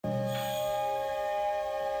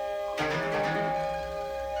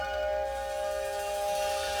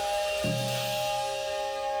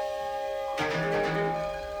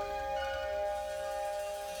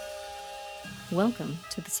Welcome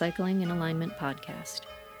to the Cycling in Alignment podcast,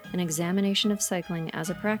 an examination of cycling as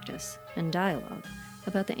a practice and dialogue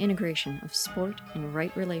about the integration of sport in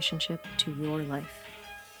right relationship to your life.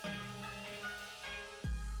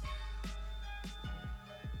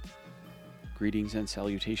 Greetings and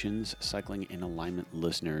salutations, Cycling in Alignment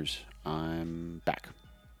listeners. I'm back.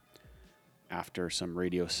 After some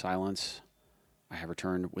radio silence, I have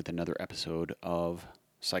returned with another episode of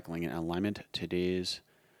Cycling in Alignment. Today's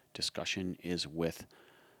discussion is with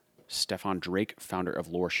Stefan Drake, founder of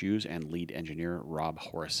Loar Shoes, and lead engineer Rob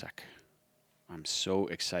Horacek. I'm so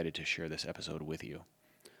excited to share this episode with you.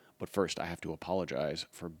 But first, I have to apologize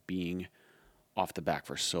for being off the back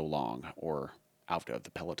for so long, or out of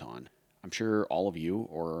the peloton. I'm sure all of you,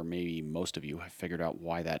 or maybe most of you, have figured out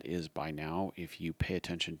why that is by now. If you pay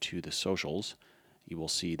attention to the socials, you will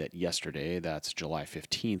see that yesterday, that's July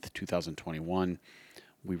 15th, 2021,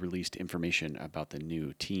 we released information about the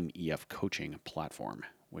new Team EF coaching platform,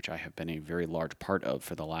 which I have been a very large part of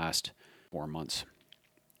for the last 4 months.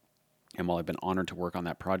 And while I've been honored to work on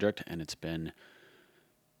that project, and it's been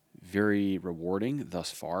very rewarding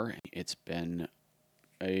thus far, it's been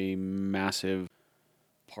a massive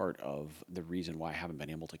part of the reason why I haven't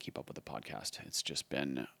been able to keep up with the podcast. It's just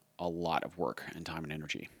been a lot of work and time and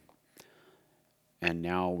energy. And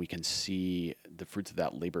now we can see the fruits of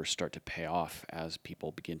that labor start to pay off as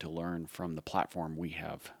people begin to learn from the platform we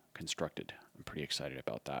have constructed. I'm pretty excited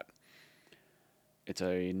about that. It's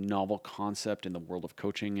a novel concept in the world of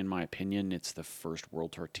coaching, in my opinion. It's the first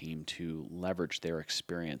World Tour team to leverage their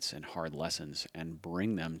experience and hard lessons and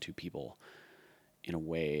bring them to people in a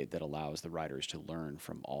way that allows the riders to learn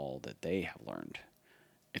from all that they have learned.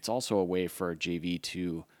 It's also a way for a JV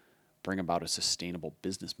to bring about a sustainable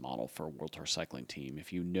business model for a World Tour cycling team.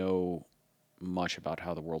 If you know much about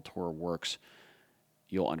how the World Tour works,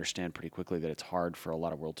 you'll understand pretty quickly that it's hard for a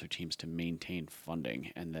lot of World Tour teams to maintain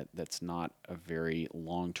funding, and that's not a very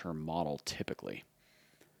long-term model typically.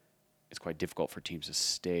 It's quite difficult for teams to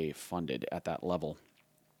stay funded at that level.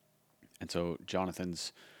 And so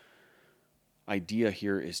Jonathan's idea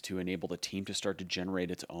here is to enable the team to start to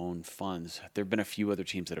generate its own funds. There have been a few other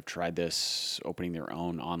teams that have tried this, opening their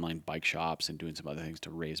own online bike shops and doing some other things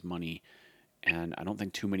to raise money, and I don't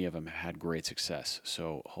think too many of them have had great success,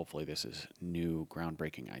 so hopefully this is a new,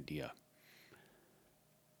 groundbreaking idea.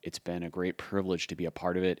 It's been a great privilege to be a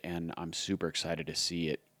part of it, and I'm super excited to see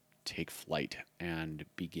it take flight and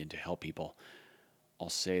begin to help people. I'll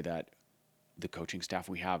say that the coaching staff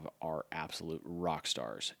we have are absolute rock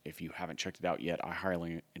stars. If you haven't checked it out yet, I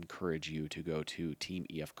highly encourage you to go to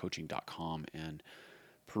teamefcoaching.com and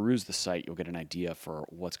peruse the site. You'll get an idea for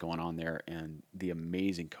what's going on there and the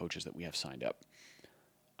amazing coaches that we have signed up.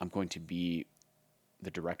 I'm going to be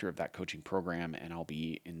the director of that coaching program, and I'll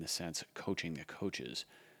be, in the sense, coaching the coaches,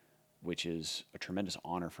 which is a tremendous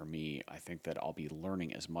honor for me. I think that I'll be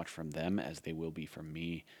learning as much from them as they will be from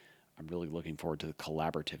me. I'm really looking forward to the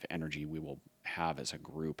collaborative energy we will have as a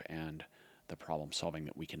group and the problem solving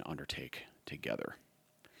that we can undertake together.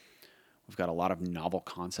 We've got a lot of novel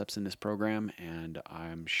concepts in this program, and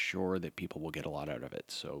I'm sure that people will get a lot out of it.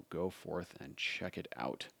 So go forth and check it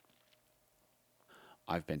out.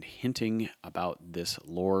 I've been hinting about this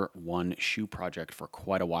Loar One shoe project for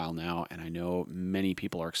quite a while now, and I know many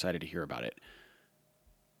people are excited to hear about it.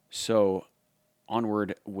 So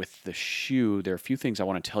onward with the shoe, there are a few things I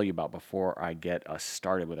want to tell you about before I get us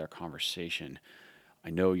started with our conversation. I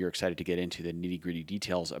know you're excited to get into the nitty-gritty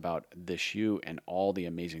details about the shoe and all the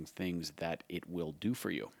amazing things that it will do for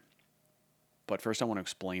you. But first, I want to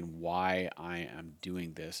explain why I am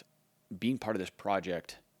doing this. Being part of this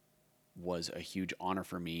project was a huge honor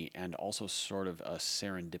for me and also sort of a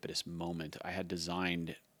serendipitous moment. I had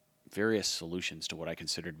designed various solutions to what I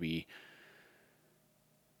considered to be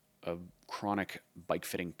a chronic bike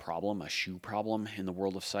fitting problem, a shoe problem in the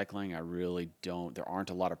world of cycling. There aren't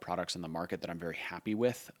a lot of products in the market that I'm very happy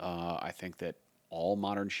with. I think that all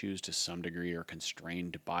modern shoes to some degree are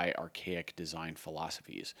constrained by archaic design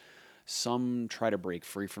philosophies. Some try to break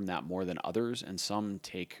free from that more than others, and some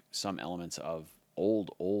take some elements of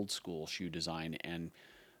old school shoe design and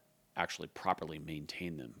actually properly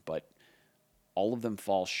maintain them. But all of them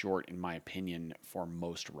fall short, in my opinion, for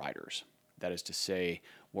most riders. That is to say,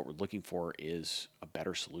 what we're looking for is a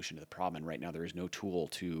better solution to the problem, and right now there is no tool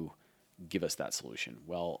to give us that solution.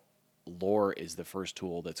 Well, Loar is the first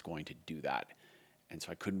tool that's going to do that, and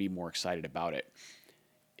so I couldn't be more excited about it.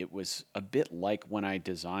 It was a bit like when I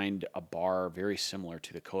designed a bar very similar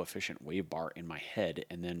to the Coefficient Wave bar in my head,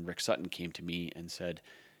 and then Rick Sutton came to me and said,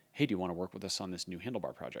 "Hey, do you want to work with us on this new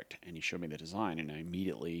handlebar project?" And he showed me the design, and I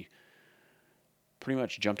immediately pretty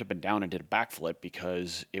much jumped up and down and did a backflip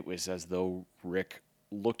because it was as though Rick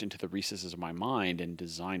looked into the recesses of my mind and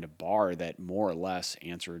designed a bar that more or less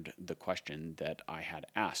answered the question that I had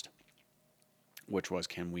asked, which was,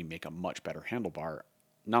 can we make a much better handlebar?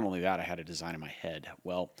 Not only that, I had a design in my head.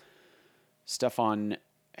 Well, Stefan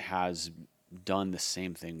has done the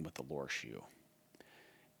same thing with the Loar shoe.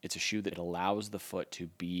 It's a shoe that allows the foot to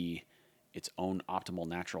be its own optimal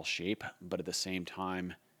natural shape, but at the same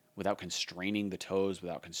time, without constraining the toes,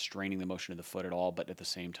 without constraining the motion of the foot at all, but at the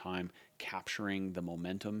same time, capturing the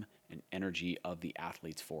momentum and energy of the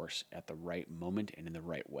athlete's force at the right moment and in the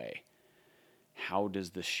right way. How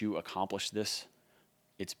does the shoe accomplish this?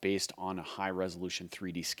 It's based on a high-resolution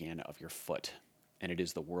 3D scan of your foot, and it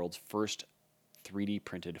is the world's first 3D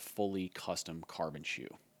printed, fully custom carbon shoe.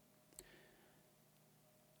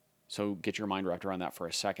 So get your mind wrapped around that for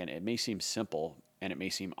a second. It may seem simple and it may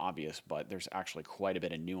seem obvious, but there's actually quite a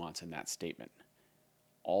bit of nuance in that statement.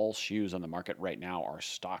 All shoes on the market right now are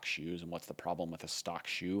stock shoes, and what's the problem with a stock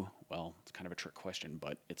shoe? Well, it's kind of a trick question,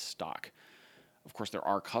 but it's stock. Of course, there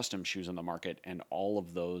are custom shoes on the market, and all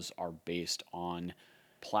of those are based on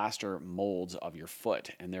plaster molds of your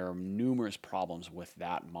foot, and there are numerous problems with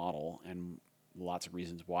that model and lots of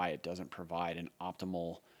reasons why it doesn't provide an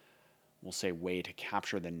optimal, we'll say, way to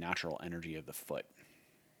capture the natural energy of the foot.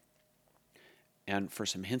 And for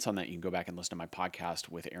some hints on that, you can go back and listen to my podcast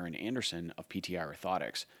with Aaron Anderson of PTI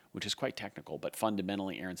Orthotics, which is quite technical, but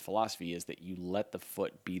fundamentally Aaron's philosophy is that you let the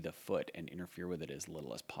foot be the foot and interfere with it as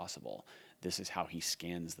little as possible. This is how he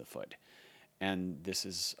scans the foot. And this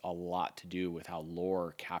is a lot to do with how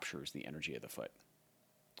Loar captures the energy of the foot.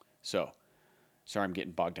 So, sorry I'm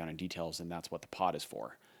getting bogged down in details, and that's what the pod is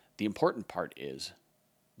for. The important part is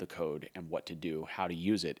the code and what to do, how to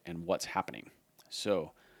use it, and what's happening.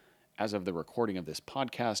 So, as of the recording of this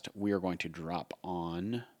podcast, we are going to drop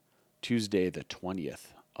on Tuesday, the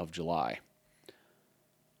 20th of July.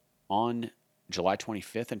 On July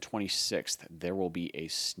 25th and 26th, there will be a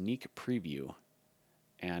sneak preview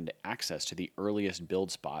and access to the earliest build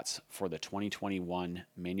spots for the 2021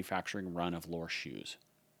 manufacturing run of Loar shoes.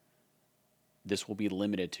 This will be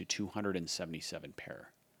limited to 277 pair.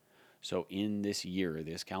 So in this year,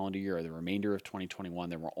 this calendar year, the remainder of 2021,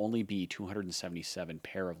 there will only be 277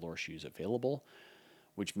 pair of Loar shoes available,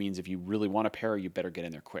 which means if you really want a pair, you better get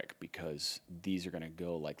in there quick because these are going to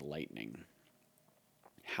go like lightning.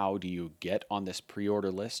 How do you get on this pre-order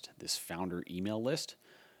list, this founder email list?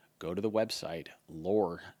 Go to the website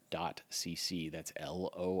lore.cc. That's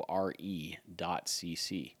LORE.cc.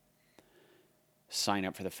 Sign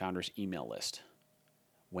up for the founder's email list.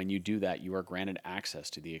 When you do that, you are granted access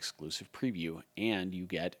to the exclusive preview, and you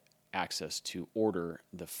get access to order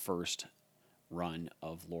the first run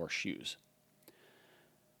of Loar shoes.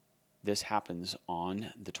 This happens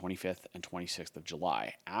on the 25th and 26th of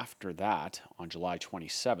July. After that, on July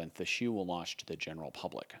 27th, the shoe will launch to the general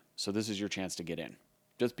public. So this is your chance to get in,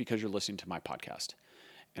 just because you're listening to my podcast.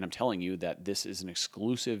 And I'm telling you that this is an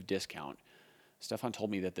exclusive discount. Stefan told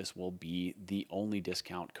me that this will be the only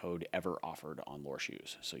discount code ever offered on Loar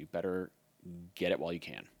shoes. So you better get it while you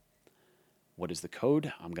can. What is the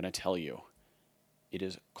code? I'm going to tell you. It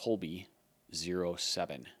is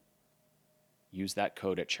Colby07. Use that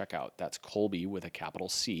code at checkout. That's Colby with a capital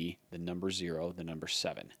C, the number 0, the number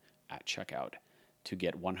 7 at checkout to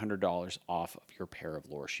get $100 off of your pair of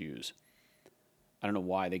Loar shoes. I don't know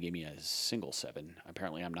why they gave me a single 7.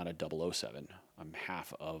 Apparently I'm not a 007. I'm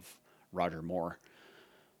half of Roger Moore,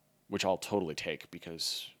 which I'll totally take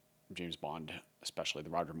because James Bond, especially the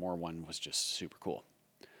Roger Moore one, was just super cool.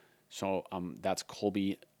 So that's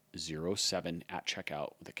Colby07 at checkout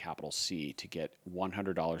with a capital C to get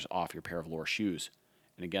 $100 off your pair of Loar shoes.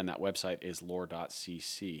 And again, that website is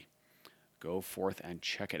lore.cc. Go forth and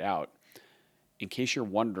check it out. In case you're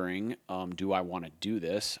wondering, do I want to do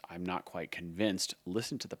this? I'm not quite convinced.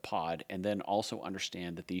 Listen to the pod and then also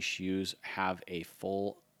understand that these shoes have a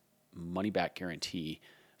full money-back guarantee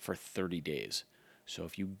for 30 days. So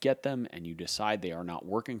if you get them and you decide they are not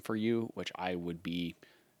working for you, which I would be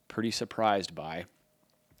pretty surprised by,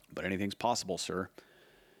 but anything's possible, sir,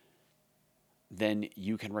 then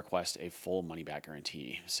you can request a full money-back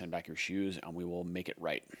guarantee. Send back your shoes and we will make it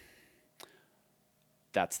right.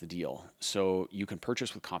 That's the deal. So you can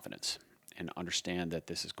purchase with confidence and understand that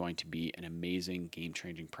this is going to be an amazing,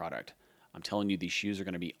 game-changing product. I'm telling you, these shoes are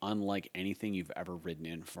going to be unlike anything you've ever ridden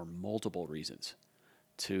in for multiple reasons.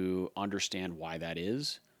 To understand why that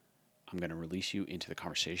is, I'm going to release you into the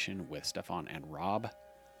conversation with Stefan and Rob.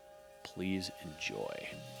 Please enjoy.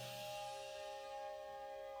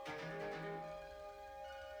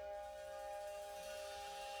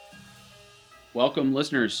 Welcome,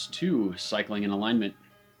 listeners, to Cycling in Alignment.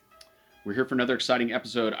 We're here for another exciting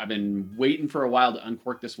episode. I've been waiting for a while to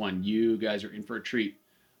uncork this one. You guys are in for a treat,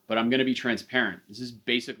 but I'm going to be transparent. This is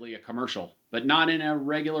basically a commercial, but not in a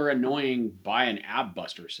regular, annoying buy an ab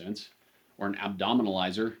buster sense, or an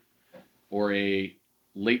abdominalizer, or a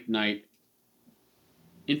late night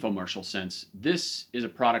infomercial sense. This is a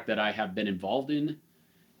product that I have been involved in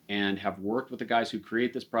and have worked with the guys who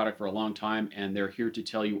create this product for a long time, and they're here to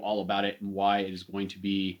tell you all about it and why it is going to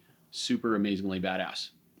be super amazingly badass.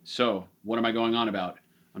 So, what am I going on about?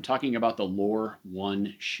 I'm talking about the Lore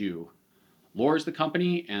One shoe. Lore is the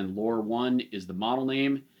company, and Lore One is the model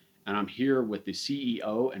name, and I'm here with the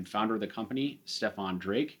CEO and founder of the company, Stefan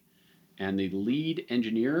Drake, and the lead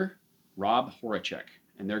engineer, Rob Horacek,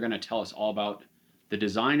 and they're going to tell us all about the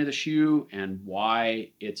design of the shoe and why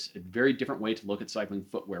it's a very different way to look at cycling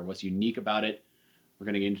footwear, what's unique about it. We're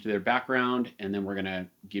going to get into their background, and then we're going to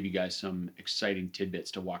give you guys some exciting tidbits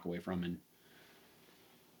to walk away from and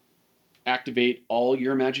activate all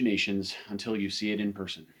your imaginations until you see it in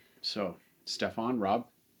person. So, Stefan, Rob,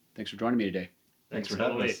 thanks for joining me today. Thanks for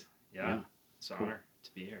having us. Yeah, it's an honor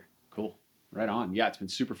to be here. Cool. Right on. Yeah, it's been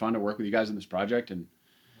super fun to work with you guys on this project, and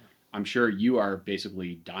I'm sure you are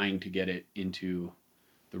basically dying to get it into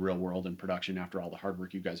the real world and production after all the hard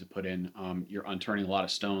work you guys have put in. You're unturning a lot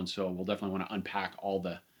of stones, so we'll definitely want to unpack all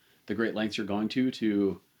the great lengths you're going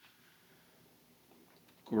to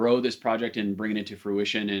grow this project and bring it into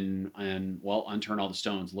fruition and well, unturn all the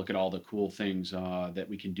stones, look at all the cool things that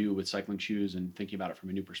we can do with cycling shoes and thinking about it from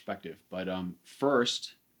a new perspective. But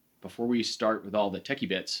first, before we start with all the techie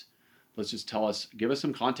bits, let's just give us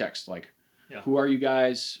some context. Like, who are you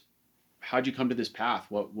guys? How'd you come to this path?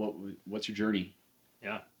 What's your journey?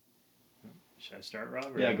 Yeah. Should I start,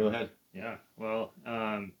 Rob? Yeah, go ahead. Yeah. Well,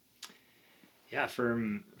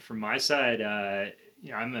 from my side,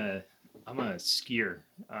 I'm a skier,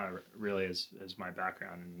 really, as my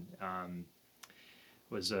background, and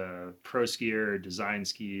was a pro skier, designed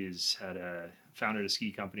skis, founded a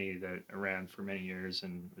ski company that I ran for many years,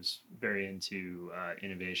 and was very into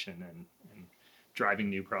innovation and driving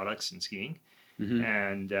new products in skiing. Mm-hmm.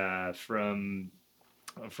 And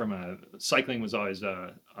cycling was always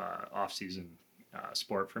a off-season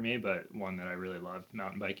sport for me, but one that I really loved,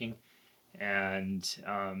 mountain biking. And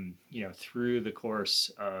through the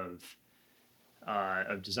course of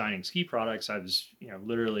designing ski products, I was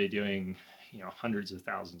literally doing hundreds of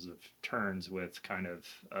thousands of turns with kind of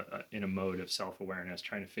in a mode of self-awareness,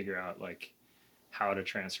 trying to figure out like how to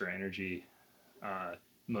transfer energy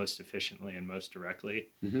most efficiently and most directly,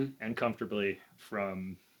 mm-hmm. and comfortably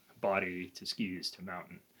from body to skis to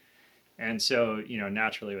mountain. And so,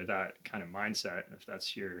 naturally with that kind of mindset, if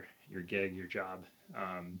that's your gig, your job,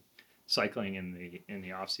 cycling in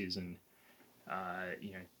the off season,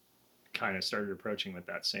 kind of started approaching with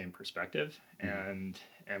that same perspective. Mm-hmm.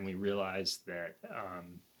 And we realized that,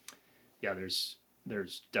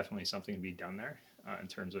 there's definitely something to be done there in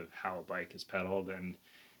terms of how a bike is pedaled, and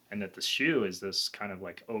that the shoe is this kind of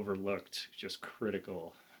like overlooked, just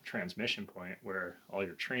critical transmission point where all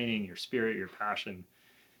your training, your spirit, your passion,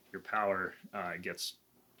 your power gets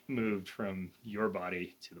moved from your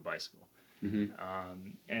body to the bicycle. Mm-hmm.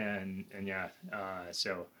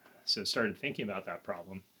 So started thinking about that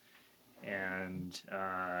problem, and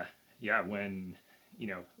when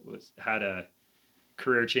had a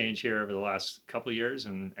career change here over the last couple of years,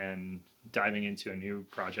 and diving into a new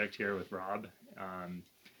project here with Rob.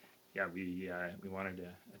 We wanted to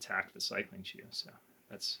attack the cycling shoe. So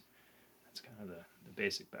that's kind of the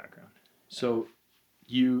basic background. So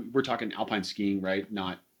we're talking alpine skiing, right?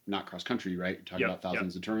 Not cross country, right? You're talking about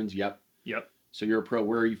thousands of turns. Yep. So you're a pro.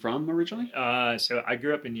 Where are you from originally? So I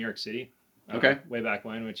grew up in New York City. Okay. Way back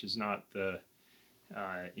when, which is not the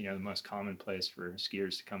most common place for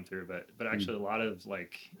skiers to come through, but actually a lot of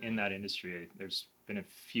like in that industry, there's been a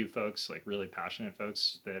few folks, like really passionate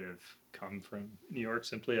folks, that have come from New York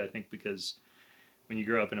simply, I think, because when you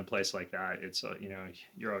grow up in a place like that, it's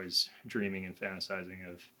you're always dreaming and fantasizing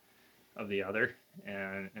of the other,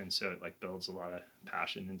 and so it like builds a lot of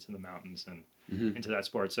passion into the mountains and mm-hmm. into that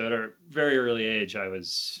sport. So at a very early age, I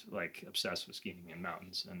was like obsessed with skiing in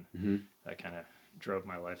mountains, and mm-hmm. that kind of drove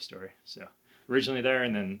my life story. So originally there,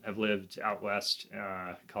 and then I've lived out west,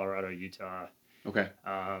 Colorado, Utah. Okay.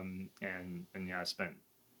 I spent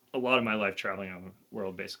a lot of my life traveling around the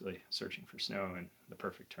world, basically searching for snow and the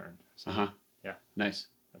perfect turn. So, yeah. Nice.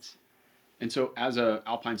 And so as a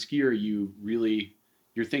alpine skier,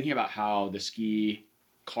 you're thinking about how the ski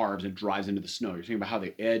carves and drives into the snow. You're thinking about how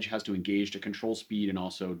the edge has to engage to control speed and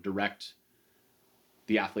also direct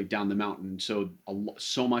the athlete down the mountain. So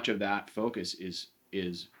much of that focus is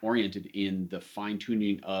is oriented in the fine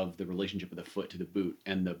tuning of the relationship of the foot to the boot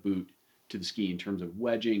and the boot to the ski in terms of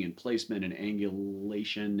wedging and placement and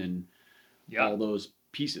angulation and Yeah, all those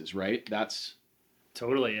pieces, right? That's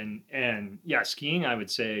totally. And yeah, skiing, I would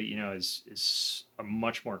say, is a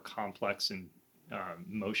much more complex and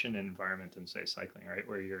motion environment than say cycling, right?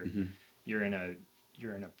 Where mhm, you're in a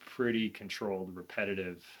you're in a pretty controlled,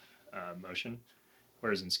 repetitive motion.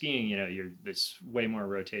 Whereas in skiing, you're this way more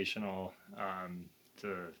rotational.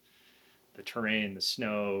 The the terrain, the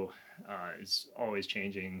snow is always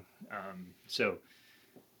changing. So,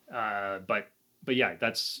 but yeah,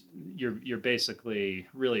 that's you're basically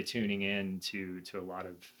really tuning in to a lot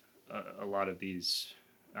of these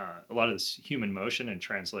a lot of this human motion and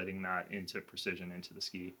translating that into precision into the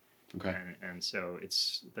ski. okay. And so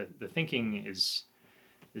it's the thinking is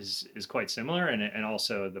quite similar, and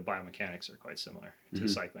also the biomechanics are quite similar to Mhm.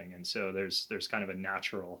 cycling. And so there's kind of a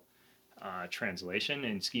natural translation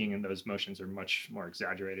in skiing, and those motions are much more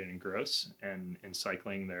exaggerated and gross. And in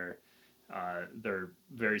cycling, they're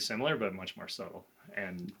very similar but much more subtle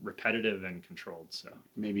and repetitive and controlled. So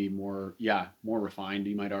Maybe more, yeah, more refined,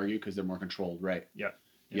 you might argue, because they're more controlled, right? yeah,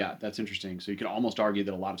 Yeah, that's interesting. So you could almost argue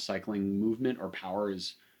that a lot of cycling movement or power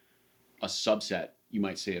is a subset, you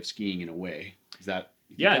might say, of skiing in a way. Is that,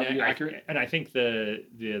 you think yeah, that would be accurate? and I think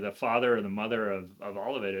the father or the mother of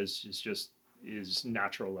all of it is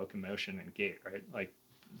natural locomotion and gait, right? Like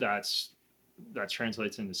that's that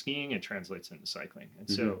translates into skiing, it translates into cycling. And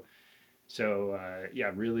Hmm.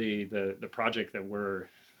 yeah, really the project that we're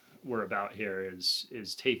about here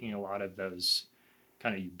is taking a lot of those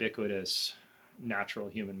kind of ubiquitous natural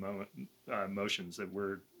human motions that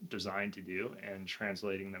we're designed to do and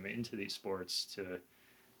translating them into these sports to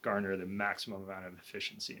garner the maximum amount of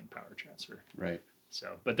efficiency and power transfer. Right.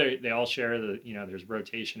 So, but they all share there's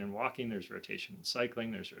rotation in walking, there's rotation in cycling,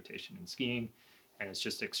 there's rotation in skiing, and it's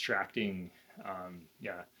just extracting,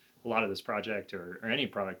 yeah, a lot of this project or any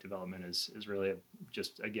product development is really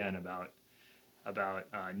just again about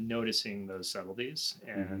noticing those subtleties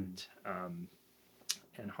Hmm.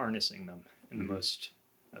 and harnessing them in the Hmm. most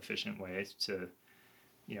efficient way to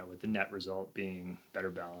with the net result being better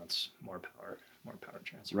balance, more power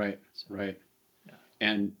transfer. Right. So, Right. yeah,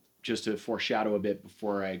 And just to foreshadow a bit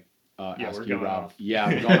before I yeah, ask we're you, going Rob. off. Yeah,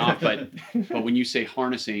 we're going off, but when you say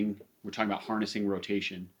harnessing, we're talking about harnessing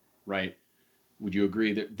rotation, right? Would you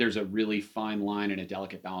agree that there's a really fine line and a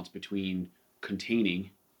delicate balance between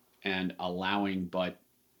containing and allowing, but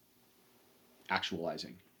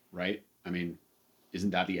actualizing, right? I mean,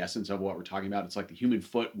 isn't that the essence of what we're talking about? It's like the human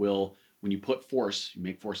foot will, when you put force, you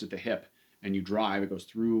make force at the hip and you drive, it goes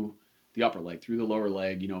through the upper leg, through the lower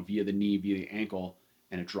leg, via the knee, via the ankle,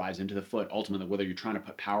 and it drives into the foot. Ultimately, whether you're trying to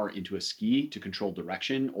put power into a ski to control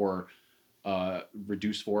direction or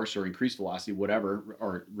reduce force or increase velocity, whatever,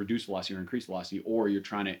 or reduce velocity or increase velocity, or you're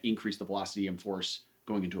trying to increase the velocity and force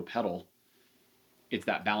going into a pedal, it's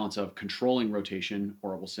that balance of controlling rotation,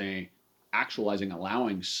 or we'll say actualizing,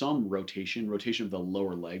 allowing some rotation of the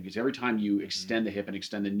lower leg. Because every time you Mm-hmm. extend the hip and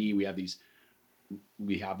extend the knee, we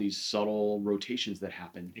have these subtle rotations that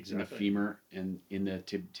happen in the Exactly. femur and in the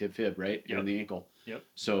tib fib, right, and Yep. in the ankle. Yep.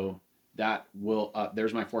 So that will.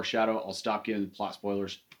 There's my foreshadow. I'll stop giving plot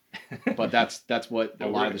spoilers, but that's what a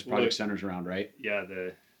No, lot of this project look, centers around, right? yeah,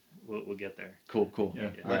 we'll get there. Cool.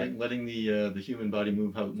 Yeah, Yeah. All right. letting the human body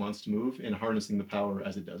move how it wants to move and harnessing the power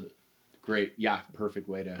as it does it. Great. Yeah, perfect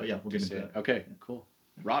way to. But yeah, we'll get into say it. that. Okay, cool.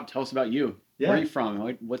 Rob, tell us about you. Yeah. Where are you from?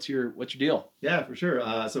 What's your deal? Yeah, for sure.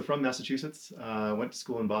 So from Massachusetts, went to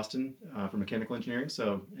school in Boston for mechanical engineering,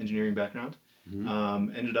 so engineering background.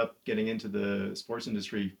 Mhm. Ended up getting into the sports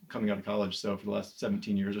industry coming out of college. So for the last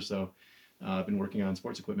 17 years or so, I've been working on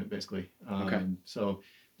sports equipment basically. Okay. So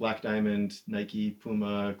Black Diamond, Nike,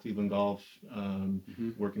 Puma, Cleveland Golf,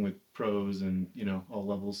 Mhm. working with pros and all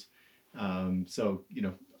levels. So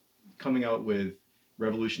coming out with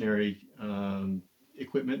revolutionary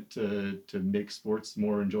equipment to make sports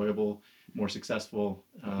more enjoyable, more successful.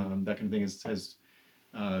 That kind of thing has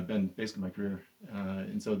been basically my career.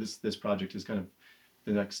 And so this project is kind of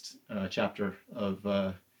the next chapter of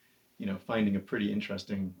finding a pretty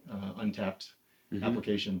interesting untapped Mhm.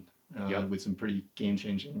 application Yep. with some pretty game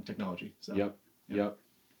changing technology. So Yep.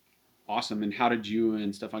 Awesome. And how did you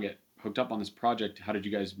and Stefan get hooked up on this project? How did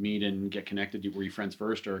you guys meet and get connected? Were you friends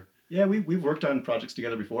first, or? yeah, we've worked on projects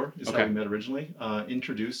together before. Is how Okay. we met originally.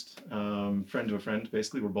 Introduced friend to a friend.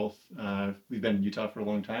 Basically, we're both we've been in Utah for a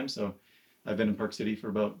long time. So I've been in Park City for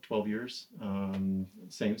about 12 years.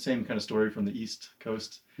 Same kind of story from the East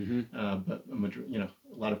Coast, Mhm. but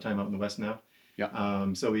a lot of time out in the West now.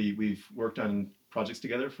 Yeah. So we've worked on projects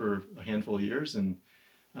together for a handful of years, and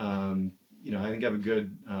I think I have a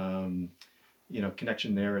good,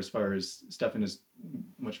 connection there as far as Stefan is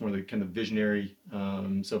much more the kind of visionary.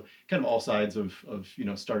 So kind of all sides of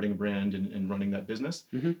starting a brand and running that business,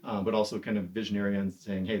 but also kind of visionary on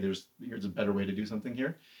saying, hey, here's a better way to do something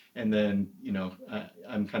here. And then,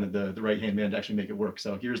 I'm kind of the right-hand man to actually make it work.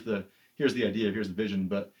 So here's the idea, here's the vision,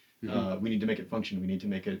 but we need to make it function. We need to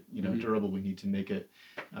make it, durable. We need to make it,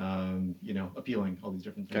 appealing. All these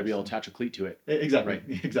different things. Gotta be able to attach a cleat to it. Exactly.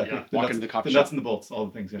 Right. Exactly. Yeah. Walk into the coffee The shop. nuts and the bolts, all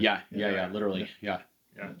the things. Yeah. Literally. Yeah.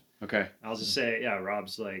 Okay. I'll just say,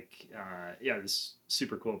 Rob's like, this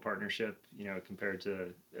super cool partnership, compared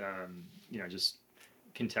to, just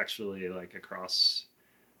contextually, like across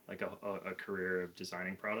like a career of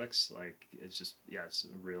designing products. Like, it's just, it's a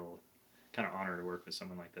real kind of honor to work with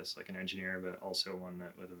someone like this, like an engineer, but also one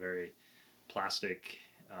that with a very plastic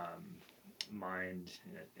mind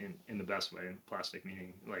in the best way. Plastic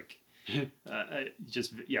meaning like,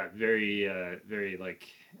 very like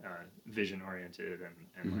vision oriented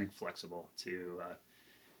and like flexible to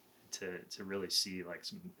really see like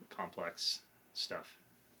some complex stuff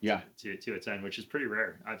to its end, which is pretty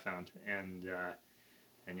rare, I've found. And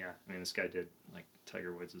I mean, this guy did like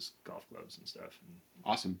Tiger Woods' golf clubs and stuff. And,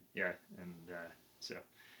 awesome.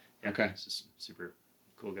 Okay, it's just super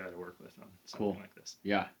cool guy to work with on something like this.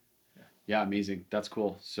 Yeah, amazing. That's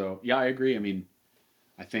cool. So I agree. I mean,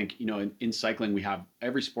 I think, in cycling, we have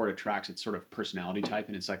every sport attracts its sort of personality type.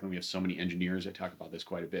 And in cycling, we have so many engineers. I talk about this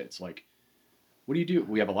quite a bit. It's like, what do?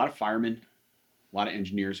 We have a lot of firemen, a lot of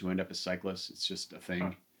engineers who end up as cyclists. It's just a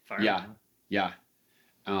thing. Firemen. Yeah.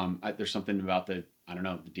 There's something about the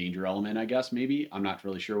danger element, I guess, maybe. I'm not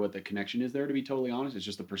really sure what the connection is there, to be totally honest. It's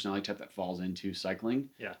just the personality type that falls into cycling.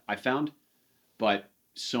 Yeah. I found. But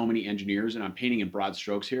so many engineers, and I'm painting in broad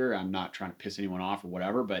strokes here. I'm not trying to piss anyone off or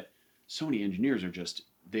whatever, but so many engineers are just,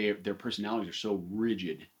 their personalities are so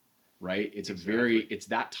rigid, right? It's it's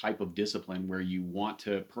that type of discipline where you want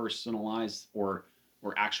to personalize or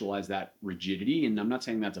actualize that rigidity. And I'm not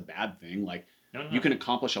saying that's a bad thing. Like, No. You can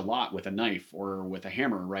accomplish a lot with a knife or with a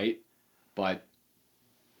hammer, right? But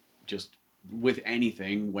just with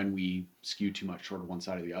anything, when we skew too much toward one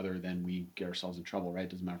side or the other, then we get ourselves in trouble, right? It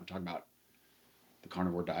doesn't matter if we're talking about the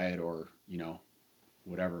carnivore diet or,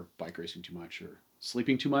 whatever, bike racing too much or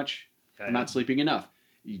sleeping too much or not sleeping enough.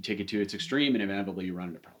 You take it to its extreme and inevitably you run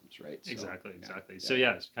into problems, right? So, exactly. So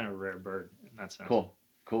it's kind of a rare bird in that sense.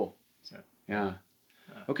 Cool. So, yeah.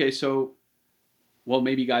 Okay. So, well,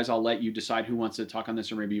 maybe guys, I'll let you decide who wants to talk on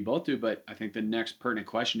this, or maybe you both do, but I think the next pertinent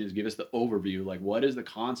question is give us the overview. Like, what is the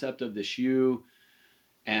concept of the shoe?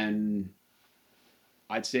 And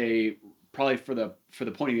I'd say probably for the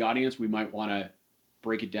point of the audience, we might want to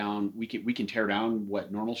break it down. We can tear down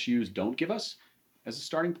what normal shoes don't give us as a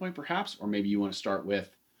starting point, perhaps, or maybe you want to start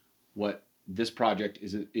with what this project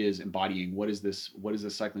is embodying. What is this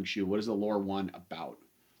cycling shoe? What is the Lore One about?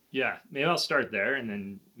 Yeah, maybe I'll start there, and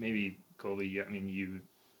then maybe Colby. I mean,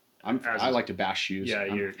 I like to bash shoes. Yeah,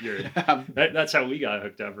 you're that's how we got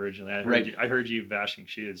hooked up originally. I heard you bashing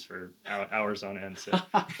shoes for hours on end. So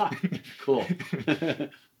cool.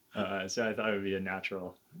 So I thought it would be a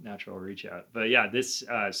natural reach out. But yeah, this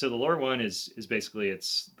so the Lore One is basically,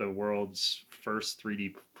 it's the world's first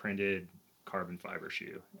 3D printed carbon fiber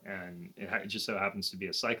shoe, and it just so happens to be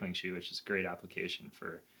a cycling shoe, which is a great application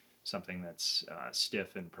for something that's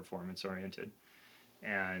stiff and performance oriented.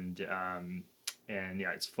 And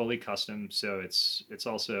yeah, it's fully custom, so it's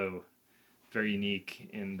also very unique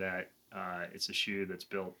in that it's a shoe that's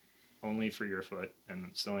built only for your foot, and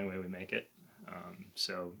it's the only way we make it. And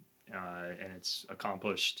it's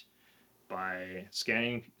accomplished by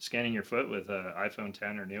scanning your foot with an iPhone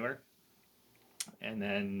 10 or newer, and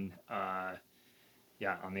then on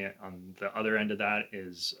the other end of that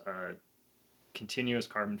is a continuous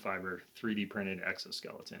carbon fiber 3D printed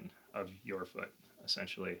exoskeleton of your foot,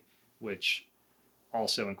 essentially, which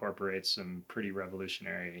also incorporates some pretty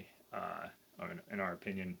revolutionary, in our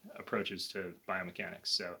opinion, approaches to biomechanics.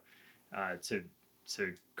 So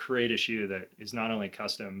to create a shoe that is not only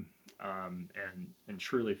custom and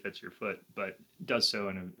truly fits your foot, but does so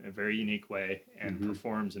in a very unique way and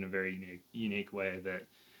performs in a very unique way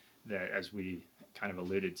that, as we kind of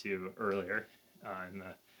alluded to earlier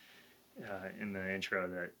in the intro,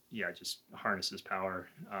 that just harnesses power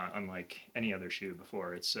unlike any other shoe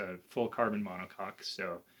before. It's a full carbon monocoque,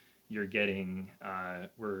 so you're getting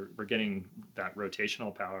we're getting that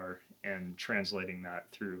rotational power and translating that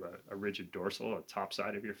through a rigid dorsal, a top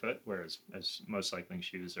side of your foot, whereas as most cycling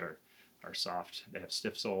shoes are soft. They have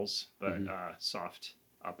stiff soles, but soft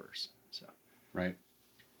uppers. So right.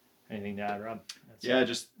 Anything to add, Rob?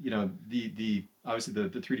 Just the obviously the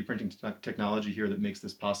 3D printing technology here that makes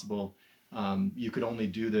this possible you could only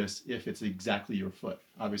do this if it's exactly your foot.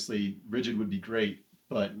 Obviously, rigid would be great,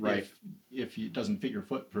 but Right. if it doesn't fit your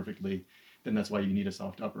foot perfectly, then that's why you need a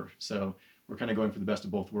soft upper. So we're kind of going for the best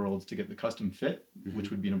of both worlds to get the custom fit, which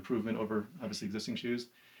would be an improvement over obviously existing shoes,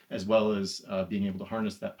 as well as being able to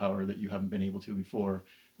harness that power that you haven't been able to before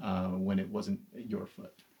when it wasn't your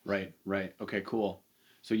foot. Right, right. Okay, cool.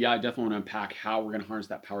 So yeah, I definitely want to unpack how we're going to harness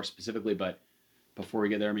that power specifically. But before we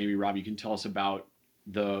get there, maybe Rob, you can tell us about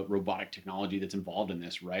the robotic technology that's involved in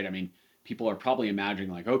this, right? I mean, people are probably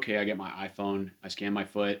imagining like, okay, I get my iPhone, I scan my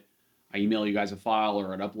foot, I email you guys a file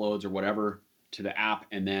or it uploads or whatever to the app,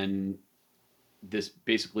 and then this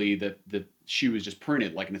basically the shoe is just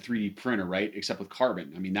printed like in a 3D printer, right? Except with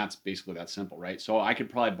carbon. I mean, that's basically that simple, right? So I could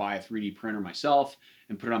probably buy a 3D printer myself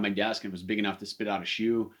and put it on my desk, and it was big enough to spit out a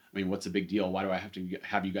shoe. I mean, what's the big deal? Why do I have to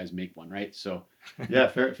have you guys make one, right? So Yeah,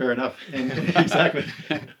 fair enough. And exactly.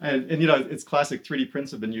 And you know, it's classic. 3D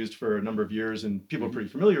prints have been used for a number of years, and people are pretty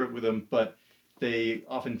familiar with them, but they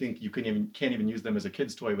often think you can't even use them as a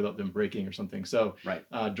kid's toy without them breaking or something. So right,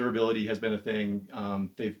 durability has been a thing.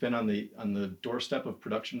 They've been on the doorstep of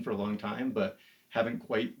production for a long time, but haven't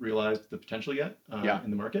quite realized the potential yet Yeah. in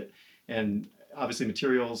the market. And obviously,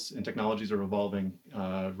 materials and technologies are evolving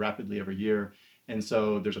rapidly every year. And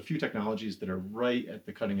so there's a few technologies that are right at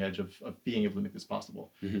the cutting edge of being able to make this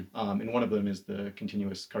possible. And one of them is the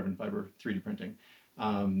continuous carbon fiber 3D printing.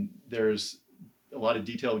 There's a lot of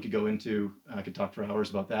detail we could go into. I could talk for hours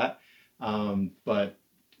about that. But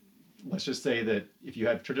let's just say that if you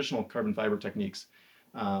have traditional carbon fiber techniques,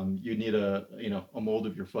 you'd need a mold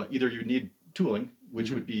of your foot. Either you need tooling,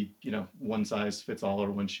 which would be one size fits all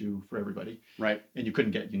or one shoe for everybody, right, and you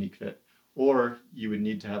couldn't get unique fit, or you would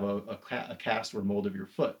need to have a cast or mold of your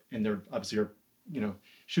foot. And there obviously are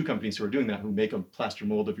shoe companies who are doing that, who make a plaster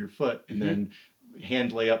mold of your foot and then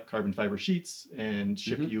hand lay up carbon fiber sheets and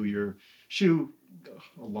ship you your shoe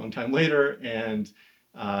a long time later. And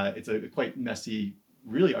it's a quite messy,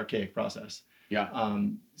 really archaic process. yeah,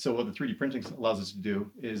 So what the 3D printing allows us to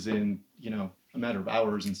do is in a matter of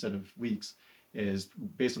hours instead of weeks, is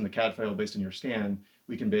based on the CAD file, based on your scan,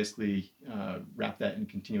 we can basically wrap that in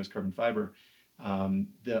continuous carbon fiber.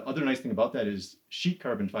 The other nice thing about that is sheet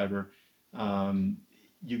carbon fiber.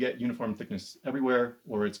 You get uniform thickness everywhere,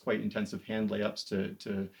 or it's quite intensive hand layups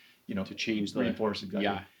to change the reinforce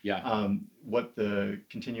exactly. yeah. What the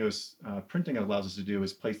continuous printing allows us to do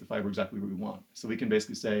is place the fiber exactly where we want. So we can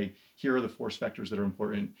basically say, here are the force vectors that are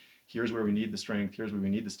important. Here's where we need the strength. Here's where we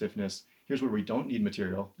need the stiffness. Here's where we don't need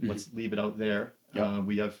material. Let's leave it out there. Yep.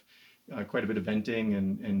 We have quite a bit of venting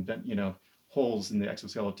and holes in the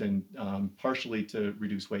exoskeleton, partially to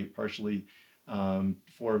reduce weight, partially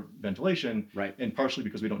for ventilation, Right. and partially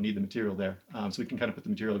because we don't need the material there. So we can kind of put the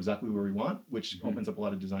material exactly where we want, which opens up a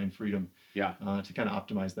lot of design freedom Yeah. to kind of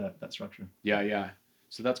optimize that structure. Yeah.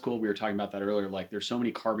 So that's cool. We were talking about that earlier. Like, there's so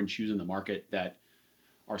many carbon shoes in the market that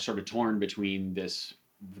are sort of torn between this.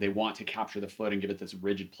 They want to capture the foot and give it this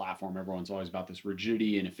rigid platform. Everyone's always about this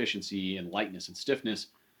rigidity and efficiency and lightness and stiffness.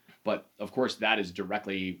 But of course, that is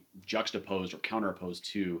directly juxtaposed or counteropposed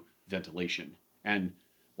to ventilation. And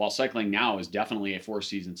while cycling now is definitely a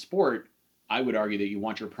four-season sport, I would argue that you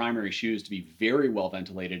want your primary shoes to be very well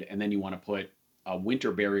ventilated, and then you want to put a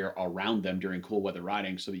winter barrier around them during cool weather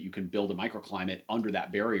riding so that you can build a microclimate under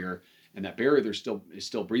that barrier. And that barrier is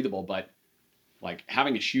still breathable, but like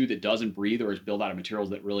having a shoe that doesn't breathe or is built out of materials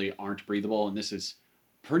that really aren't breathable, and this is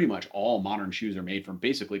pretty much all modern shoes are made from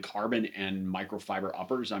basically carbon and microfiber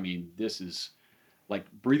uppers. I mean, this is like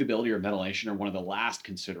breathability or ventilation are one of the last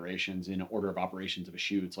considerations in order of operations of a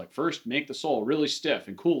shoe. It's like, first make the sole really stiff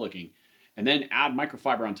and cool looking, and then add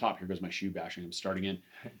microfiber on top. Here goes my shoe bashing. I'm starting in.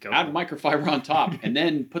 Add microfiber on top, and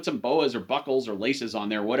then put some boas or buckles or laces on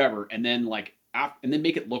there, whatever, and then and then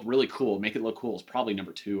make it look really cool. Make it look cool is probably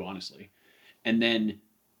number two, honestly. And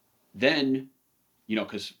then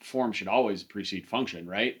because form should always precede function,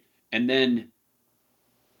 right? And then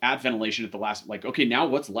add ventilation at the last, like, okay, now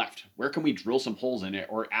what's left? Where can we drill some holes in it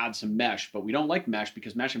or add some mesh? But we don't like mesh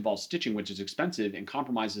because mesh involves stitching, which is expensive and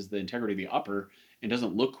compromises the integrity of the upper and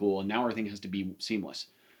doesn't look cool. And now everything has to be seamless.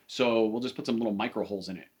 So we'll just put some little micro holes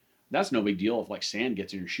in it. That's no big deal if like sand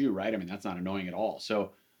gets in your shoe, right? I mean, that's not annoying at all.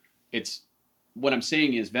 So what I'm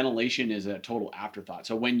saying is ventilation is a total afterthought.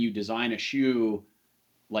 So when you design a shoe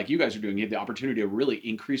like you guys are doing, you have the opportunity to really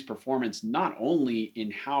increase performance, not only in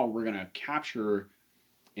how we're going to capture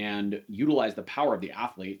and utilize the power of the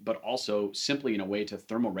athlete, but also simply in a way to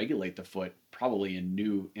thermoregulate the foot, probably in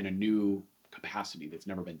a new capacity that's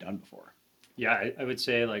never been done before. Yeah, I would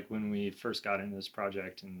say like when we first got into this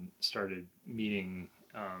project and started meeting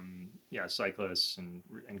cyclists and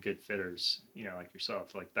good fitters, like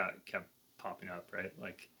yourself, like that kept popping up, right?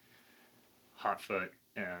 Like hot foot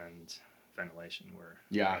and ventilation were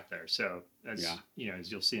Yeah. right there. So as Yeah. you know,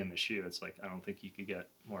 as you'll see in the shoe, it's like I don't think you could get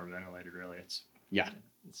more ventilated really. It's Yeah.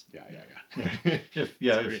 it's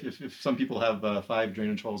Yeah. If some people have 5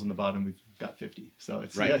 drainage holes in the bottom, we've got 50. So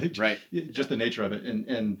it's Right. Right. just the nature of it.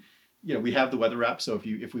 And we have the weather wrap. So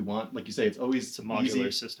if we want, like you say, it's always it's a modular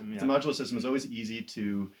easy. system. It's a modular system. It's always easy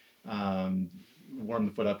to warm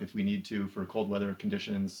the foot up if we need to for cold weather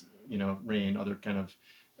conditions, rain, other kind of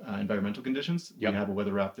environmental conditions. Yep. We have a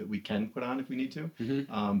weather wrap that we can put on if we need to.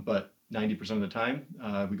 Mm-hmm. But 90% of the time,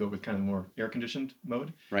 we go with kind of more air conditioned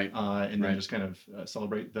mode. Right. And then Right. just kind of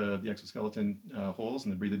celebrate the exoskeleton holes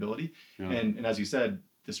and the breathability. Yeah. And as you said,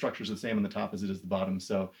 the structure is the same on the top as it is the bottom.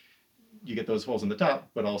 So you get those holes in the top,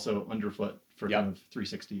 but also underfoot for Yep. kind of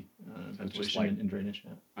 360 ventilation like- and drainage.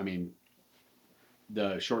 Yeah. I mean,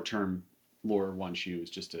 the short-term lure one shoe is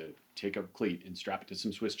just to take a cleat and strap it to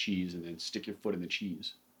some Swiss cheese and then stick your foot in the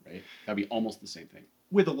cheese, right? That'd be almost the same thing.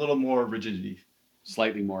 With a little more rigidity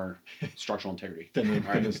Slightly more structural integrity. than the,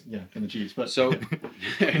 All right. than the cheese. But So,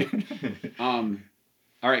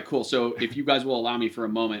 all right, cool. So if you guys will allow me for a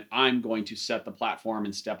moment, I'm going to set the platform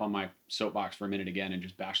and step on my soapbox for a minute again and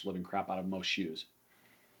just bash the living crap out of most shoes.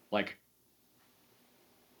 Like,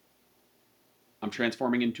 I'm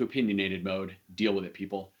transforming into opinionated mode. Deal with it,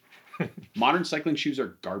 people. Modern cycling shoes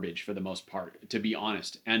are garbage for the most part, to be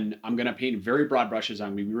honest. And I'm going to paint very broad brushes.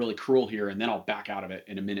 I'm going to be really cruel here, and then I'll back out of it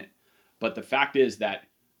in a minute. But the fact is that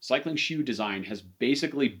cycling shoe design has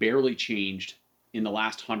basically barely changed in the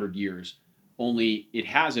last 100 years. Only it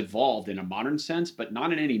has evolved in a modern sense, but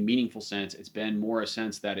not in any meaningful sense. It's been more a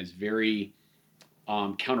sense that is very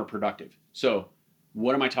counterproductive. So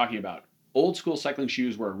what am I talking about? Old school cycling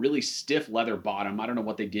shoes were a really stiff leather bottom. I don't know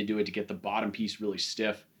what they did to it to get the bottom piece really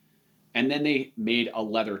stiff. And then they made a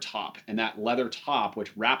leather top. And that leather top,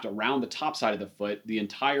 which wrapped around the top side of the foot,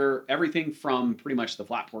 everything from pretty much the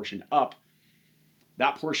flat portion up,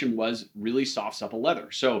 that portion was really soft, supple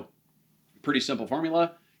leather. So pretty simple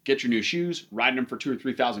formula. Get your new shoes, ride them for 2,000 or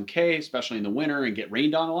 3,000 K, especially in the winter and get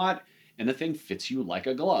rained on a lot. And the thing fits you like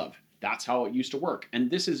a glove. That's how it used to work.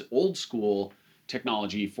 And this is old school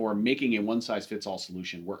technology for making a one-size-fits-all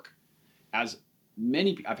solution work. I've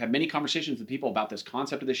had many conversations with people about this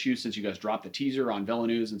concept of the shoe since you guys dropped the teaser on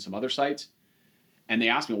VeloNews and some other sites. And they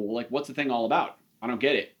ask me, well, like, what's the thing all about? I don't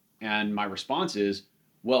get it. And my response is,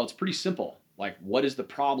 well, it's pretty simple. Like, what is the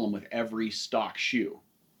problem with every stock shoe?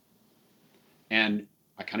 And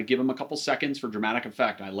I kind of give them a couple seconds for dramatic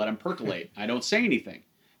effect. I let them percolate. I don't say anything.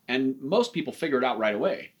 And most people figure it out right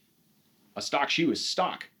away. A stock shoe is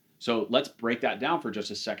stock. So let's break that down for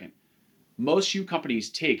just a second. Most shoe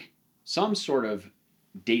companies take some sort of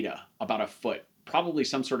data about a foot, probably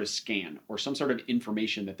some sort of scan or some sort of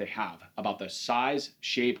information that they have about the size,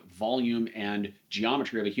 shape, volume, and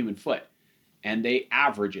geometry of a human foot. And they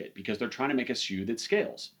average it because they're trying to make a shoe that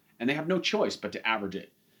scales. And they have no choice but to average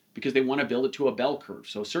it because they want to build it to a bell curve.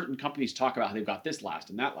 So certain companies talk about how they've got this last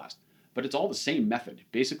and that last, but it's all the same method.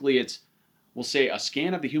 Basically, we'll say a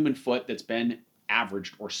scan of the human foot that's been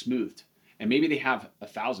averaged or smoothed. And maybe they have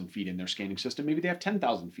 1,000 feet in their scanning system. Maybe they have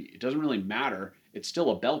 10,000 feet. It doesn't really matter. It's still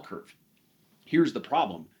a bell curve. Here's the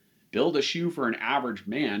problem. Build a shoe for an average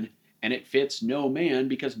man, and it fits no man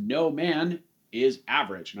because no man is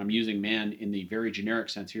average. And I'm using man in the very generic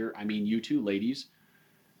sense here. I mean you too, ladies.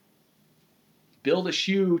 Build a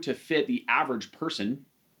shoe to fit the average person,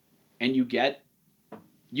 and you get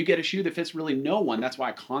a shoe that fits really no one. That's why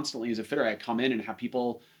I constantly, as a fitter, I come in and have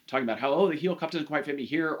people talking about how, the heel cup doesn't quite fit me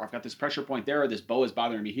here, or I've got this pressure point there, or this bow is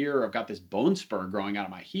bothering me here, or I've got this bone spur growing out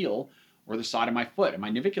of my heel, or the side of my foot, and my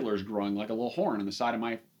navicular is growing like a little horn on the side of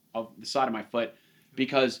my foot,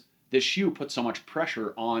 because this shoe puts so much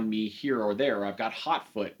pressure on me here or there. I've got hot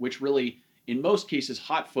foot, which really, in most cases,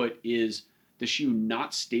 hot foot is the shoe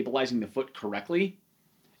not stabilizing the foot correctly,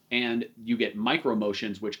 and you get micro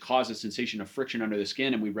motions, which cause a sensation of friction under the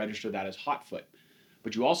skin, and we register that as hot foot.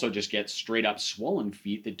 But you also just get straight up swollen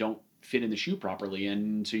feet that don't fit in the shoe properly,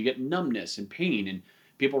 and so you get numbness and pain, and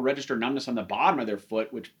people register numbness on the bottom of their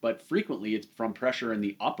foot, but frequently it's from pressure in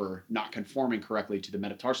the upper not conforming correctly to the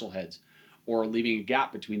metatarsal heads, or leaving a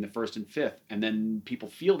gap between the first and fifth, and then people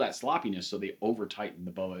feel that sloppiness, so they over-tighten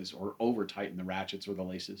the boas or over-tighten the ratchets or the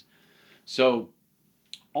laces. So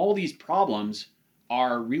all these problems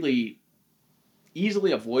are really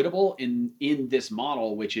easily avoidable in this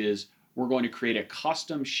model, which is we're going to create a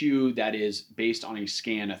custom shoe that is based on a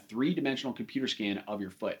scan, a three-dimensional computer scan of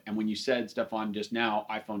your foot. And when you said, Stefan, just now,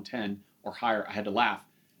 iPhone 10 or higher, I had to laugh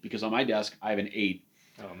because on my desk, I have an 8.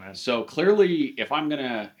 Oh, man. So clearly, if I'm going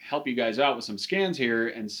to help you guys out with some scans here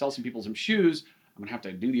and sell some people some shoes, I'm I'm gonna have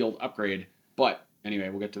to do the old upgrade. But anyway,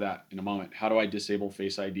 we'll get to that in a moment. How do I disable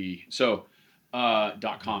Face ID? So,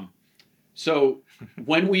 .com. So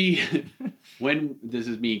when this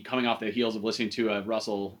is me coming off the heels of listening to a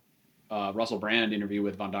Russell Brand interview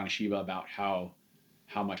with Vandana Shiva about how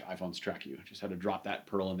much iPhones track you. Just had to drop that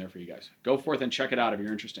pearl in there for you guys. Go forth and check it out if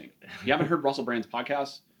you're interested. If you haven't heard Russell Brand's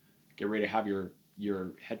podcast, get ready to have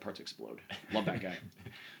your head parts explode. Love that guy.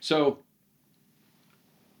 So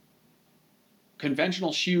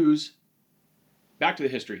conventional shoes, back to the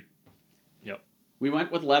history. Yep. We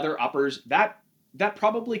went with leather uppers. That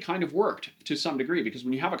probably kind of worked to some degree, because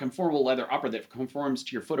when you have a conformable leather upper that conforms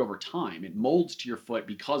to your foot over time, it molds to your foot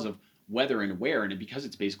because of weather and wear, and because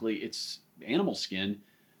it's animal skin,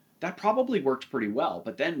 that probably worked pretty well.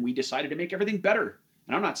 But then we decided to make everything better.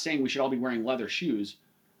 And I'm not saying we should all be wearing leather shoes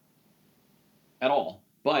at all,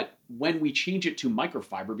 but when we change it to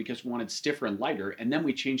microfiber because we wanted stiffer and lighter, and then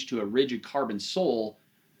we changed to a rigid carbon sole,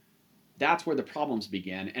 that's where the problems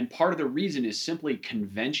began. And part of the reason is simply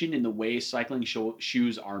convention in the way cycling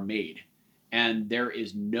shoes are made. And there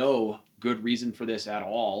is no good reason for this at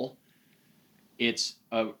all. It's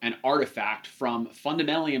an artifact from,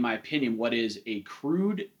 fundamentally, in my opinion, what is a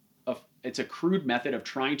crude method of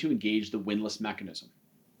trying to engage the windlass mechanism.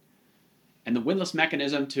 And the windlass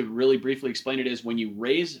mechanism, to really briefly explain it, is when you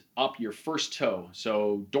raise up your first toe,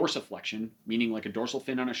 so dorsiflexion, meaning like a dorsal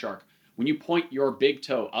fin on a shark, when you point your big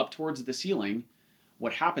toe up towards the ceiling,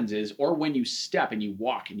 what happens is, or when you step and you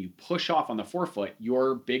walk and you push off on the forefoot,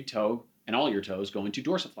 your big toe and all your toes go into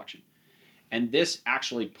dorsiflexion. And this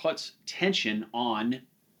actually puts tension on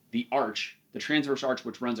the arch, the transverse arch,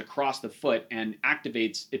 which runs across the foot and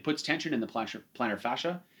it puts tension in the plantar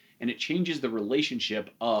fascia, and it changes the relationship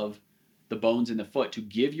of the bones in the foot to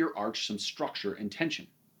give your arch some structure and tension.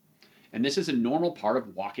 And this is a normal part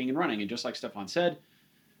of walking and running. And just like Stefan said,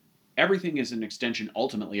 everything is an extension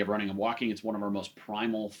ultimately of running and walking. It's one of our most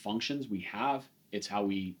primal functions we have. It's how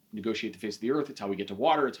we negotiate the face of the earth. It's how we get to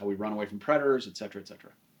water. It's how we run away from predators, et cetera, et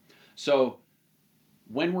cetera. So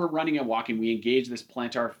when we're running and walking, we engage this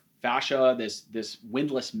plantar fascia, this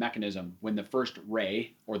windlass mechanism, when the first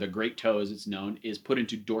ray, or the great toe as it's known, is put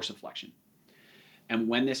into dorsiflexion. And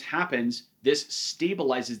when this happens, this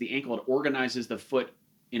stabilizes the ankle. It organizes the foot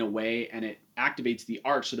in a way, and it activates the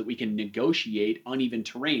arch so that we can negotiate uneven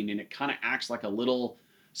terrain. And it kind of acts like a little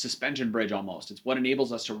suspension bridge almost. It's what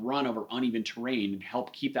enables us to run over uneven terrain and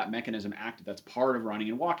help keep that mechanism active. That's part of running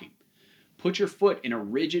and walking. Put your foot in a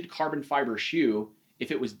rigid carbon fiber shoe. If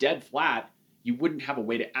it was dead flat, you wouldn't have a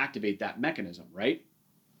way to activate that mechanism, right?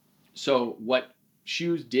 So what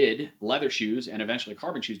shoes did, leather shoes and eventually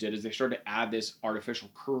carbon shoes did, is they started to add this artificial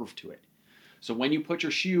curve to it. So when you put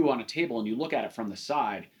your shoe on a table and you look at it from the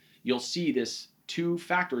side, you'll see this two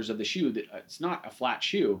factors of the shoe. That it's not a flat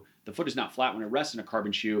shoe. The foot is not flat when it rests in a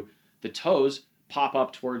carbon shoe. The toes pop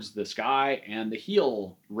up towards the sky and the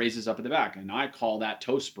heel raises up at the back. And I call that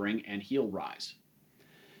toe spring and heel rise.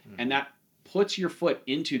 And that puts your foot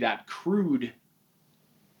into that crude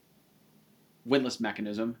windlass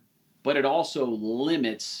mechanism, but it also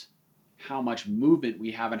limits how much movement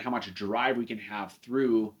we have and how much drive we can have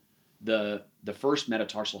through the first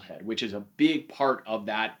metatarsal head, which is a big part of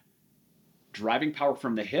that driving power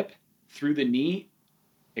from the hip through the knee,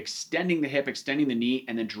 extending the hip, extending the knee,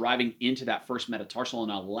 and then driving into that first metatarsal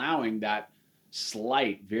and allowing that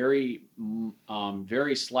slight, very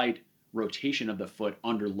slight rotation of the foot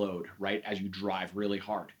under load, right, as you drive really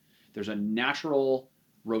hard. There's a natural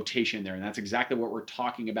rotation there, and that's exactly what we're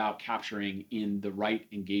talking about capturing in the right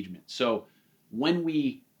engagement. So when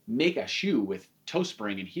we make a shoe with toe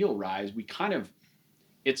spring and heel rise,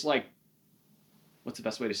 it's like, what's the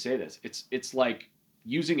best way to say this? It's like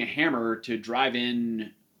using a hammer to drive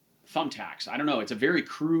in thumbtacks. I don't know. It's a very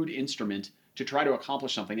crude instrument to try to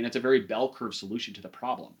accomplish something, and it's a very bell curve solution to the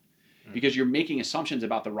problem because you're making assumptions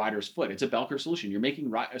about the rider's foot. It's a bell curve solution. You're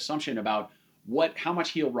making assumption about how much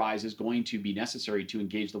heel rise is going to be necessary to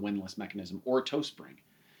engage the windlass mechanism or toe spring.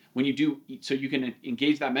 When you do, so you can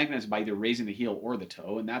engage that mechanism by either raising the heel or the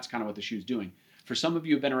toe, and that's kind of what the shoe's doing. For some of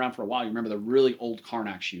you who've been around for a while, you remember the really old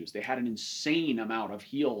Karnak shoes. They had an insane amount of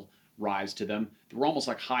heel rise to them. They were almost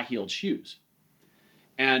like high-heeled shoes.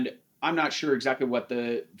 And I'm not sure exactly what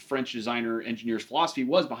the French designer engineer's philosophy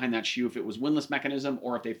was behind that shoe, if it was windlass mechanism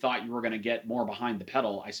or if they thought you were going to get more behind the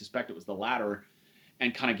pedal. I suspect it was the latter,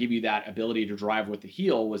 and kind of give you that ability to drive with the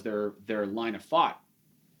heel was their line of thought.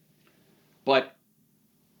 But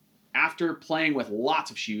after playing with lots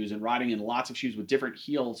of shoes and riding in lots of shoes with different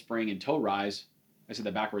heel spring and toe rise, I said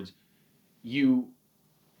that backwards,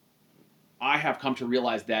 I have come to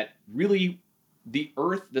realize that really the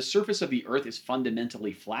surface of the earth is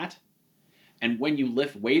fundamentally flat. And when you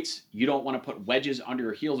lift weights, you don't want to put wedges under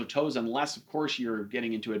your heels or toes unless, of course, you're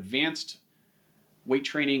getting into advanced weight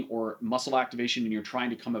training or muscle activation and you're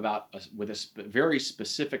trying to come about with a very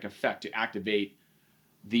specific effect to activate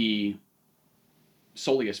the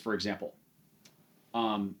soleus, for example.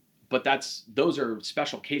 But those are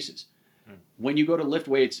special cases. When you go to lift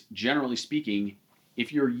weights, generally speaking,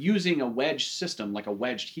 if you're using a wedge system, like a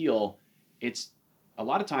wedged heel, it's a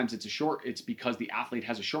lot of times it's because the athlete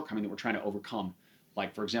has a shortcoming that we're trying to overcome.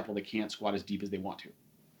 Like, for example, they can't squat as deep as they want to.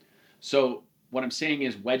 So what I'm saying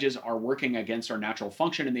is wedges are working against our natural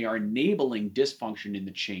function and they are enabling dysfunction in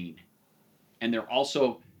the chain. And they're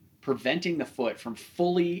also preventing the foot from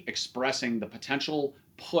fully expressing the potential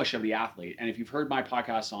push of the athlete. And if you've heard my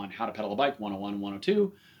podcasts on how to pedal a bike 101 and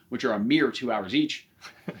 102, which are a mere 2 hours each,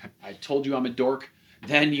 I told you I'm a dork,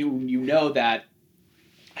 then you know that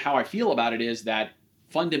how I feel about it is that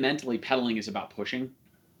fundamentally pedaling is about pushing.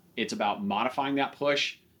 It's about modifying that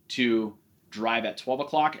push to drive at 12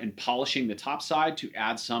 o'clock and polishing the top side to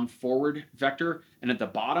add some forward vector. And at the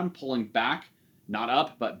bottom, pulling back, not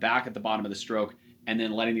up, but back at the bottom of the stroke, and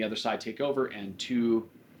then letting the other side take over, and 2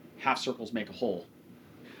 half circles make a whole.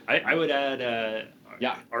 I would add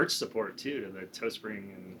arch support too to the toe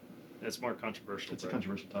spring, and that's more controversial. It's a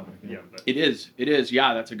controversial topic. Yeah, but It is.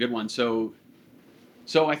 Yeah, that's a good one. So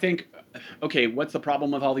I think, okay, what's the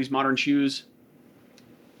problem with all these modern shoes?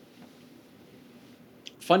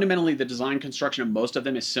 Fundamentally, the design construction of most of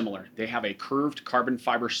them is similar. They have a curved carbon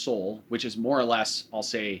fiber sole, which is more or less, I'll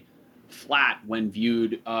say, flat when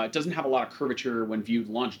viewed. It doesn't have a lot of curvature when viewed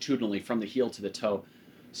longitudinally from the heel to the toe.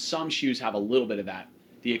 Some shoes have a little bit of that.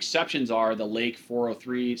 The exceptions are the Lake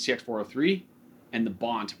 403, CX403, and the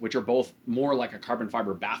Bont, which are both more like a carbon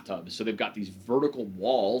fiber bathtub. So they've got these vertical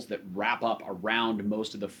walls that wrap up around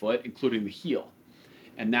most of the foot, including the heel.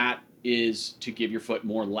 And that is to give your foot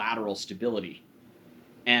more lateral stability.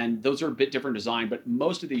 And those are a bit different design, but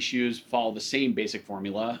most of these shoes follow the same basic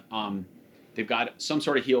formula. They've got some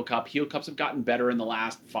sort of heel cup. Heel cups have gotten better in the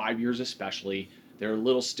last 5 years especially. They're a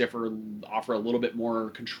little stiffer, offer a little bit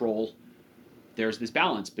more control. There's this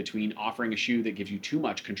balance between offering a shoe that gives you too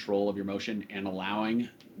much control of your motion and allowing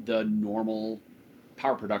the normal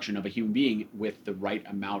power production of a human being with the right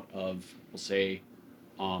amount of, we'll say,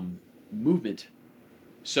 movement.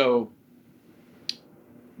 So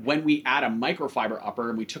when we add a microfiber upper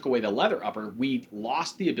and we took away the leather upper, we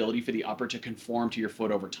lost the ability for the upper to conform to your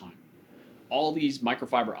foot over time. All these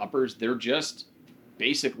microfiber uppers, they're just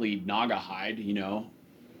basically Naga hide,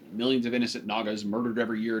 millions of innocent Nagas murdered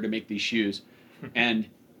every year to make these shoes. And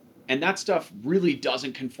that stuff really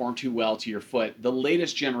doesn't conform too well to your foot. The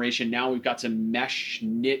latest generation, now we've got some mesh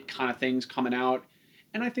knit kind of things coming out.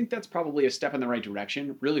 And I think that's probably a step in the right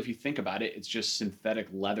direction. Really, if you think about it, it's just synthetic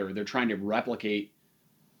leather. They're trying to replicate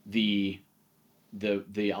the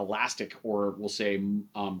elastic, or we'll say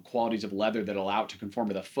qualities of leather that allow it to conform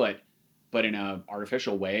to the foot, but in an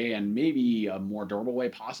artificial way and maybe a more durable way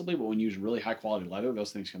possibly. But when you use really high quality leather,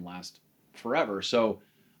 those things can last forever. So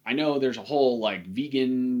I know there's a whole like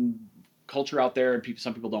vegan culture out there, and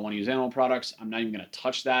some people don't want to use animal products. I'm not even going to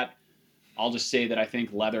touch that. I'll just say that I think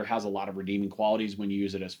leather has a lot of redeeming qualities when you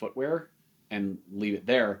use it as footwear, and leave it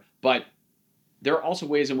there. But there are also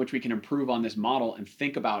ways in which we can improve on this model and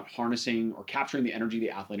think about harnessing or capturing the energy of the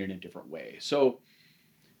athlete in a different way. So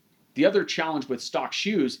the other challenge with stock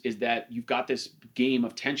shoes is that you've got this game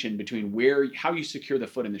of tension between how you secure the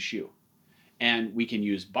foot in the shoe. And we can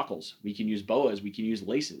use buckles, we can use boas, we can use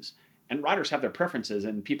laces. And riders have their preferences,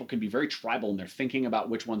 and people can be very tribal in their thinking about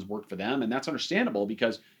which ones work for them. And that's understandable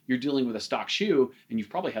because you're dealing with a stock shoe and you've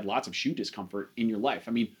probably had lots of shoe discomfort in your life.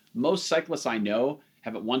 I mean, most cyclists I know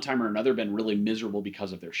have at one time or another been really miserable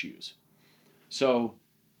because of their shoes. So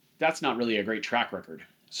that's not really a great track record.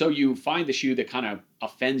 So you find the shoe that kind of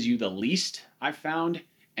offends you the least, I've found,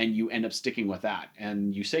 and you end up sticking with that.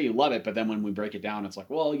 And you say you love it, but then when we break it down, it's like,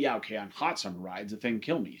 well, yeah, okay, on hot summer rides, the thing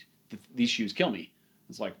kill me. These shoes kill me.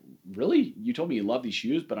 It's like, really? You told me you love these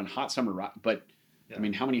shoes, but on hot summer rides, I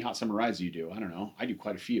mean, how many hot summer rides do you do? I don't know. I do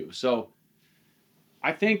quite a few. So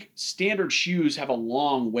I think standard shoes have a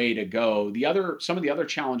long way to go. Some of the other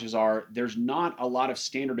challenges are there's not a lot of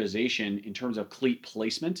standardization in terms of cleat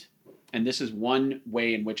placement. And this is one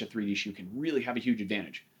way in which a 3D shoe can really have a huge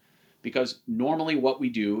advantage. Because normally what we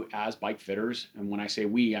do as bike fitters, and when I say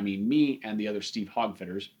we, I mean me and the other Steve Hogg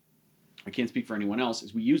fitters, I can't speak for anyone else,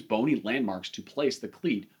 is we use bony landmarks to place the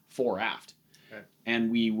cleat fore aft. Okay.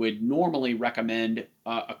 And we would normally recommend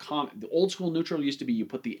the old school neutral used to be you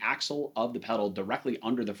put the axle of the pedal directly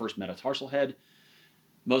under the first metatarsal head.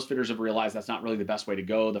 Most fitters have realized that's not really the best way to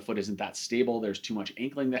go. The foot isn't that stable. There's too much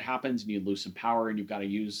ankling that happens, and you lose some power, and you've got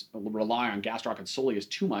to rely on gastroc and soleus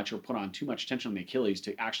too much, or put on too much tension on the Achilles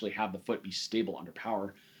to actually have the foot be stable under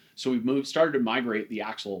power. So we've started to migrate the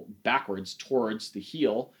axle backwards towards the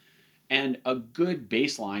heel, and a good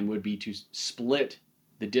baseline would be to split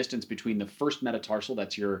the distance between the first metatarsal,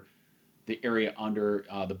 that's the area under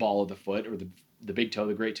the ball of the foot, or the big toe,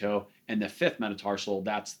 the great toe, and the fifth metatarsal,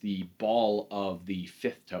 that's the ball of the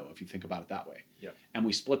fifth toe, if you think about it that way. Yep. And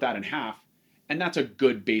we split that in half, and that's a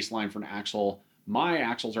good baseline for an axle. My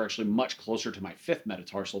axles are actually much closer to my fifth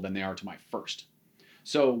metatarsal than they are to my first.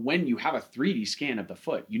 So when you have a 3D scan of the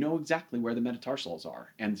foot, you know exactly where the metatarsals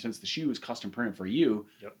are. And since the shoe is custom printed for you,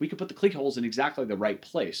 Yep. we could put the cleat holes in exactly the right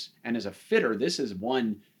place. And as a fitter, this is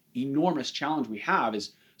one enormous challenge we have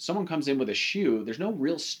is someone comes in with a shoe, there's no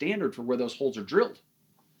real standard for where those holes are drilled.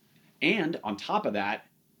 And on top of that,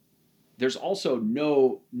 there's also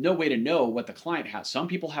no way to know what the client has. Some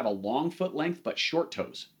people have a long foot length but short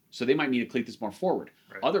toes, so they might need a cleat that's more forward.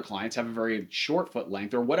 Right. Other clients have a very short foot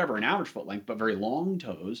length, or whatever, an average foot length, but very long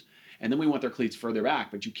toes, and then we want their cleats further back,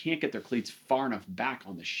 but you can't get their cleats far enough back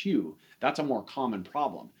on the shoe. That's a more common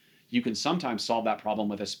problem. You can sometimes solve that problem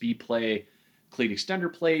with a speed play cleat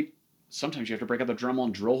extender plate. Sometimes you have to break out the Dremel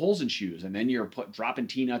and drill holes in shoes, and then you're dropping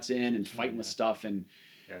T-nuts in and fighting with stuff, and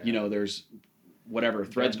there's whatever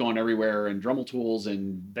threads going everywhere, and Dremel tools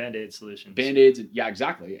and Band-Aid solutions. Band-Aids, yeah,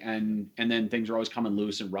 exactly. And then things are always coming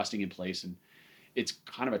loose and rusting in place, and it's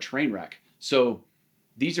kind of a train wreck. So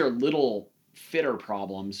these are little fitter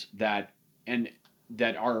problems that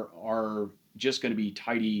are just going to be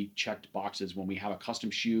tidy checked boxes when we have a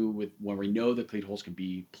custom shoe when we know the cleat holes can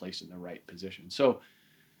be placed in the right position. So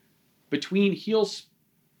between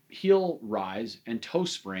heel rise and toe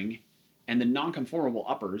spring and the non-conformable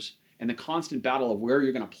uppers and the constant battle of where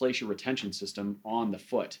you're going to place your retention system on the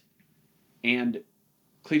foot and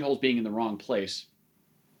cleat holes being in the wrong place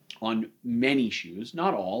on many shoes,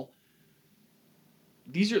 not all,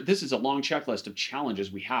 this is a long checklist of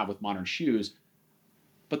challenges we have with modern shoes.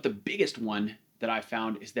 But the biggest one that I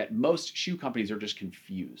found is that most shoe companies are just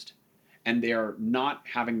confused, and they're not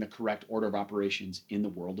having the correct order of operations in the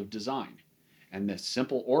world of design. And the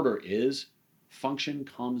simple order is function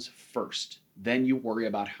comes first. Then you worry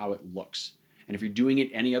about how it looks. And if you're doing it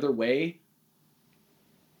any other way,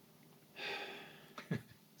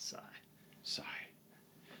 sigh.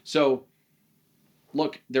 So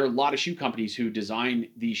look, there are a lot of shoe companies who design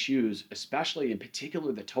these shoes, especially in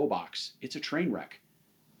particular the toe box. It's a train wreck.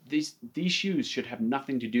 These shoes should have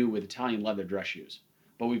nothing to do with Italian leather dress shoes,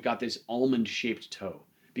 but we've got this almond-shaped toe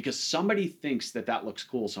because somebody thinks that looks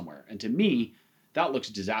cool somewhere. And to me, that looks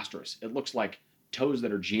disastrous. It looks like toes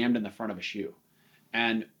that are jammed in the front of a shoe.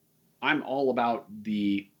 And I'm all about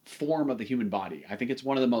the form of the human body. I think it's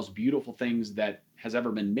one of the most beautiful things that has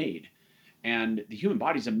ever been made. And the human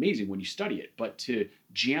body is amazing when you study it, but to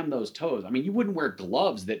jam those toes, I mean, you wouldn't wear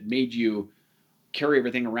gloves that made you carry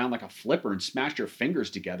everything around like a flipper and smash your fingers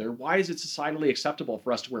together. Why is it societally acceptable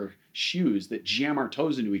for us to wear shoes that jam our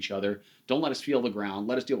toes into each other, don't let us feel the ground,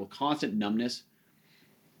 let us deal with constant numbness?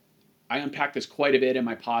 I unpacked this quite a bit in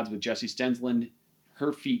my pods with Jessie Stensland.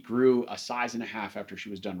 Her feet grew a size and a half after she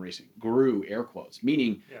was done racing. Grew, air quotes,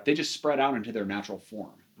 meaning they just spread out into their natural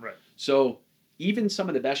form. Right. So even some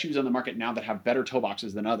of the best shoes on the market now that have better toe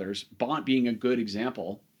boxes than others, Bont being a good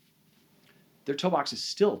example, their toe box is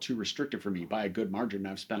still too restrictive for me by a good margin.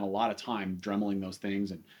 I've spent a lot of time dremeling those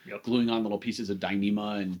things and gluing on little pieces of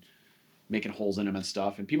Dyneema and making holes in them and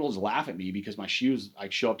stuff. And people just laugh at me because my shoes, I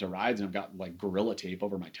show up to rides and I've got like Gorilla Tape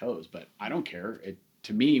over my toes, but I don't care.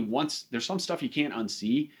 To me, once there's some stuff you can't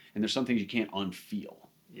unsee and there's some things you can't unfeel.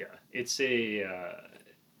 Yeah. It's I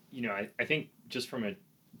think just from a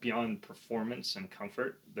beyond performance and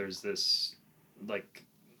comfort, there's this, like,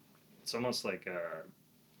 it's almost like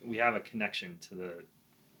we have a connection to the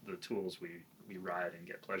tools we ride and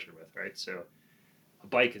get pleasure with, right? So a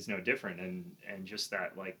bike is no different, and just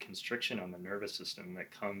that like constriction on the nervous system that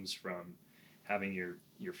comes from having your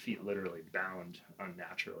feet literally bound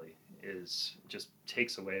unnaturally is just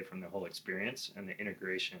takes away from the whole experience and the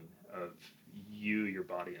integration of your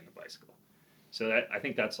body and the bicycle. So I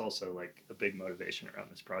think that's also like a big motivation around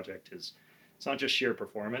this project is it's not just sheer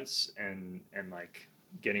performance and like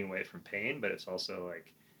getting away from pain, but it's also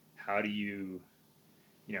like how do you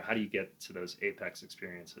get to those apex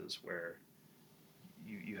experiences where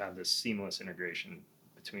you have this seamless integration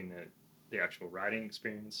between the actual riding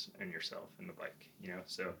experience and yourself and the bike,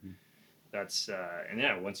 so that's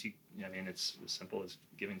once it's as simple as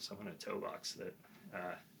giving someone a toe box that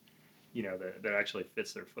that actually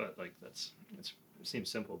fits their foot. Like it seems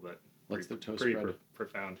simple, but Lets the toe pretty spread.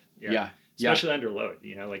 profound. Yeah. Especially under load.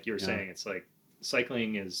 Like you were Yeah. saying, it's like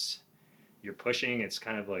cycling is you're pushing. It's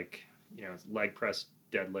kind of like leg press,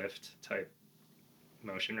 deadlift type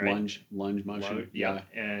motion, right? Lunge motion. Load, yeah.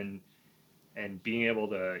 And being able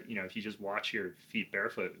to, if you just watch your feet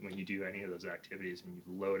barefoot when you do any of those activities and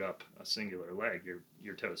you load up a singular leg,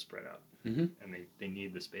 your toes spread out, Mm-hmm. and they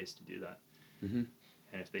need the space to do that. Mm-hmm.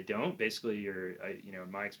 And if they don't, basically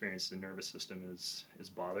in my experience, the nervous system is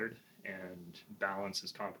bothered and balance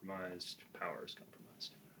is compromised, power is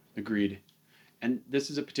compromised. Agreed. And this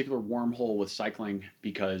is a particular wormhole with cycling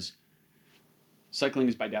because cycling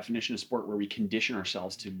is by definition a sport where we condition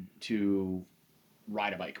ourselves to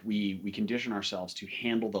ride a bike. We condition ourselves to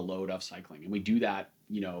handle the load of cycling, and we do that,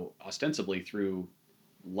 ostensibly through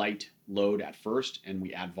light load at first, and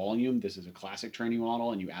we add volume. This is a classic training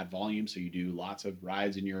model, and you add volume, so you do lots of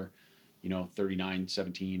rides in your, 39,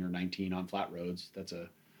 17, or 19 on flat roads. That's a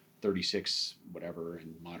 36 whatever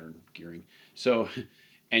in modern gearing. So,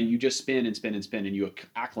 and you just spin and spin and spin, and you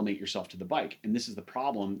acclimate yourself to the bike. And this is the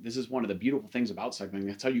problem. This is one of the beautiful things about cycling.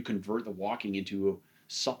 That's how you convert the walking into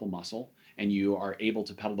supple muscle, and you are able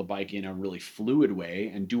to pedal the bike in a really fluid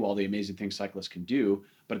way and do all the amazing things cyclists can do.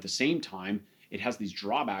 But at the same time, it has these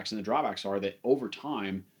drawbacks, and the drawbacks are that over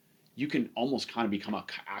time, you can almost kind of become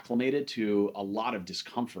acclimated to a lot of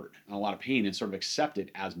discomfort and a lot of pain and sort of accept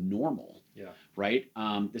it as normal. Yeah. Right?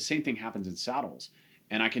 The same thing happens in saddles.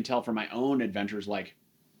 And I can tell from my own adventures, like,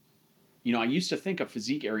 I used to think a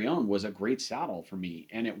Physique Arione was a great saddle for me.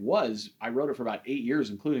 And it was. I rode it for about 8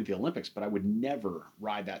 years, including the Olympics, but I would never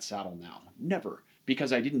ride that saddle now. Never.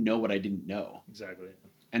 Because I didn't know what I didn't know. Exactly.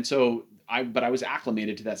 And so I was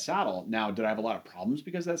acclimated to that saddle. Now, did I have a lot of problems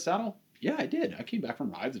because of that saddle? Yeah, I did. I came back from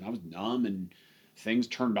rides and I was numb and things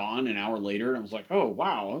turned on an hour later. And I was like, oh,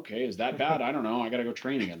 wow, okay, is that bad? I don't know. I got to go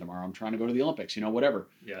train again tomorrow. I'm trying to go to the Olympics, whatever.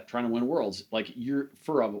 Yeah. Trying to win worlds. Like you're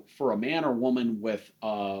for a man or woman with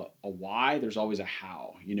a why, there's always a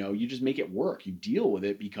how. You just make it work. You deal with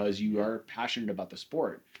it because you are passionate about the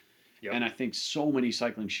sport. Yep. And I think so many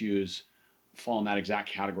cycling shoes fall in that exact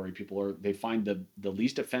category. They find the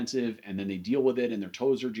least offensive, and then they deal with it, and their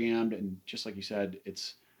toes are jammed. And just like you said,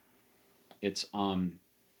 it's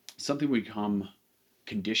something we become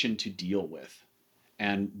conditioned to deal with.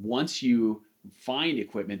 And once you find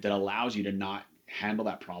equipment that allows you to not handle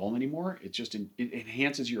that problem anymore, it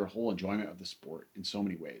enhances your whole enjoyment of the sport in so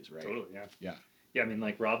many ways, right? Totally. Yeah. Yeah. Yeah. I mean,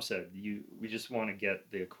 like Rob said, we just want to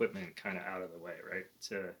get the equipment kind of out of the way, right?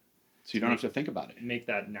 So you don't have to think about it. Make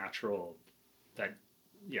that natural, that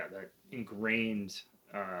ingrained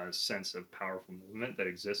sense of powerful movement that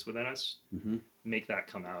exists within us. Mm-hmm. Make that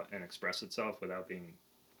come out and express itself without being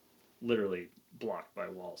literally blocked by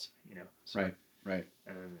walls. So, Right.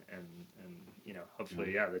 And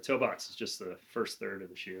hopefully, the toe box is just the first third of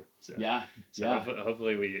the shoe. So, Yeah.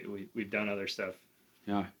 Hopefully we've done other stuff.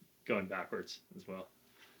 Yeah. Going backwards as well.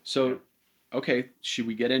 So, okay, should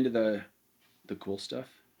we get into the cool stuff,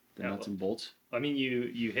 the nuts and bolts? I mean,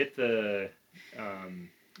 you hit the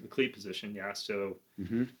cleat position, yeah. So,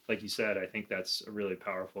 mm-hmm. like you said, I think that's a really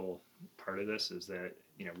powerful part of this is that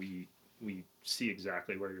we see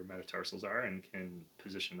exactly where your metatarsals are and can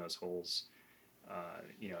position those holes,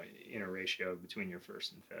 in a ratio between your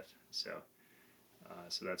first and fifth. So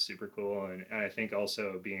that's super cool, and I think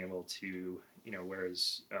also being able to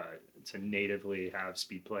whereas to natively have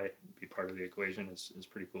speed play be part of the equation is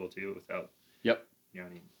pretty cool too without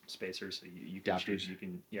any spacers. So you can choose. You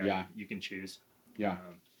can you can choose. Yeah.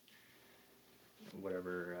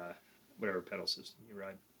 Whatever pedal system you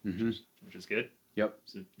ride, mm-hmm. which is good. Yep.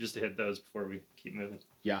 So just to hit those before we keep moving.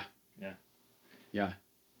 Yeah.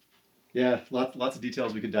 Lots of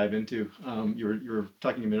details we could dive into. You were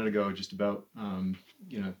talking a minute ago just about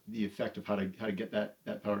the effect of how to get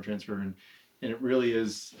that power transfer, and it really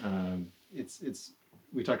is it's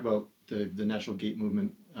we talk about the natural gait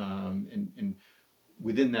movement and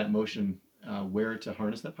within that motion where to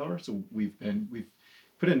harness that power. So we've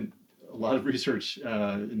put in a lot of research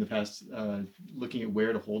in the past looking at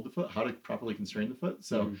where to hold the foot, how to properly constrain the foot.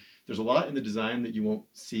 So there's a lot in the design that you won't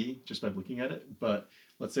see just by looking at it, but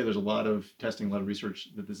let's say there's a lot of testing, a lot of research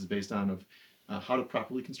that this is based on of how to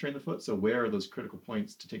properly constrain the foot. So where are those critical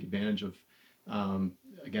points to take advantage of,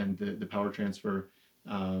 again, the power transfer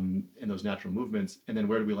and those natural movements, and then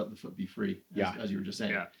where do we let the foot be free, as you were just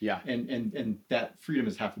saying. Yeah. And that freedom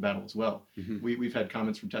is half the battle as well. Mm-hmm. We've had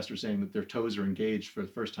comments from testers saying that their toes are engaged for the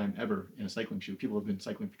first time ever in a cycling shoe. People have been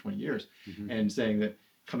cycling for 20 years, mm-hmm. and saying that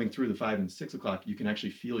coming through the 5 and 6 o'clock, you can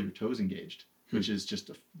actually feel your toes engaged. which is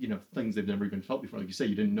just, things they've never even felt before. Like you say,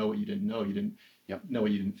 you didn't know what you didn't know. You didn't Yep. know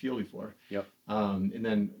what you didn't feel before. Yep. And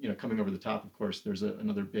then, coming over the top, of course, there's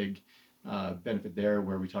another big benefit there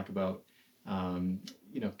where we talk about,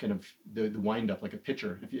 kind of the wind up like a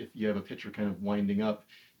pitcher. If you have a pitcher kind of winding up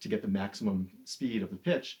to get the maximum speed of the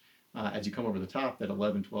pitch, as you come over the top at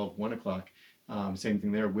 11, 12, 1 o'clock, same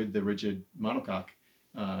thing there with the rigid monocoque.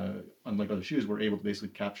 Unlike other shoes, we're able to basically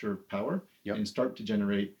capture power Yep. and start to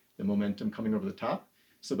generate the momentum coming over the top.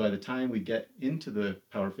 So by the time we get into the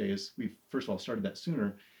power phase, we first of all started that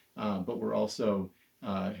sooner, but we're also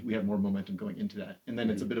we have more momentum going into that, and then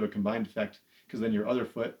it's a bit of a combined effect because then your other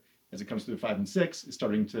foot, as it comes through 5 and 6, is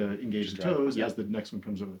starting to engage Just the drive. toes Yep. as the next one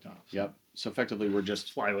comes over the top. Yep. So effectively, we're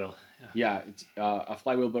just Flywheel. it's a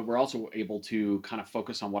flywheel, but we're also able to kind of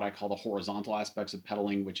focus on what I call the horizontal aspects of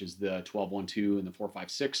pedaling, which is the 12, 1, 2, and the 4,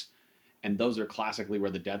 5, 6. And those are classically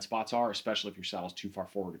where the dead spots are, especially if your saddle's too far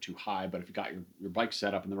forward or too high. But if you got your bike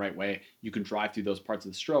set up in the right way, you can drive through those parts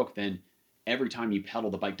of the stroke. Then every time you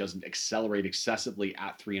pedal, the bike doesn't accelerate excessively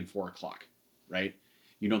at 3 and 4 o'clock, right?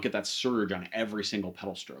 You don't get that surge on every single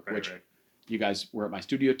pedal stroke, Right, which right. you guys were at my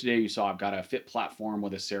studio today. You saw I've got a fit platform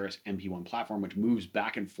with a Ceres MP1 platform, which moves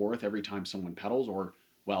back and forth every time someone pedals. Or,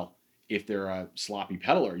 well, if they're a sloppy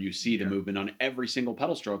pedaler, you see the movement on every single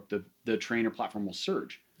pedal stroke. The trainer platform will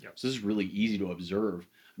surge. Yep. So this is really easy to observe.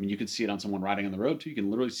 I mean, you can see it on someone riding on the road too. You can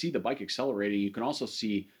literally see the bike accelerating. You can also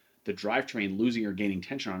see the drivetrain losing or gaining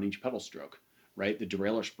tension on each pedal stroke, right? The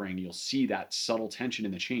derailleur spring, you'll see that subtle tension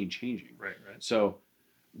in the chain changing. Right, right. So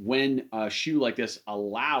when a shoe like this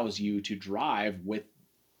allows you to drive with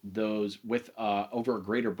over a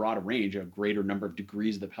greater, broader range, a greater number of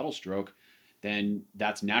degrees of the pedal stroke, then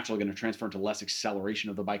that's naturally going to transfer into less acceleration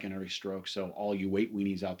of the bike in every stroke. So all you weight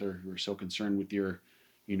weenies out there who are so concerned with your,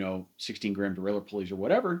 16-gram derailleur pulleys or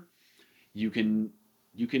whatever, you can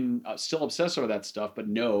still obsess over that stuff, but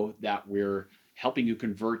know that we're helping you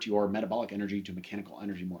convert your metabolic energy to mechanical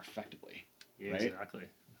energy more effectively. Yeah, Right? exactly.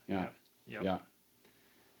 Yeah. Yep. Yeah.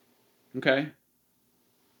 Okay.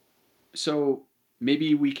 So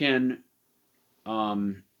maybe we can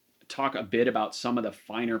talk a bit about some of the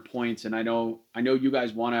finer points. And I know you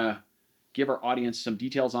guys want to give our audience some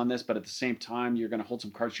details on this, but at the same time, you're going to hold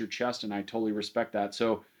some cards to your chest, and I totally respect that.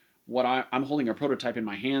 So I'm holding a prototype in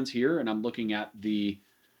my hands here, and I'm looking at the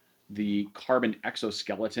carbon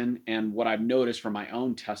exoskeleton. And what I've noticed from my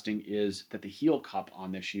own testing is that the heel cup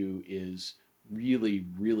on this shoe is really,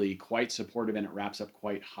 really quite supportive, and it wraps up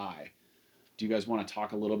quite high. Do you guys want to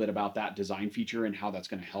talk a little bit about that design feature and how that's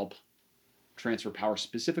going to help transfer power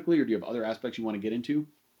specifically, or do you have other aspects you want to get into?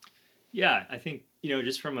 Yeah, I think,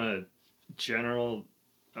 just from a general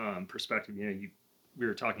perspective, we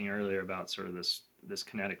were talking earlier about sort of this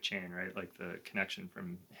kinetic chain, right? Like the connection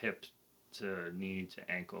from hip to knee to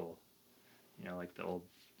ankle, like the old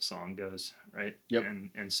song goes, right? Yep.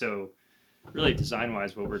 And so really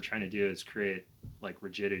design-wise, what we're trying to do is create like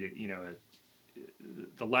rigidity,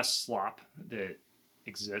 the less slop that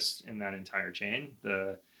exists in that entire chain,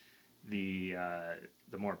 the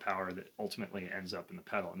more power that ultimately ends up in the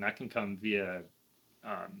pedal, and that can come via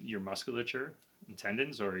your musculature and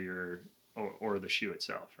tendons, or the shoe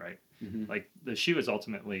itself, right? Mm-hmm. Like the shoe is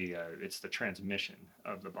ultimately it's the transmission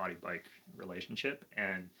of the body bike relationship,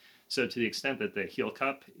 and so to the extent that the heel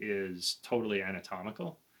cup is totally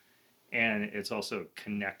anatomical, and it's also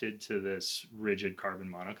connected to this rigid carbon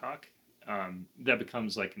monocoque, that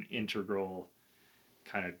becomes like an integral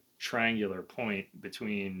kind of triangular point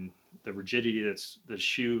between the rigidity the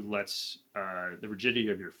rigidity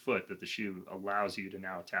of your foot that the shoe allows you to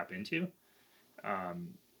now tap into.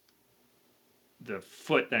 The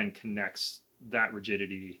foot then connects that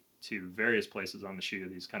rigidity to various places on the shoe,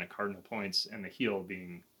 these kind of cardinal points, and the heel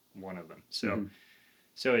being one of them. So, Mm-hmm.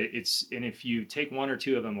 so and if you take one or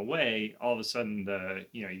two of them away, all of a sudden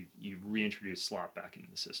you reintroduce slop back into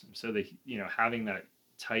the system. So having that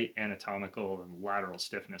tight anatomical and lateral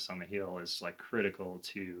stiffness on the heel is like critical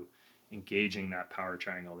to engaging that power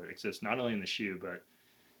triangle that exists not only in the shoe but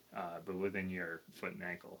within your foot and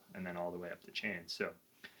ankle, and then all the way up the chain.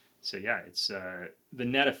 So yeah, it's the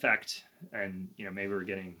net effect, and maybe we're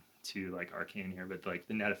getting to like arcane here, but like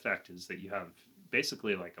the net effect is that you have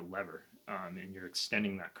basically like a lever, and you're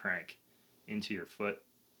extending that crank into your foot,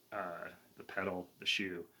 the pedal, the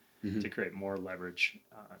shoe, Mm-hmm. to create more leverage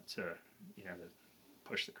to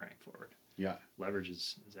push the crank forward. Yeah. Leverage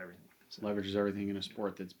is everything. So, Leverage is everything in a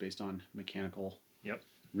sport that's based on mechanical. Yep.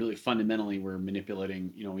 Really fundamentally, we're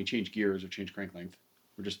manipulating, we change gears or change crank length.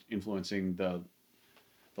 We're just influencing the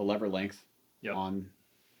lever length Yep. on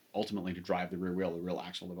ultimately to drive the rear wheel, the rear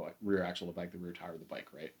axle of the bike, the rear tire of the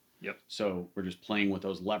bike, right? Yep. So we're just playing with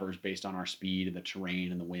those levers based on our speed and the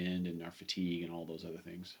terrain and the wind and our fatigue and all those other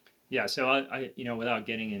things. Yeah. So I without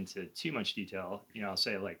getting into too much detail, I'll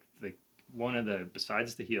say like one of the,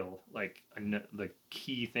 besides the heel, like the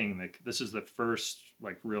key thing, like this is the first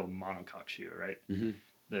like real monocoque shoe, right? Mm-hmm.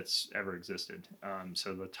 That's ever existed.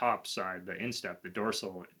 So the top side, the instep, the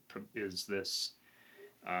dorsal is this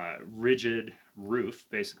rigid roof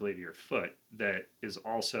basically to your foot that is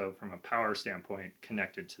also, from a power standpoint,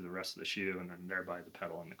 connected to the rest of the shoe, and then thereby the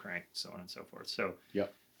pedal and the crank, so on and so forth. So,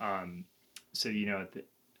 Yep. So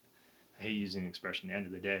I hate using the expression "the end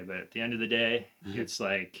of the day," but at the end of the day, it's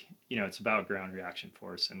like it's about ground reaction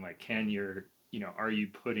force, and like, are you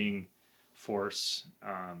putting force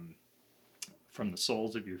from the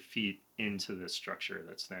soles of your feet into this structure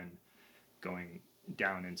that's then going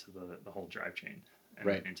down into the whole drivetrain and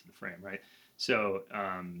right. into the frame, right? So,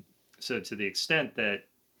 so to the extent that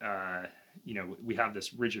we have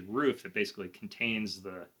this rigid roof that basically contains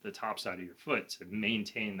the top side of your foot to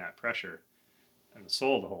maintain that pressure and the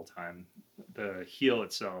sole the whole time, the heel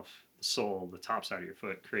itself, the sole, the top side of your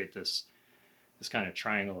foot create this kind of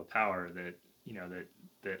triangle of power that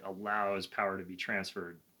that allows power to be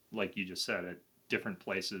transferred, like you just said, at different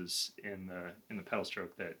places in the pedal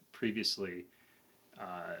stroke that previously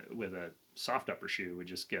with a soft upper shoe would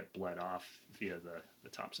just get bled off via the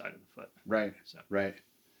top side of the foot. Right. So. Right.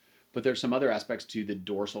 But there's some other aspects to the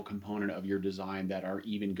dorsal component of your design that are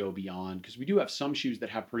even go beyond, because we do have some shoes that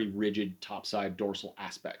have pretty rigid topside dorsal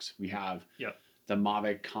aspects. We have the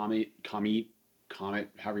Mavic Comet,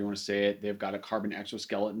 however you want to say it. They've got a carbon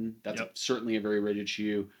exoskeleton. That's certainly a very rigid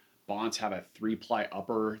shoe. Bonds have a 3-ply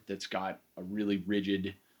upper that's got a really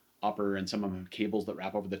rigid upper, and some of them have cables that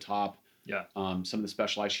wrap over the top. Yeah. Some of the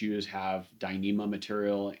Specialized shoes have Dyneema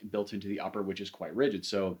material built into the upper, which is quite rigid.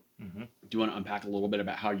 So do you want to unpack a little bit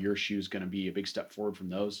about how your shoe is going to be a big step forward from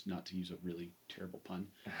those? Not to use a really terrible pun.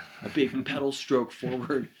 A big pedal stroke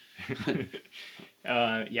forward.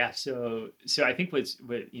 Yeah. So I think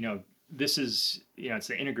this is, it's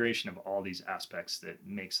the integration of all these aspects that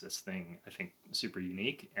makes this thing, I think, super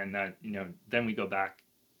unique. And that, then we go back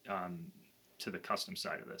to the custom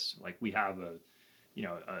side of this. Like, we have a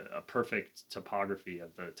perfect topography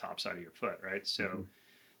of the top side of your foot, right? So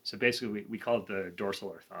so basically we call it the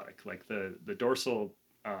dorsal orthotic. Like the dorsal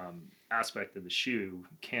aspect of the shoe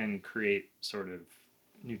can create sort of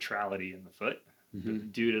neutrality in the foot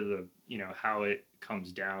due to the how it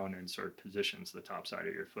comes down and sort of positions the top side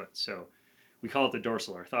of your foot. So we call it the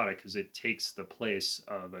dorsal orthotic because it takes the place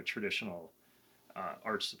of a traditional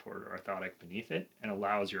arch support or orthotic beneath it and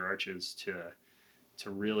allows your arches to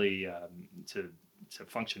really to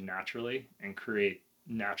function naturally and create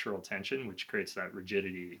natural tension, which creates that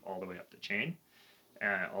rigidity all the way up the chain.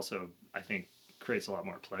 And also, I think, creates a lot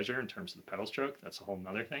more pleasure in terms of the pedal stroke. That's a whole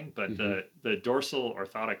nother thing. But the dorsal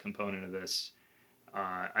orthotic component of this,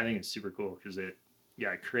 I think it's super cool because it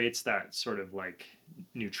creates that sort of like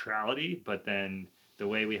neutrality, but then the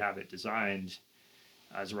way we have it designed,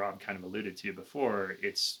 as Rob kind of alluded to before,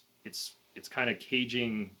 it's kind of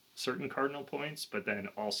caging certain cardinal points, but then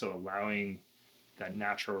also allowing that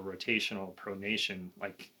natural rotational pronation,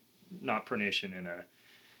 like not pronation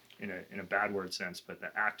in a bad word sense, but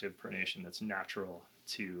the active pronation that's natural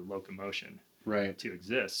to locomotion, right, to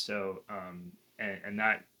exist. So and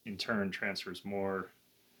that in turn transfers more.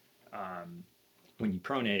 When you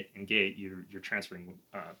pronate and gate, you're transferring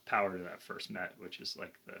power to that first met, which is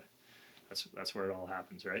like that's where it all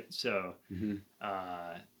happens, right? So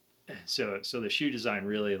so the shoe design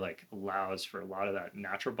really like allows for a lot of that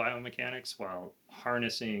natural biomechanics while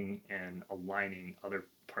harnessing and aligning other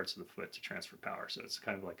parts of the foot to transfer power. So it's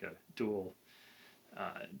kind of like a dual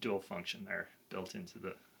function there built into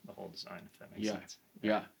the whole design, if that makes sense.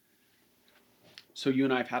 Yeah. So you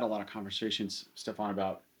and I have had a lot of conversations, Stefan,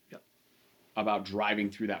 about driving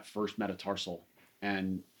through that first metatarsal,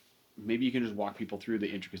 and maybe you can just walk people through the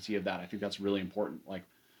intricacy of that. I think that's really important. Like,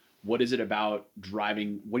 what is it about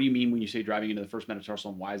driving? What do you mean when you say driving into the first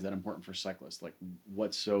metatarsal, and why is that important for cyclists? Like,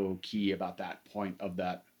 what's so key about that point of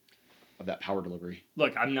that power delivery?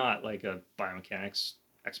 Look, I'm not like a biomechanics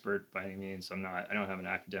expert by any means. I don't have an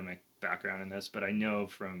academic background in this, but I know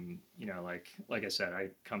from, like I said, I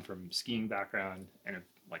come from skiing background and have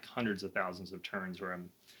like hundreds of thousands of turns where I'm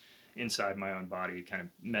inside my own body kind of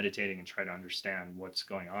meditating and try to understand what's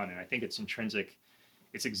going on. And I think it's intrinsic.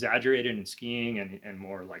 It's exaggerated in skiing and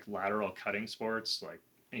more like lateral cutting sports, like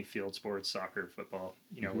any field sports, soccer, football,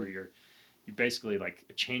 where you basically, like,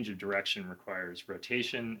 a change of direction requires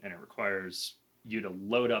rotation, and it requires you to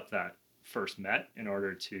load up that first met in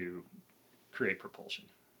order to create propulsion.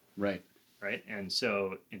 Right. And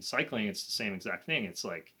so in cycling, it's the same exact thing. It's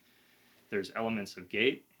like there's elements of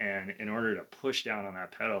gait, and in order to push down on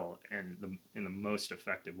that pedal in the most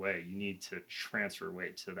effective way, you need to transfer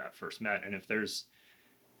weight to that first met. And if there's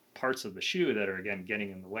parts of the shoe that are, again,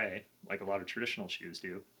 getting in the way, like a lot of traditional shoes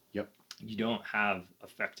do, Yep. you don't have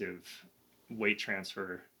effective weight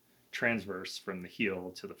transverse from the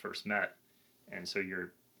heel to the first met, and so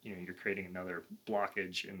you're creating another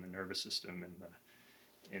blockage in the nervous system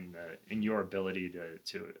and in your ability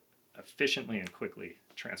to efficiently and quickly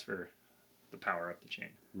transfer the power up the chain.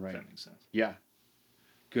 Right. If that makes sense. Yeah.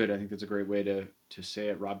 Good. I think that's a great way to say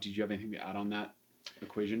it. Rob, did you have anything to add on that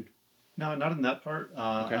equation? No, not in that part.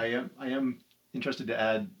 Okay. I am interested to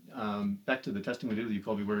add back to the testing we did with you,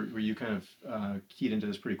 Colby, where you kind of keyed into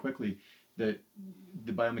this pretty quickly, that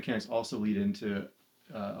the biomechanics also lead into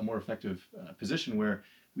a more effective position where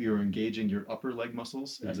we are engaging your upper leg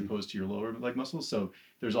muscles as opposed to your lower leg muscles. So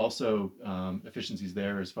there's also efficiencies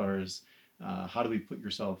there as far as how do we put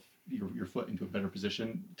your foot into a better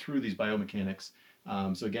position through these biomechanics.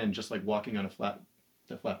 So again, just like walking on the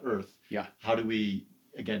flat earth, Yeah. how do we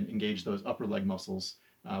again engage those upper leg muscles,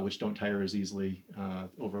 which don't tire as easily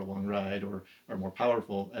over a long ride or are more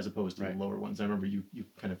powerful as opposed to Right. the lower ones. I remember you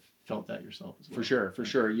kind of felt that yourself as well. For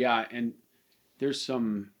sure. Yeah. And there's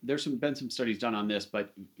been some studies done on this,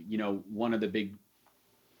 but one of the big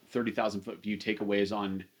 30,000 foot view takeaways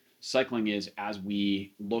on cycling is, as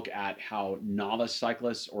we look at how novice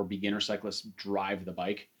cyclists or beginner cyclists drive the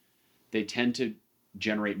bike, they tend to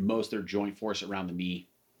generate most of their joint force around the knee,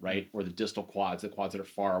 right? Or the distal quads, the quads that are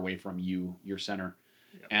far away from your center.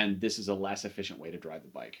 Yep. And this is a less efficient way to drive the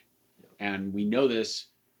bike. Yep. And we know this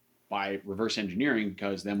by reverse engineering,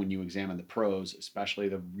 because then when you examine the pros, especially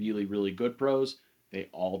the really, really good pros, they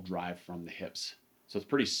all drive from the hips. So it's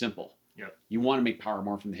pretty simple. Yep. You want to make power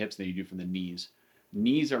more from the hips than you do from the knees.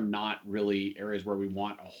 Knees are not really areas where we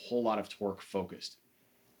want a whole lot of torque focused.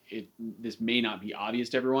 This may not be obvious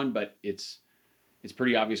to everyone, but it's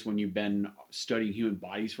pretty obvious when you've been studying human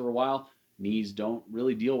bodies for a while. Knees don't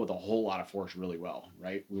really deal with a whole lot of force really well,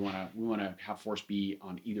 right? We want to have force be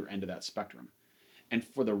on either end of that spectrum. And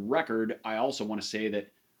for the record, I also want to say that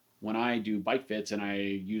when I do bike fits and I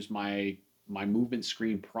use my movement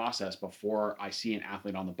screen process before I see an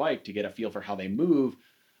athlete on the bike to get a feel for how they move,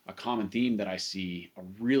 a common theme that I see, a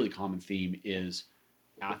really common theme, is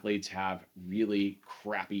athletes have really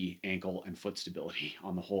crappy ankle and foot stability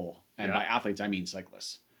on the whole. And by athletes, I mean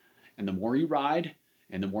cyclists. And the more you ride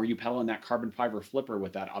and the more you pedal in that carbon fiber flipper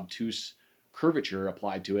with that obtuse curvature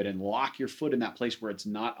applied to it and lock your foot in that place where it's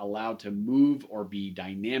not allowed to move or be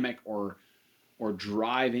dynamic or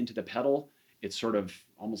drive into the pedal, it's sort of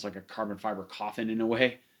almost like a carbon fiber coffin in a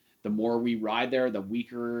way. The more we ride there, the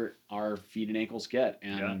weaker our feet and ankles get.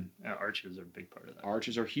 And arches are a big part of that.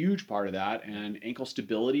 Arches are a huge part of that. And ankle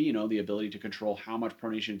stability, the ability to control how much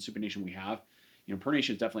pronation and supination we have.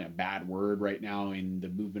 Pronation is definitely a bad word right now in the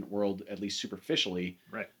movement world, at least superficially.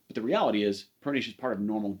 Right. But the reality is pronation is part of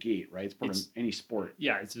normal gait, right? It's part of any sport.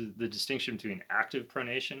 Yeah, it's the distinction between active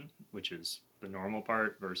pronation, which is the normal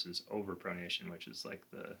part, versus overpronation, which is like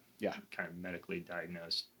the kind of medically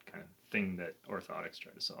diagnosed kind of thing that orthotics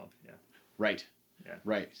try to solve. Yeah. Right. Yeah.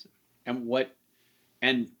 Right.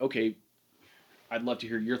 Okay, I'd love to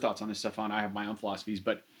hear your thoughts on this, Stefan. I have my own philosophies,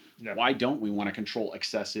 but why don't we want to control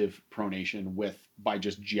excessive pronation by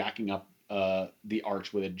just jacking up the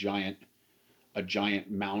arch with a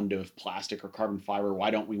giant mound of plastic or carbon fiber?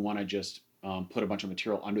 Why don't we want to just put a bunch of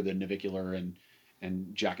material under the navicular and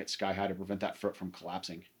jack it sky high to prevent that foot from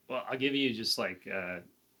collapsing? Well, I'll give you just like a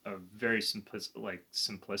very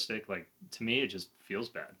simplistic. Like, to me, it just feels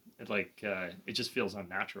bad. It just feels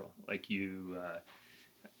unnatural. Like you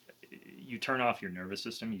turn off your nervous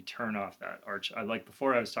system, you turn off that arch.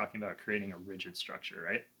 Before I was talking about creating a rigid structure,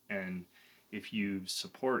 right? And if you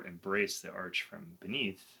support and brace the arch from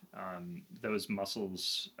beneath, those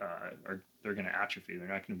muscles they're going to atrophy. They're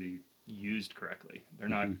not going to be used correctly. They're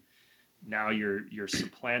not. Now you're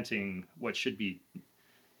supplanting what should be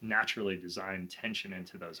naturally designed tension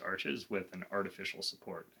into those arches with an artificial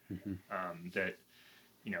support that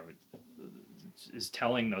is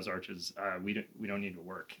telling those arches we don't need to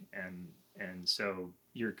work, and so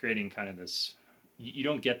you're creating kind of this. You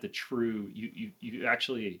don't get the true. You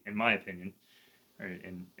actually, in my opinion, or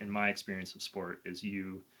in my experience of sport, is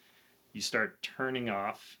you start turning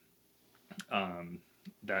off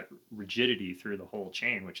that rigidity through the whole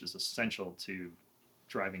chain, which is essential to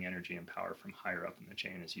driving energy and power from higher up in the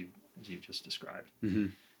chain, as you just described.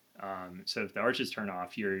 So if the arches turn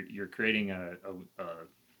off, you're creating a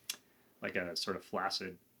sort of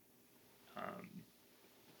flaccid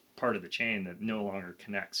part of the chain that no longer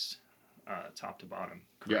connects top to bottom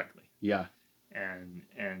correctly. Yeah.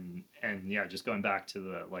 and yeah, just going back to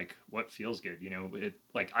the like what feels good, it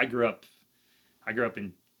like I grew up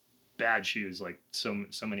in bad shoes like so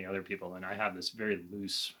many other people, and I have this very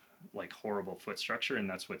loose, like horrible foot structure, and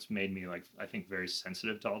that's what's made me like I think very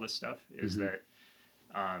sensitive to all this stuff is Mhm. that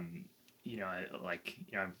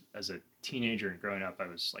as a teenager and growing up, I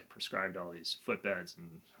was like prescribed all these footbeds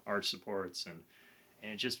and arch supports, and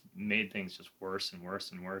it just made things just worse and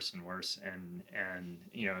worse and worse and worse. And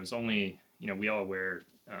it was only, we all wear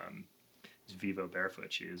these Vivo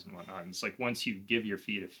barefoot shoes and whatnot. And it's like once you give your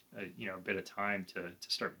feet a bit of time to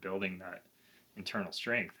start building that internal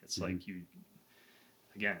strength, it's Mhm. like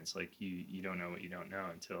it's like you don't know what you don't know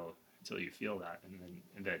until you feel that,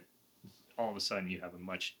 and that all of a sudden you have a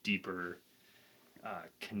much deeper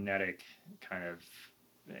kinetic kind of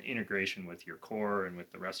integration with your core and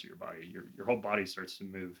with the rest of your body. Your whole body starts to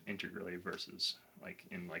move integrally versus like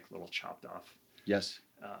in like little chopped off Yes.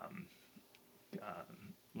 um,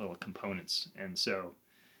 little components. And so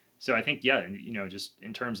I think, yeah, just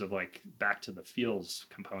in terms of like back to the feels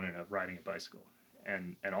component of riding a bicycle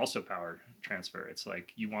and also power transfer, it's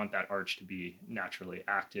like you want that arch to be naturally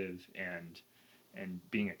active and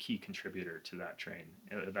being a key contributor to that train.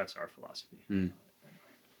 That's our philosophy. Mm.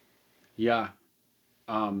 Yeah.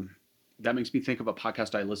 That makes me think of a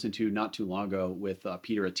podcast I listened to not too long ago with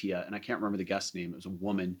Peter Attia, and I can't remember the guest's name. It was a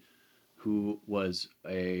woman who was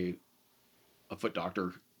a foot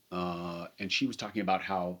doctor, and she was talking about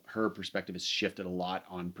how her perspective has shifted a lot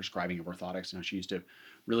on prescribing of orthotics. Now she used to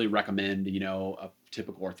really recommend, a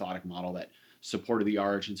typical orthotic model that supported the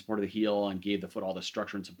arch and supported the heel and gave the foot all the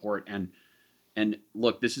structure and support. And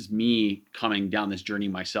look, this is me coming down this journey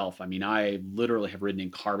myself. I mean, I literally have ridden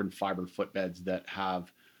in carbon fiber footbeds that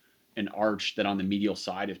have an arch that on the medial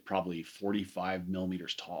side is probably 45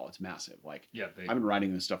 millimeters tall. It's massive. Like, Yeah, I've been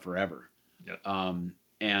riding this stuff forever. Yeah.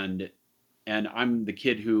 And I'm the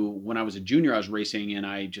kid who, when I was a junior, I was racing and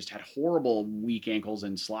I just had horrible weak ankles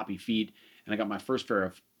and sloppy feet. And I got my first pair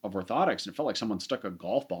of orthotics, and it felt like someone stuck a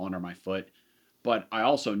golf ball under my foot. But I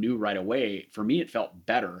also knew right away, for me, it felt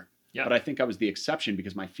better. Yeah. But I think I was the exception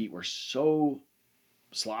because my feet were so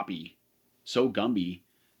sloppy, so Gumby,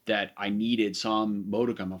 that I needed some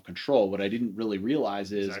modicum of control. What I didn't really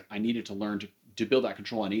realize is Exactly. I needed to learn to build that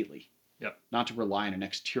control innately, Yep. not to rely on an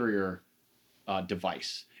exterior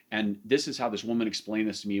device. And this is how this woman explained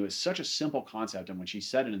this to me. It was such a simple concept. And when she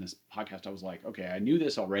said it in this podcast, I was like, okay, I knew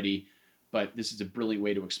this already, but this is a brilliant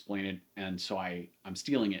way to explain it. And so I'm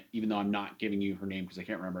stealing it, even though I'm not giving you her name because I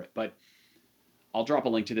can't remember it. But I'll drop a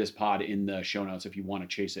link to this pod in the show notes if you want to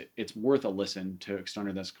chase it. It's worth a listen to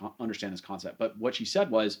understand this concept. But what she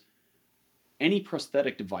said was, any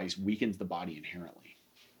prosthetic device weakens the body inherently.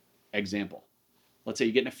 Example, let's say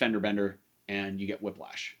you get in a fender bender and you get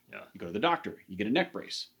whiplash. Yeah. You go to the doctor, you get a neck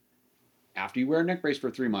brace. After you wear a neck brace for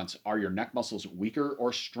 3 months, are your neck muscles weaker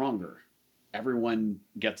or stronger? Everyone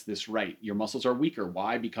gets this right. Your muscles are weaker.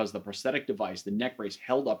 Why? Because the prosthetic device, the neck brace,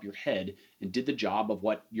 held up your head and did the job of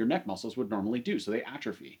what your neck muscles would normally do. So they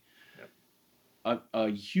atrophy. Yep. A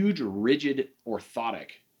huge rigid orthotic,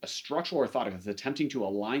 a structural orthotic that's attempting to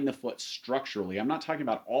align the foot structurally. I'm not talking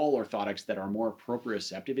about all orthotics that are more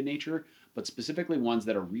proprioceptive in nature, but specifically ones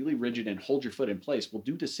that are really rigid and hold your foot in place will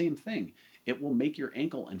do the same thing. It will make your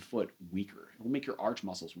ankle and foot weaker. It will make your arch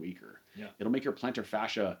muscles weaker. Yeah. It'll make your plantar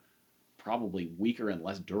fascia probably weaker and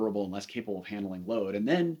less durable and less capable of handling load. And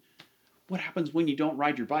then what happens when you don't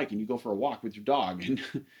ride your bike and you go for a walk with your dog and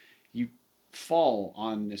you fall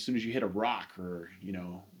on as soon as you hit a rock or,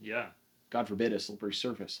 Yeah. God forbid, a slippery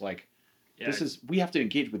surface? Like, Yeah. we have to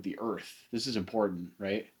engage with the earth. This is important,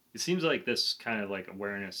 right? It seems like this kind of like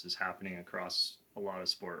awareness is happening across a lot of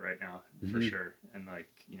sport right now, for Mhm. sure. And like,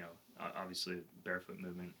 obviously barefoot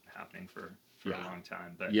movement happening for Yeah. a long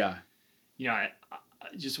time. But Yeah. I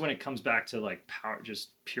just when it comes back to like power, just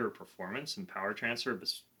pure performance and power transfer,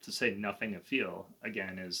 but to say nothing of feel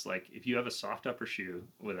again is like if you have a soft upper shoe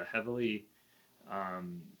with a heavily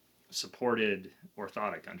supported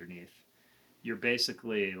orthotic underneath, you're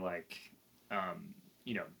basically like,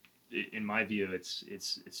 in my view, it's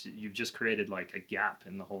you've just created like a gap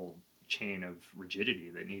in the whole chain of rigidity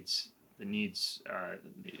that needs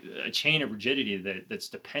a chain of rigidity that's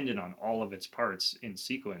dependent on all of its parts in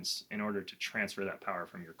sequence in order to transfer that power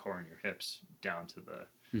from your core and your hips down to the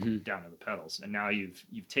pedals. And now you've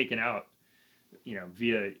taken out,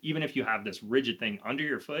 via, even if you have this rigid thing under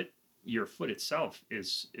your foot itself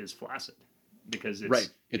is flaccid because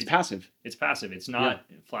it's passive. It's passive. It's not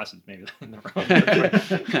flaccid. Maybe in the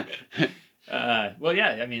wrong. Well,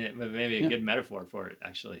 yeah. I mean, maybe a good metaphor for it,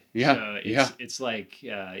 actually. Yeah. So it's like,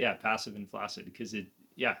 passive and flaccid because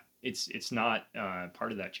it's not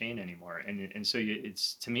part of that chain anymore. And so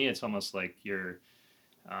it's, to me, it's almost like you're,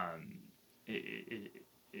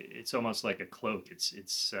 it's almost like a cloak.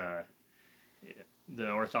 It's the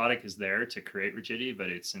orthotic is there to create rigidity, but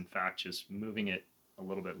it's in fact just moving it a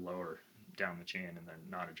little bit lower down the chain and then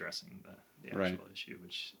not addressing the actual issue,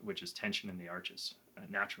 which is tension in the arches,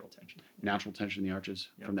 natural tension. Natural tension in the arches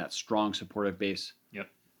Yep. from that strong supportive base. Yep.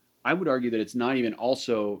 I would argue that it's not even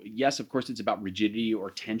also, yes, of course, it's about rigidity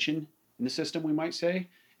or tension in the system, we might say.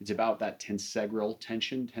 It's about that tensegrity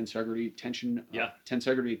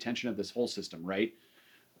tension of this whole system, right?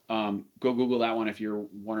 Go Google that one if you're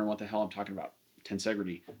wondering what the hell I'm talking about,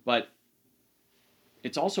 tensegrity. But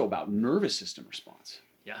it's also about nervous system response,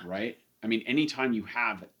 Yeah. right? I mean, anytime you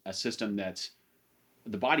have a system that's,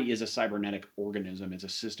 the body is a cybernetic organism, it's a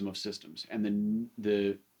system of systems, and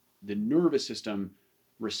the nervous system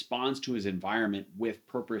responds to his environment with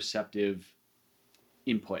proprioceptive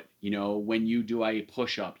input. When you do a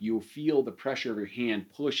push-up, you feel the pressure of your hand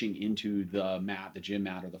pushing into the mat, the gym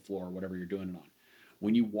mat, or the floor, whatever you're doing it on.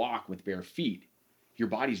 When you walk with bare feet, your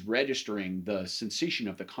body's registering the sensation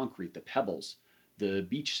of the concrete, the pebbles, the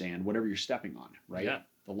beach sand, whatever you're stepping on, right? Yeah.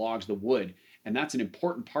 The logs, the wood. And that's an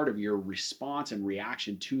important part of your response and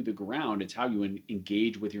reaction to the ground. It's how you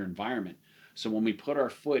engage with your environment. So when we put our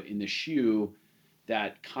foot in the shoe,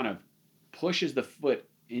 that kind of pushes the foot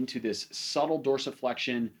into this subtle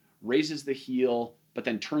dorsiflexion, raises the heel, but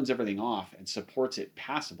then turns everything off and supports it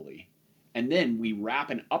passively. And then we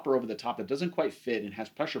wrap an upper over the top that doesn't quite fit and has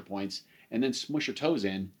pressure points, and then smush your toes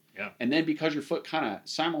in. Yeah. And then because your foot kind of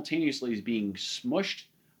simultaneously is being smushed,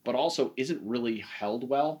 but also isn't really held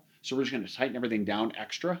well, so we're just going to tighten everything down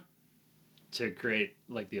extra. To create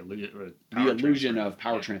like the illusion of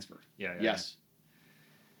power transfer. Yeah. Yes.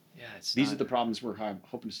 Yeah. These are the problems we're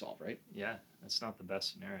hoping to solve, right? Yeah. That's not the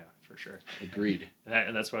best scenario for sure. Agreed.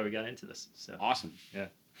 And that's why we got into this. So Awesome. Yeah.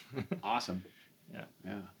 Awesome. Yeah.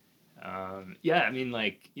 Yeah. Yeah. I mean,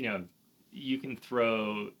 like, you can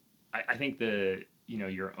throw, I think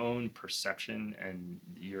your own perception and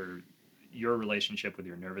your relationship with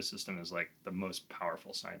your nervous system is like the most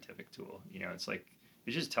powerful scientific tool. It's like,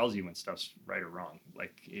 it just tells you when stuff's right or wrong.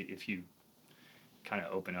 Like if you kind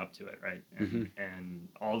of open up to it, right? And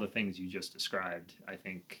all the things you just described, I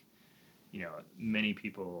think, many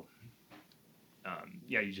people,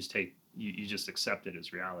 you just take, you just accept it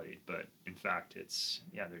as reality. But in fact, it's,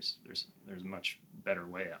 there's a much better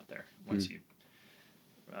way out there once you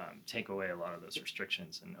take away a lot of those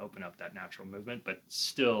restrictions and open up that natural movement, but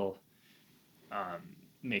still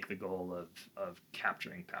make the goal of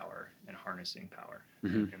capturing power and harnessing power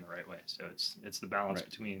in the right way. So it's the balance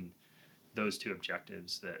between those two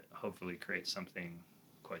objectives that hopefully creates something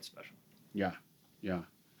quite special. Yeah.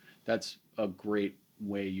 That's a great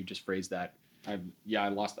way you just phrased that. I had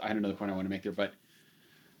another point I want to make there, but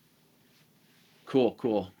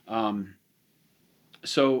cool.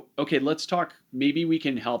 So, okay, let's talk. Maybe we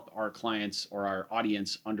can help our clients or our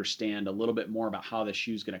audience understand a little bit more about how the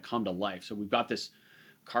shoe is going to come to life. So we've got this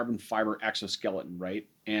carbon fiber exoskeleton, right?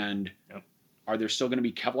 And are there still going to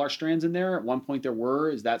be Kevlar strands in there? At one point there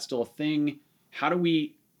were. Is that still a thing? How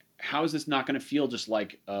is this not going to feel just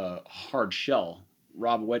like a hard shell?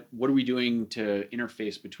 Rob, what are we doing to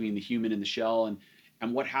interface between the human and the shell?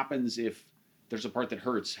 And what happens if there's a part that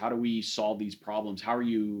hurts? How do we solve these problems? How are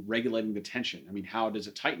you regulating the tension? I mean, how does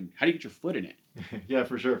it tighten? How do you get your foot in it? Yeah,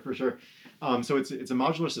 for sure. So it's a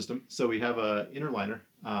modular system. So we have a inner liner.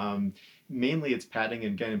 Mainly it's padding,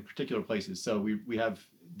 and again, in particular places. So we have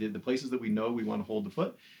the places that we know we want to hold the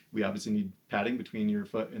foot. We obviously need padding between your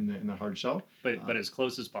foot and the hard shell. But as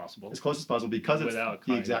close as possible. As close as possible, because it's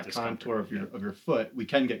the exact contour of your foot. We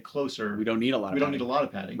can get closer. We don't need a lot of padding. We don't need a lot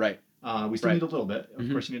of padding. Right. We still need a little bit. Of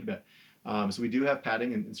course, you need a bit. So we do have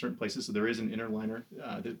padding in certain places. So there is an inner liner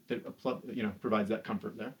that provides that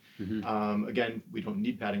comfort there. Again, we don't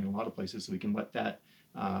need padding in a lot of places, so we can let that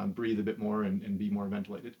breathe a bit more and be more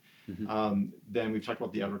ventilated. Then we've talked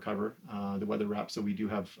about the outer cover, the weather wrap. So we do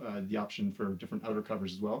have the option for different outer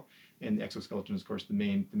covers as well. And the exoskeleton is, of course, the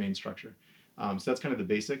main structure. So that's kind of the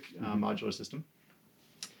basic modular system.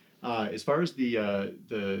 As far as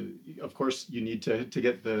of course, you need to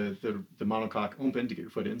get the monocoque open to get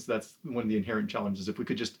your foot in. So that's one of the inherent challenges. If we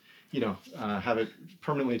could just, have it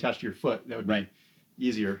permanently attached to your foot, that would be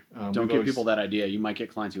easier. Don't give people that idea. You might get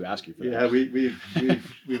clients who ask you for that. Yeah,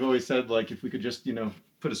 we've always said, like, if we could just,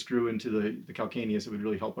 put a screw into the calcaneus, it would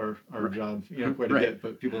really help our job, quite a bit.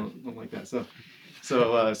 But people don't like that.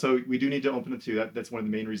 So we do need to open it too. That's one of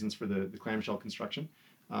the main reasons for the clamshell construction.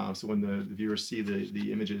 So when the viewers see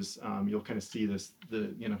the images, you'll kind of see this,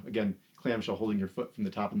 again, clamshell holding your foot from the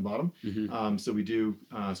top and the bottom. Mm-hmm. So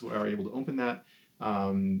we are able to open that.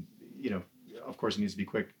 Of course, it needs to be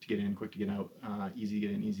quick to get in, quick to get out, easy to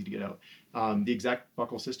get in, easy to get out. The exact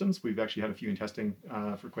buckle systems, we've actually had a few in testing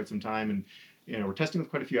for quite some time, and we're testing with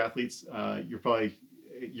quite a few athletes.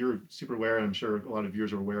 You're super aware, and I'm sure a lot of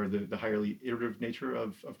viewers are aware of the highly iterative nature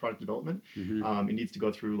of product development. Mm-hmm. It needs to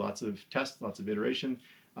go through lots of tests, lots of iteration.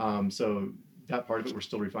 So that part of it we're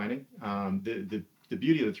still refining. The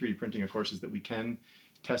beauty of the 3D printing, of course, is that we can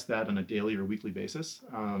test that on a daily or weekly basis.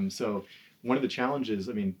 So one of the challenges,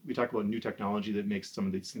 we talk about new technology that makes some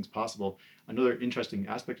of these things possible. Another interesting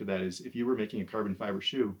aspect of that is if you were making a carbon fiber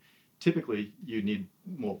shoe, typically you need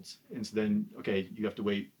molds. And so then, okay, you have to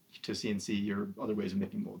wait to CNC or other ways of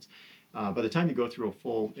making molds. By the time you go through a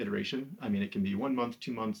full iteration, it can be 1 month,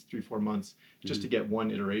 2 months, 3-4 months, just to get one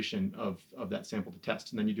iteration of that sample to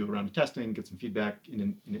test. And then you do a round of testing, get some feedback,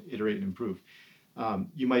 and iterate and improve.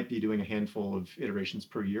 You might be doing a handful of iterations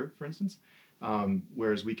per year, for instance,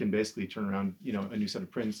 whereas we can basically turn around, a new set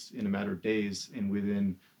of prints in a matter of days, and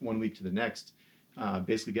within 1 week to the next,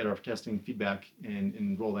 basically get our testing feedback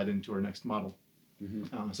and roll that into our next model.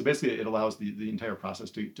 Mm-hmm. So basically, it allows the entire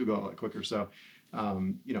process to go a lot quicker. So,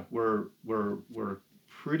 we're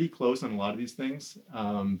pretty close on a lot of these things,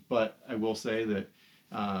 but I will say that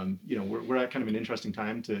we're at kind of an interesting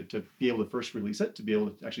time to be able to first release it, to be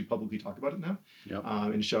able to actually publicly talk about it now, Yep.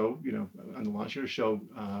 and show, on the launch here, show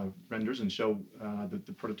renders and show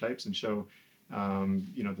the prototypes and show,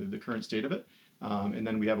 the current state of it. And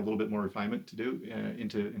then we have a little bit more refinement to do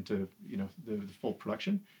into the full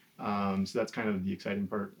production. So that's kind of the exciting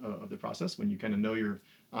part of the process, when you kind of know you're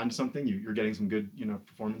onto something, you're getting some good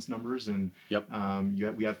performance numbers, and Yep.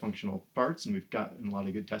 we have functional parts, and we've gotten a lot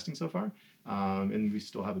of good testing so far, and we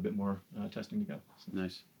still have a bit more testing to go. So.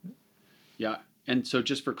 Nice. Yeah. And so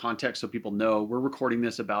just for context, so people know, we're recording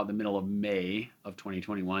this about the middle of May of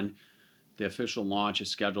 2021. The official launch is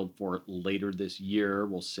scheduled for later this year,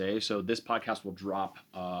 we'll say. So this podcast will drop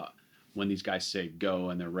when these guys say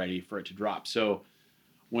go and they're ready for it to drop. So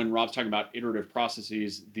when Rob's talking about iterative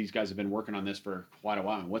processes, these guys have been working on this for quite a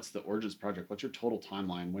while. And what's the Origins project? What's your total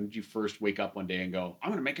timeline? When did you first wake up one day and go,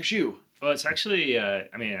 I'm going to make a shoe? Well, it's actually, I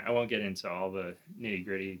won't get into all the nitty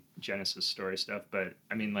gritty Genesis story stuff, but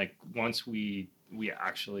once we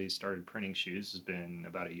actually started printing shoes has been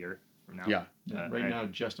about a year from now. Yeah. Right now,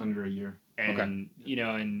 just under a year. And,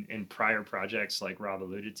 in prior projects, like Rob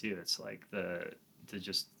alluded to, it's like the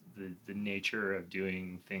nature of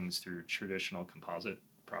doing things through traditional composite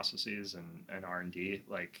processes and R&D,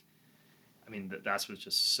 that's what's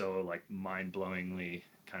just so mind-blowingly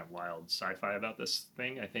kind of wild sci-fi about this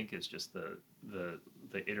thing, I think, is just the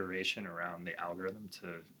iteration around the algorithm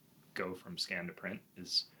to go from scan to print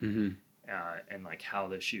is Mm-hmm. And how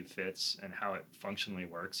the shoe fits and how it functionally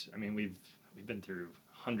works. We've been through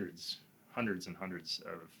hundreds and hundreds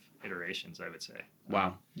of iterations, I would say.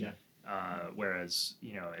 Wow. Yeah. Whereas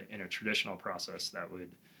in a traditional process that would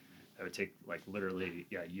take literally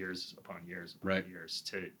years upon years upon Right. years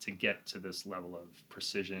to get to this level of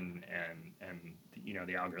precision and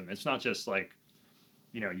the algorithm. It's not just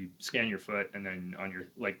you scan your foot and then on your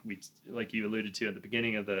like you alluded to at the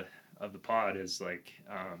beginning of the pod is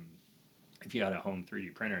if you had a home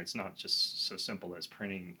 3D printer, it's not just so simple as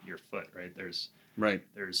printing your foot, right? There's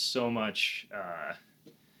so much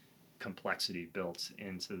complexity built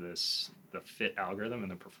into the fit algorithm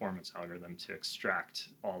and the performance algorithm to extract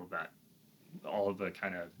all of the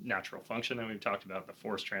kind of natural function that we've talked about, the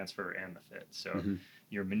force transfer and the fit. So Mm-hmm.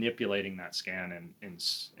 you're manipulating that scan in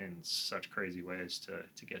such crazy ways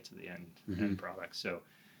to get to the end product. So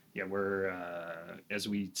yeah, we're as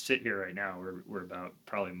we sit here right now, we're about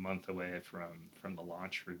probably a month away from the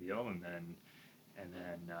launch reveal, and then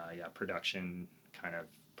production kind of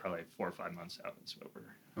probably 4 or 5 months out is what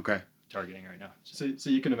we're targeting right now. So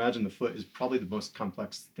you can imagine the foot is probably the most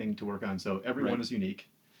complex thing to work on. So everyone is unique.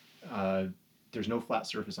 There's no flat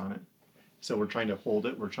surface on it. So we're trying to hold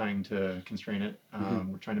it. We're trying to constrain it.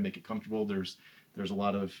 We're trying to make it comfortable. There's a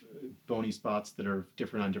lot of bony spots that are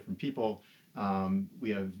different on different people. We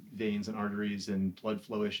have veins and arteries and blood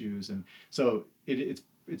flow issues. And so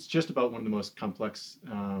it's just about one of the most complex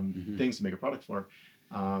things to make a product for.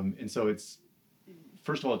 And so it's,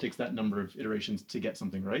 first of all, it takes that number of iterations to get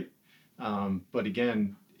something right. But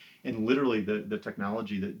again, and literally the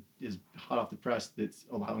technology that is hot off the press that's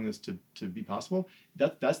allowing this to be possible,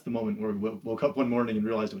 that's the moment where we woke up one morning and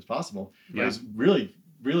realized it was possible. Yeah. It was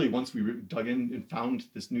really once we dug in and found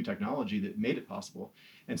this new technology that made it possible.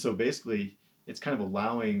 And so basically, it's kind of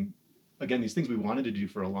allowing, again, these things we wanted to do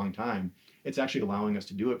for a long time, it's actually allowing us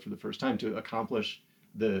to do it for the first time, to accomplish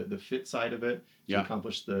the fit side of it to Yeah.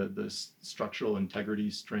 accomplish the structural integrity,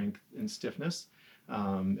 strength, and stiffness,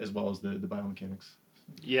 as well as the biomechanics.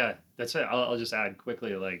 Yeah, that's it. I'll just add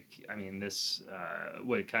quickly, like, I mean, this,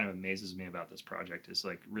 what kind of amazes me about this project is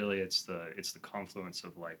like, really, it's the confluence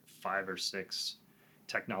of like 5 or 6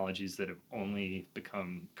 technologies that have only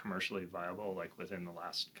become commercially viable, like within the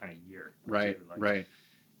last kind of year. Or Right. two. Like, Right.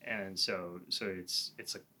 and so it's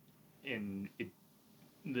like,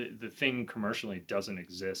 the thing commercially doesn't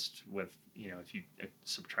exist with, if you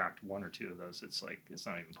subtract 1 or 2 of those, it's like, it's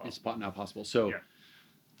not even It's possible. not possible. So, Yeah.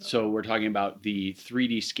 so we're talking about the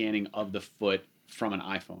 3D scanning of the foot from an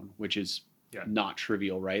iPhone, which is Yeah. not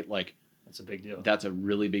trivial, right? Like, That's a big deal. that's a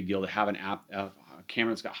really big deal to have an app, a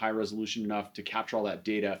camera that's got high resolution enough to capture all that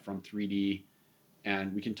data from 3D.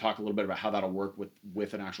 And we can talk a little bit about how that'll work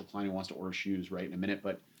with an actual client who wants to order shoes, right, in a minute.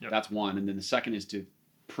 But Yep. that's one. And then the second is to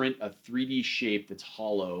print a 3D shape that's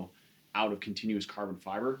hollow out of continuous carbon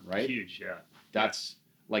fiber, right? Huge, yeah. That's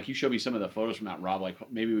like, you showed me some of the photos from that, Rob. Like,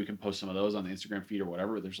 maybe we can post some of those on the Instagram feed or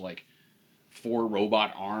whatever. There's like 4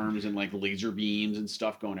 robot arms and like laser beams and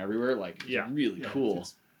stuff going everywhere. Like, it's Yeah. really cool.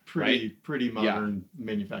 It's pretty modern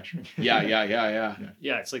manufacturing. Yeah.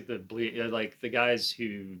 Yeah, it's like like the guys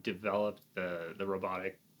who developed the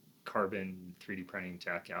robotic carbon 3D printing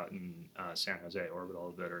tech out in San Jose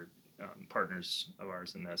Orbital that are partners of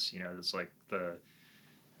ours in this. It's like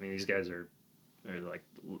these guys are like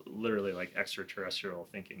literally like extraterrestrial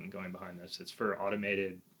thinking going behind this. It's for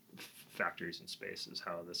automated factories in space is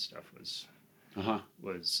how this stuff was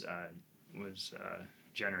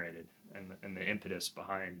generated, and the impetus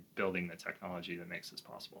behind building the technology that makes this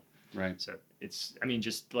possible. Right. So it's, I mean,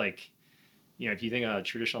 just like, if you think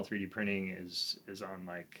traditional 3D printing is on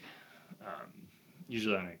like,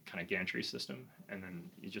 usually on a kind of gantry system, and then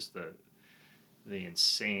you just the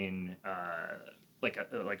insane, like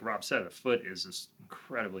Rob said, the foot is this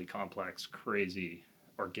incredibly complex, crazy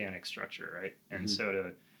organic structure, right? And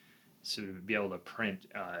so to be able to print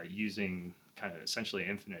using kind of essentially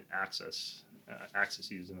infinite axes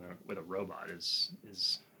with a robot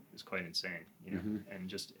is quite insane, and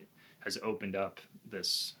just has opened up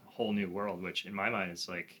this whole new world, which in my mind is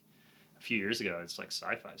like a few years ago, it's like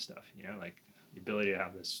sci-fi stuff, like the ability to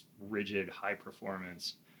have this rigid, high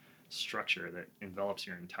performance structure that envelops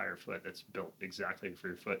your entire foot that's built exactly for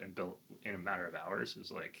your foot and built in a matter of hours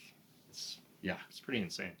is like, it's pretty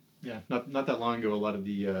insane. Yeah, not that long ago, a lot of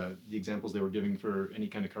the examples they were giving for any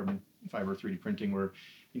kind of carbon fiber 3D printing were,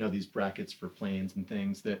 these brackets for planes and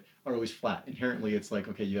things that are always flat. Inherently, it's like,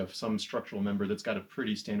 okay, you have some structural member that's got a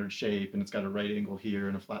pretty standard shape, and it's got a right angle here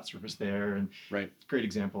and a flat surface there, and right. Great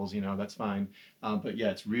examples, that's fine. But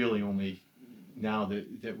yeah, it's really only now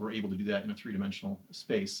that we're able to do that in a 3-dimensional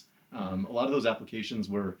space. A lot of those applications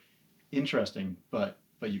were interesting, but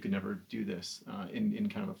you could never do this in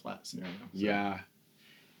kind of a flat scenario. So. Yeah.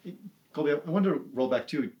 Colby, I wanted to roll back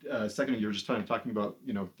to a second. You were just talking about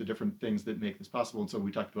the different things that make this possible, and so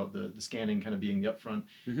we talked about the scanning kind of being the upfront,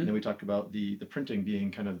 and then we talked about the printing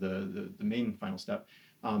being kind of the main final step.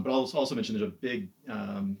 But I'll also mention there's a big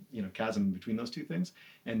chasm between those two things,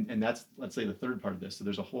 and that's, let's say, the third part of this. So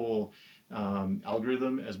there's a whole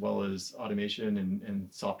algorithm as well as automation and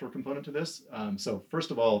software component to this. So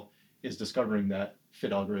first of all is discovering that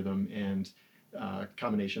fit algorithm and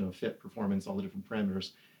combination of fit, performance, all the different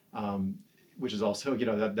parameters. Which is also,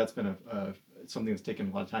 that's been something that's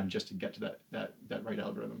taken a lot of time just to get to that right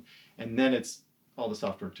algorithm. And then it's all the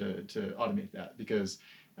software to automate that, because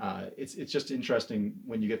it's just interesting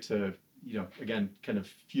when you get to, again, kind of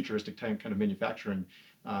futuristic type kind of manufacturing,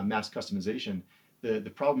 mass customization.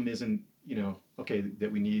 The problem isn't, okay,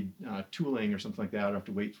 that we need tooling or something like that, or have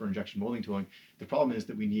to wait for injection molding tooling. The problem is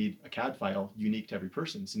that we need a CAD file unique to every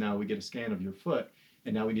person. So now we get a scan of your foot,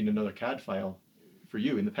 and now we need another CAD file for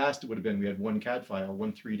you. In the past, it would have been we had one CAD file,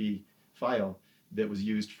 one 3D file that was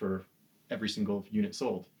used for every single unit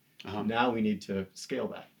sold. Now we need to scale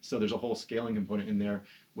that. So there's a whole scaling component in there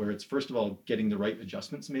where it's, first of all, getting the right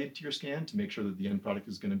adjustments made to your scan to make sure that the end product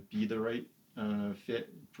is going to be the right fit,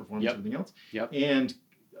 performance, everything else. And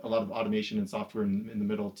a lot of automation and software in the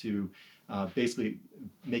middle to basically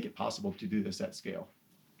make it possible to do this at scale.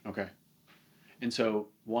 Okay. And so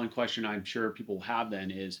one question I'm sure people have then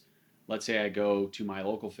is, let's say I go to my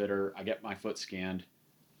local fitter, I get my foot scanned,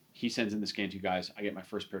 he sends in the scan to you guys, I get my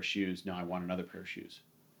first pair of shoes, now I want another pair of shoes.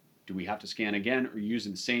 Do we have to scan again, or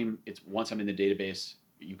using the same, it's once I'm in the database,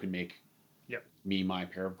 you can make me my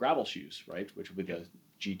pair of gravel shoes, right? Which would be the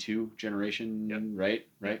G2 generation, right?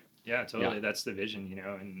 Yeah, totally. Yeah. That's the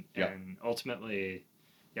vision, and ultimately,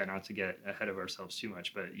 not to get ahead of ourselves too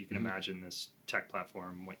much, but you can imagine this tech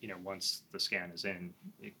platform, once the scan is in,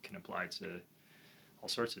 it can apply to all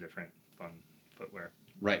sorts of different fun footwear,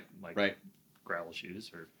 Right. like Right. gravel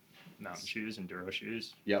shoes or mountain shoes, enduro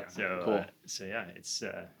shoes. Yep. So Cool. so yeah, it's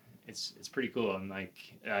pretty cool. And like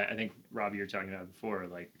I think Robbie, you were talking about before,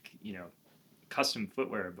 like custom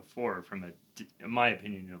footwear before from in my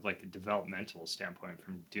opinion, of like a developmental standpoint,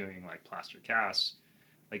 from doing like plaster casts,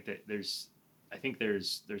 like I think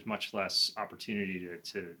there's much less opportunity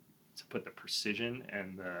to put the precision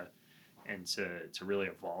and to really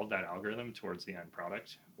evolve that algorithm towards the end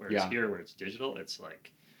product. Whereas Yeah. here, where it's digital, it's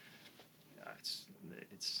like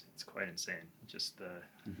it's quite insane. Just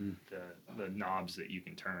Mhm. the knobs that you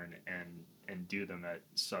can turn and do them at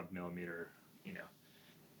sub-millimeter,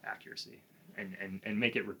 accuracy, and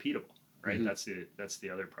make it repeatable, right? Mhm. That's the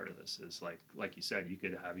other part of this is like you said, you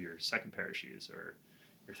could have your second pair of shoes or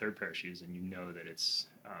your third pair of shoes, and that it's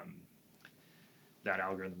that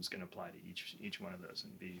algorithm is going to apply to each one of those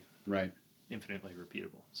and be Right. infinitely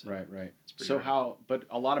repeatable. So Right. Right. it's pretty So rad. but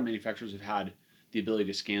a lot of manufacturers have had the ability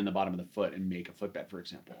to scan the bottom of the foot and make a footbed, for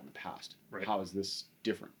example, in the past. Right. How is this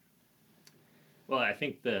different? Well, I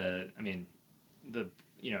think as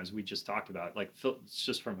we just talked about, like it's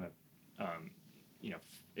just from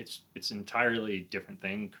it's an entirely different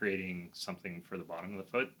thing creating something for the bottom of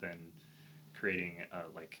the foot than creating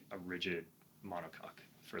like a rigid monocoque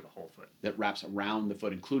for the whole foot. That wraps around the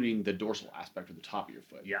foot, including the dorsal aspect of the top of your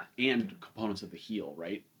foot. Yeah. And components of the heel,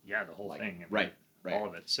 right? Yeah, the whole Like, thing. right. All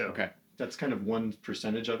of it. So Okay. That's kind of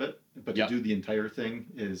 1% of it, but Yep. to do the entire thing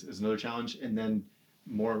is another challenge. And then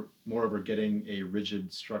moreover, getting a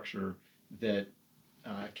rigid structure that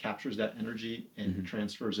captures that energy and Mhm.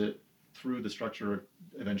 transfers it through the structure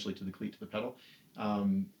eventually to the cleat, to the pedal,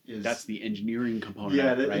 is That's the engineering component,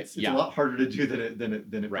 yeah, of it, right? it's a lot harder to do than it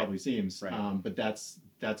Right. probably seems. Right. But that's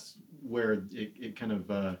where it kind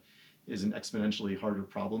of is an exponentially harder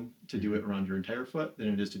problem to do it around your entire foot than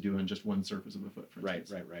it is to do on just one surface of a foot, for Right,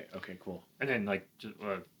 instance. right. Okay, cool. and then like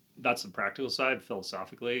that's the practical side.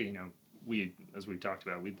 Philosophically, as we talked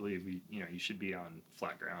about, we believe you should be on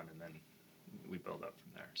flat ground, and then we build up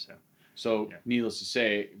from there. So, Yeah. needless to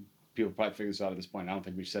say, people probably figure this out at this point. I don't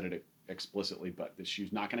think we've said it explicitly, but the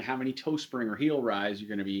shoe's not going to have any toe spring or heel rise. You're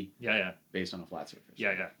going to be Yeah. based on a flat surface.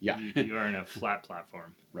 Yeah. Yeah. You are in a flat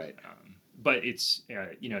platform. Right. But it's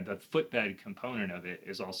the footbed component of it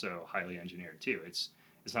is also highly engineered too. It's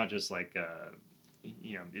not just like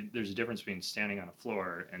there's a difference between standing on a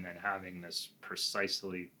floor and then having this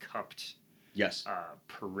precisely cupped Yes.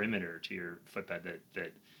 perimeter to your footbed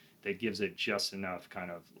that gives it just enough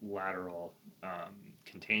kind of lateral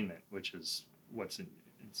containment, which is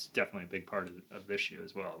it's definitely a big part of this shoe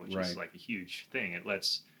as well, which Right. is like a huge thing. It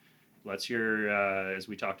lets your as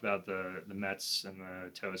we talked about the Mets and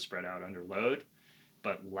the toes spread out under load,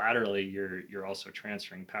 but laterally you're also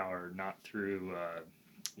transferring power not through a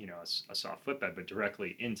soft footbed, but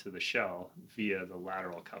directly into the shell via the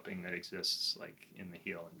lateral cupping that exists like in the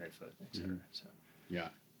heel and midfoot, etc. So Yeah.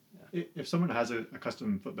 If someone has a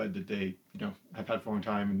custom footbed that they have had for a long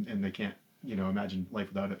time and they can't imagine life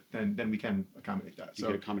without it, then we can accommodate that. You So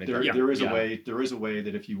can accommodate there, that. Yeah. there is Yeah. a way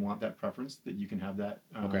that if you want that preference, that you can have that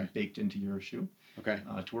Okay. baked into your shoe Okay.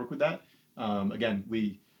 to work with that. Again,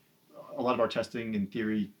 a lot of our testing in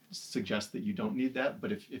theory suggests that you don't need that,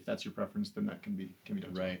 but if that's your preference, then that can be done. as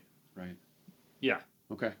well. Right. Right. yeah.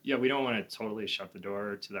 Okay. Yeah, we don't want to totally shut the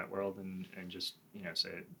door to that world and just say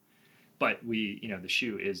it, but the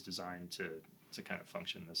shoe is designed to kind of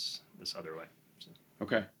function this other way. So,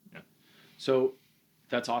 Okay. Yeah. So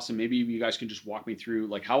that's awesome. Maybe you guys can just walk me through,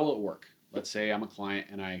 like, how will it work? Let's say I'm a client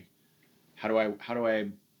and how do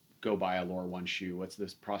I go buy a Lore One shoe? What's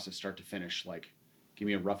this process start to finish? Like, give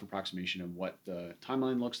me a rough approximation of what the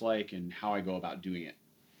timeline looks like and how I go about doing it.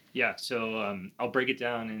 yeah, so I'll break it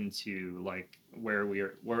down into like where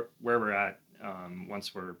we're at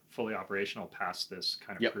once we're fully operational past this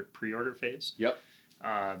kind of Yep. pre-order phase. Yep.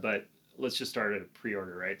 But let's just start at a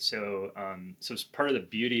pre-order, right? So it's part of the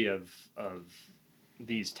beauty of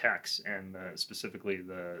these techs and specifically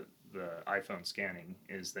the iPhone scanning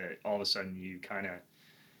is that all of a sudden you kind of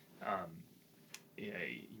you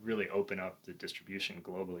really open up the distribution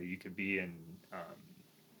globally. You could be in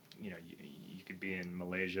you could be in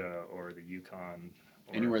Malaysia or the Yukon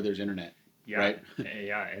or Anywhere there's internet. yeah, right?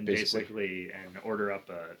 yeah, and Basically. basically and order up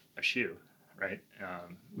a shoe, right?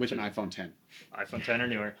 With an iPhone 10. iPhone 10 or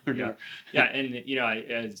newer. Or Yeah, newer. yeah, and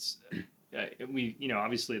we,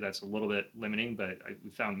 obviously that's a little bit limiting, but we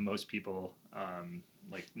found most people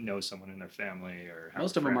like know someone in their family or have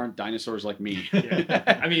Most a of them friend. aren't dinosaurs like me.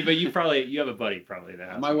 Yeah. I mean, but you have a buddy probably that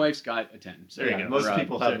has My one. wife's got a 10. So There you Yeah, go. most or,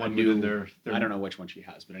 people so have a one new- within their I don't know which one she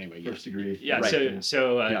has, but anyway, first yes. degree. Yeah. Right.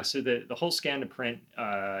 So the whole scan to print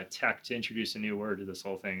tech, to introduce a new word to this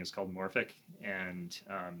whole thing, is called Morphic, and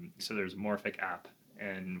so there's a Morphic app,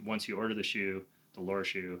 and once you order the shoe, the Lore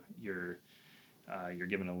shoe, you're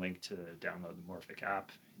given a link to download the Morphic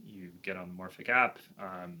app. You get on the Morphic app,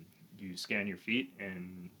 you scan your feet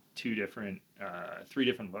in three different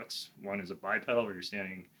looks. One is a bipedal where you're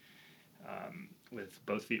standing with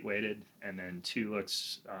both feet weighted, and then 2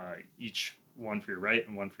 looks, each one for your right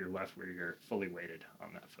and one for your left, where you're fully weighted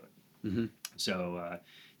on that foot. Mhm. So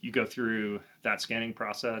you go through that scanning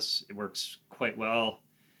process. It works quite well.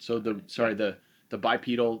 So the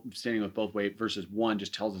bipedal standing with both weight versus one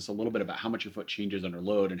just tells us a little bit about how much your foot changes under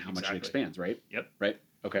load and how much it Exactly. expands, right? Yep. Right?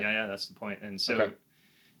 Okay. Yeah, that's the point. And so, Okay.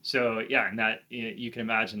 and that you can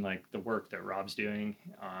imagine like the work that Rob's doing,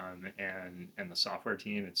 and the software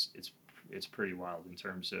team. It's pretty wild in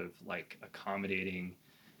terms of like accommodating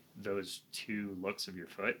those 2 looks of your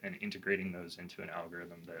foot and integrating those into an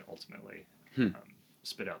algorithm that ultimately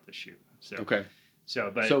spit out the shoe. So Okay.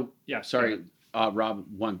 So yeah. Sorry, Rob,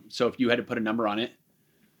 so if you had to put a number on it,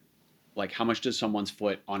 like how much does someone's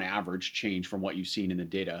foot on average change from what you've seen in the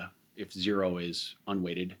data if 0 is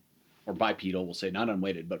unweighted or bipedal, we'll say not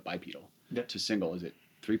unweighted, but bipedal Yep. to single? Is it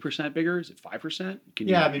 3% bigger? Is it 5%? Do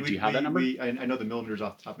you have that number? I know the millimeters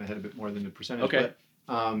off the top of my head a bit more than the percentage. Okay.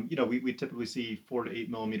 But we typically see 4 to 8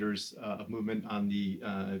 millimeters of movement on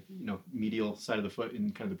the medial side of the foot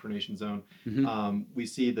in kind of the pronation zone. Mhm. We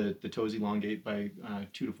see the toes elongate by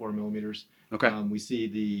 2 to 4 millimeters. Okay. We see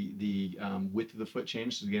the width of the foot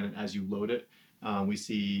change. So again, as you load it, we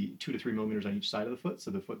see 2 to 3 millimeters on each side of the foot.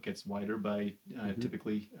 So the foot gets wider by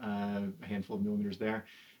typically a handful of millimeters there.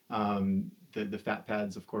 The fat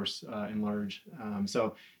pads, of course, enlarge.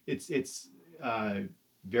 So it's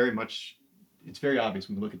very much, it's very obvious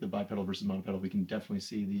when we look at the bipedal versus monopedal. We can definitely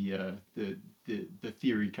see the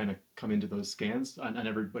theory kind of come into those scans on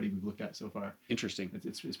everybody we've looked at so far. Interesting.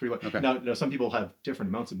 It's pretty well. Okay. Now some people have different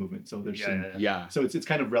amounts of movement, so there's some. Yeah. So it's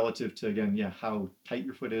kind of relative to, again, how tight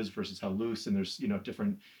your foot is versus how loose, and there's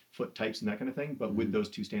different foot types and that kind of thing. But with those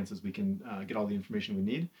 2 stances, we can get all the information we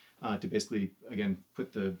need to basically, again,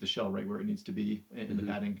 put the shell right where it needs to be in the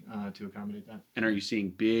padding to accommodate that. And are you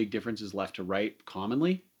seeing big differences left to right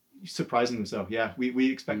commonly? Surprisingly so, yeah.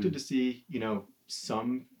 We expected to see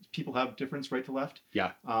some people have difference right to left.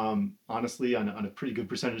 Yeah. Honestly, on a pretty good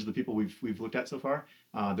percentage of the people we've looked at so far,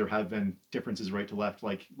 there have been differences right to left,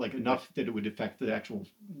 like enough that it would affect the actual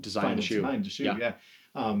Design of the shoe. Design of the shoe. Yeah.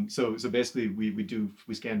 Yeah. So basically,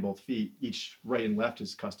 we scan both feet. Each right and left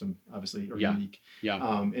is custom, obviously, or Yeah. unique.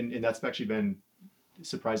 Yeah. And that's actually been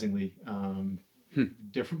surprisingly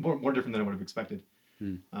different, more different than I would have expected.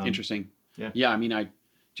 Interesting. yeah. Yeah. I mean,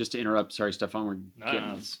 just to interrupt, sorry, Stefan, we're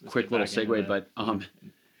getting let's quick get little back into segue, that.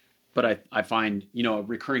 but I find, a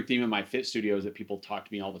recurring theme in my fit studio is that people talk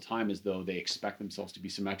to me all the time as though they expect themselves to be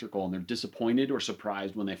symmetrical, and they're disappointed or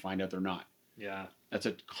surprised when they find out they're not. Yeah. That's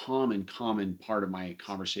a common part of my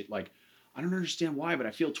conversation. Like, I don't understand why, but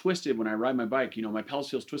I feel twisted when I ride my bike. My pedals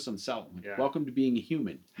feels twisted on the saddle. Like, Yeah. welcome to being a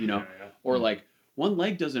human, Yeah. Or like, one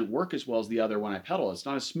leg doesn't work as well as the other when I pedal. It's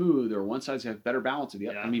not as smooth, or one side's got better balance of the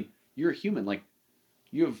other. Yeah. I mean, you're a human. Like,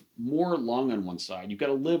 you have more lung on one side. You've got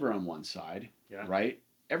a liver on one side, Yeah. right?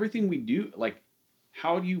 Everything we do, like,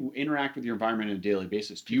 how do you interact with your environment on a daily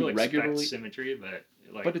basis? Do People you regularly? expect symmetry, but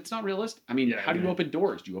like, But it's not realistic. I mean, Yeah, how do you yeah. open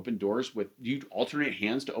doors? Do you open doors do you alternate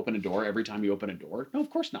hands to open a door every time you open a door? No, of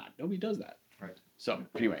course not. Nobody does that. Right. So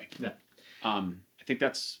anyway, Yeah. I think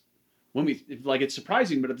that's when it's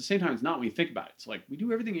surprising, but at the same time, it's not when you think about it. It's like we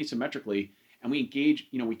do everything asymmetrically, and we engage.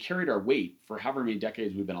 We carried our weight for however many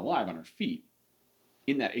decades we've been alive on our feet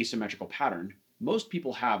in that asymmetrical pattern. Most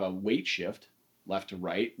people have a weight shift left to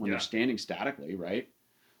right when Yeah. they're standing statically, right?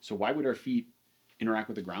 So why would our feet interact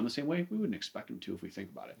with the ground the same way? We wouldn't expect them to if we think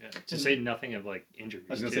about it. yeah, to say nothing of like injuries.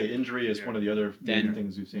 I was going to too. say injury is Yeah. one of the other main Then,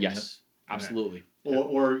 things we've seen. Yes, absolutely.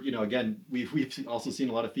 Or again, we've also seen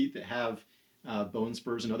a lot of feet that have bone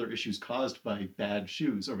spurs and other issues caused by bad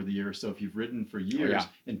shoes over the years. So if you've ridden for years yeah.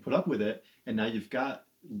 and put up with it, and now you've got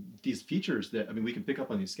these features that we can pick up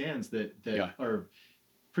on these scans that Yeah. are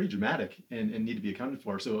pretty dramatic and need to be accounted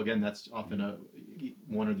for. So again, that's often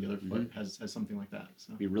one or the other foot has something like that.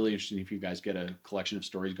 So It'd be really interesting if you guys get a collection of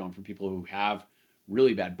stories going from people who have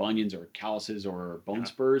really bad bunions or calluses or bone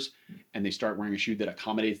spurs, and they start wearing a shoe that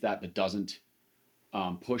accommodates that but doesn't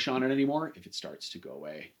push on it anymore. If it starts to go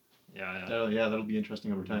away, Yeah. That'll be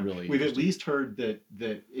interesting over time. Really We've at interesting. least heard that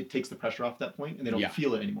it takes the pressure off that point, and they don't Yeah.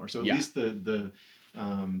 feel it anymore. So at Yeah. least the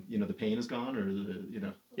the pain is gone, or the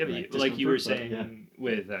Yeah, but Right. like you were discomfort, but, saying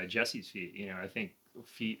with Jesse's feet, I think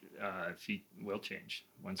feet will change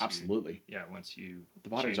once Absolutely. once you The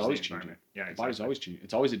body's change always the changing. environment. Yeah, The body's always changing.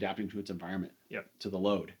 It's always adapting to its environment. Yep. To the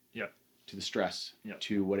load. Yep. To the stress. Yep.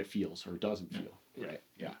 To what it feels or doesn't feel. Yeah. Right.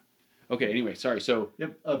 Yeah. Okay. Anyway, sorry. So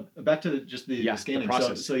Yep. Back to just the scanning.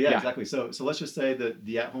 process. So Yeah. exactly. So let's just say that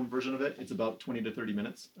the at-home version of it, it's about 20 to 30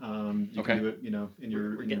 minutes. You Okay. can do it, in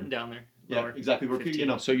your. we're in getting your, down there. yeah, Lower. exactly. We're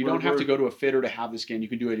 15. so you we're- don't have to we're- go to a fitter to have the scan. You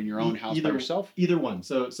can do it in your own house by yourself. Either one.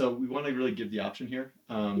 So we want to really give the option here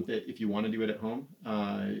that if you want to do it at home,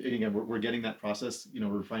 and again, we're getting that process. We're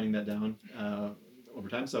refining that down over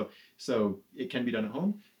time. So it can be done at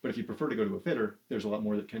home. But if you prefer to go to a fitter, there's a lot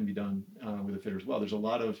more that can be done with a fitter as well. There's a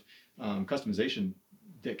lot of customization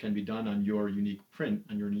that can be done on your unique print,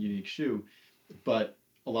 on your unique shoe, but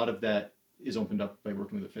a lot of that is opened up by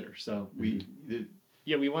working with a fitter. So we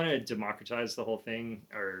want to democratize the whole thing,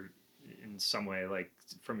 or in some way, like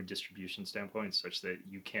from a distribution standpoint, such that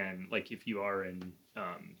you can, like, if you are in,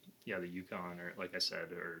 the Yukon, or like I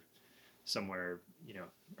said, or somewhere,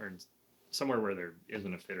 or somewhere where there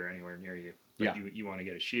isn't a fitter anywhere near you, but you want to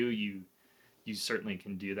get a shoe, you certainly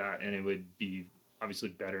can do that, and it would be obviously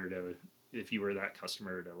better to, if you were that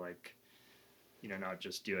customer, to like, not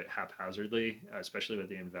just do it haphazardly, especially with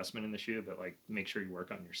the investment in the shoe, but like make sure you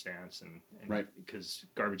work on your stance and Right. Because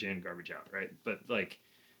garbage in, garbage out, right? But like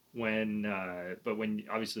when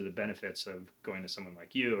obviously the benefits of going to someone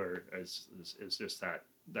like you is just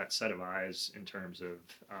that set of eyes in terms of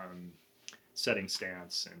setting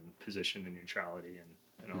stance and position and neutrality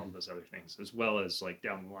and all of those other things, as well as like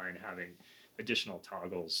down the line having additional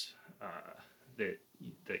toggles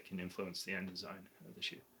that can influence the end design of the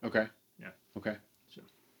shoe. Okay. Yeah. Okay. So-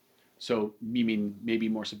 So you mean maybe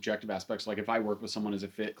more subjective aspects? Like if I work with someone as a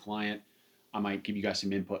fit client, I might give you guys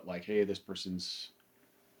some input, like, hey, this person's,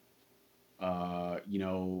 I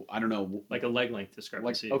don't know, Like a leg length like,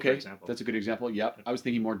 discrepancy, okay, for example. that's a good example. Yep. I was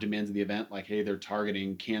thinking more demands of the event, like, hey, they're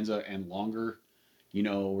targeting Kansas and longer.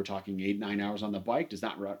 We're talking 8-9 hours on the bike. Does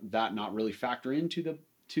that not really factor into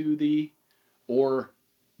the, or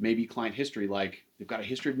maybe client history, like they've got a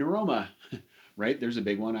history of neuroma, right? There's a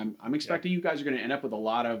big one. I'm expecting you guys are going to end up with a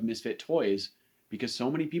lot of misfit toys because so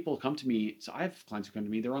many people come to me. So I have clients who come to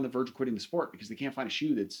me, they're on the verge of quitting the sport because they can't find a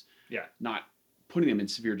shoe that's not putting them in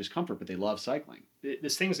severe discomfort, but they love cycling.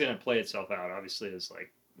 This thing's going to play itself out, obviously, as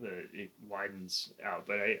like it widens out.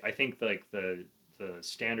 But I think like the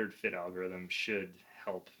standard fit algorithm should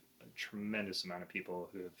help a tremendous amount of people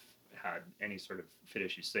who have had any sort of fit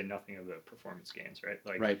issues, say nothing of the performance gains, right?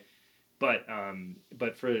 Like, right. But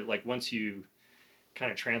for like once you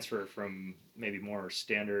kind of transfer from maybe more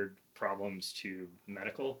standard problems to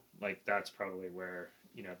medical, like that's probably where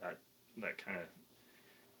that kind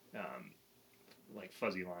of like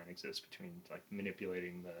fuzzy line exists between like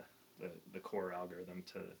manipulating the core algorithm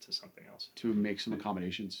to something else. To make some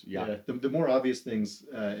accommodations. Yeah. The more obvious things,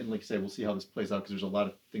 and like you say, we'll see how this plays out because there's a lot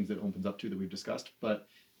of things that it opens up to that we've discussed. But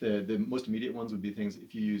the most immediate ones would be things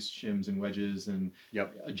if you use shims and wedges and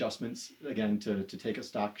adjustments, again, to take a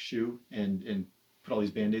stock shoe and put all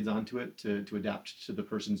these Band-Aids onto it to adapt to the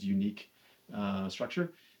person's unique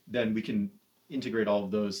structure, then we can integrate all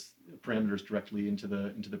of those parameters directly into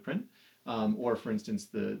the print. Or for instance,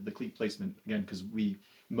 the cleat placement, again, because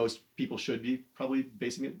most people should be probably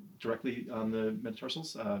basing it directly on the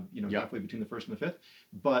metatarsals, halfway between the first and the fifth.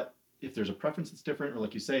 But if there's a preference that's different, or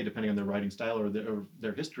like you say, depending on their riding style or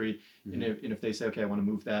their history, and if they say, okay, I want to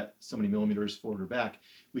move that so many millimeters forward or back,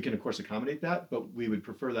 we can of course accommodate that, but we would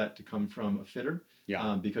prefer that to come from a fitter,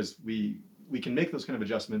 because we can make those kind of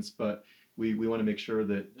adjustments, but we want to make sure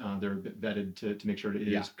that they're a bit vetted to make sure it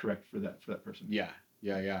is correct for that person. Yeah.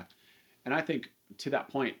 And I think to that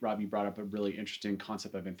point, Rob, you brought up a really interesting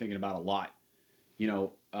concept I've been thinking about a lot.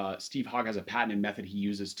 Steve Hogg has a patented method he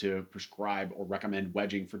uses to prescribe or recommend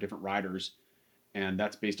wedging for different riders. And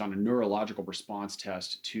that's based on a neurological response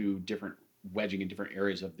test to different wedging in different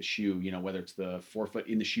areas of the shoe, whether it's the forefoot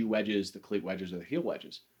in the shoe wedges, the cleat wedges, or the heel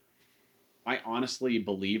wedges. I honestly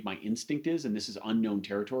believe, my instinct is, and this is unknown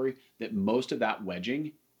territory, that most of that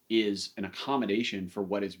wedging is an accommodation for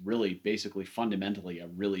what is really basically fundamentally a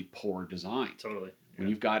really poor design. Totally. When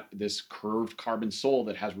you've got this curved carbon sole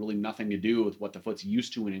that has really nothing to do with what the foot's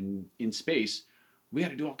used to in space, we got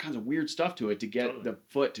to do all kinds of weird stuff to it to get the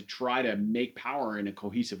foot to try to make power in a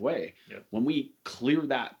cohesive way. Yep. When we clear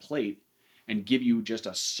that plate and give you just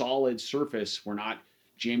a solid surface, we're not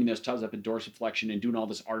jamming those toes up in dorsiflexion and doing all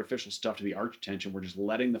this artificial stuff to the arch tension. We're just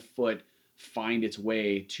letting the foot find its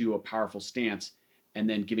way to a powerful stance and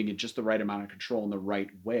then giving it just the right amount of control in the right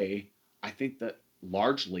way, I think that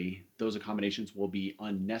largely those accommodations will be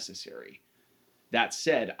unnecessary. That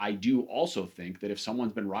said, I do also think that if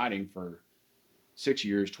someone's been riding for 6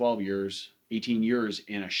 years, 12 years, 18 years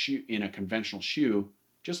in a conventional shoe,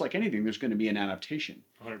 just like anything, there's going to be an adaptation.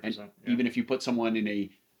 100%. And Yeah. even if you put someone in a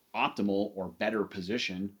optimal or better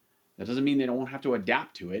position, that doesn't mean they don't have to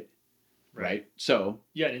adapt to it. Right. So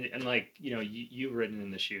yeah, and like, you know, you've ridden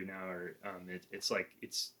in the shoe now, or it's like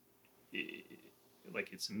it's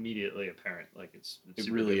immediately apparent, like it's it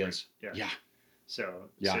super really different. is. Yeah.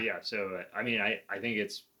 Yeah. So I mean, I think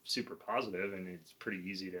it's super positive, and it's pretty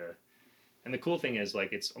easy to. And the cool thing is,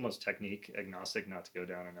 like, it's almost technique agnostic, not to go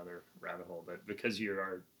down another rabbit hole, but because you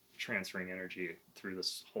are transferring energy through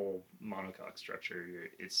this whole monocoque structure,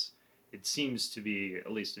 it seems to be,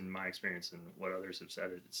 at least in my experience and what others have said,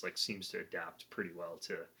 it's like seems to adapt pretty well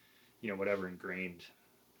to, you know, whatever ingrained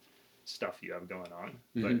stuff you have going on.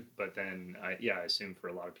 Mm-hmm. But then I assume for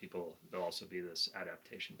a lot of people there'll also be this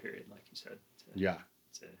adaptation period, like you said.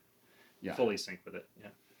 To fully sync with it. Yeah.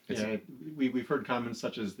 Yeah, we've heard comments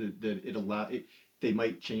such as that they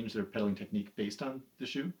might change their pedaling technique based on the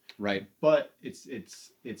shoe. Right. But it's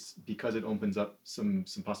because it opens up some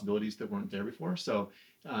possibilities that weren't there before. So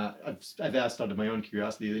I've asked out of my own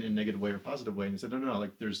curiosity in a negative way or positive way, and I said no,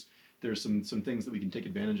 like there's some things that we can take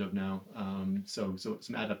advantage of now. So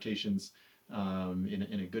some adaptations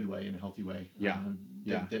in a good way, in a healthy way.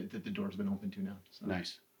 That the door's been open to now. So.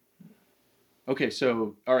 Nice. Okay,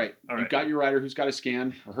 so all right, you've got your rider who's got a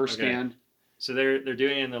scan or her scan. So they're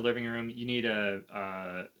doing it in the living room. You need a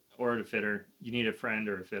fitter. You need a friend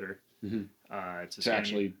or a fitter to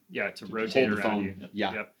actually to rotate hold the around phone. you.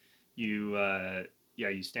 Yep.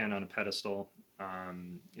 You stand on a pedestal.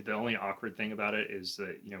 The only awkward thing about it is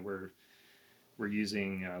that, you know, we're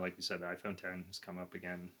using, like you said, the iPhone 10 has come up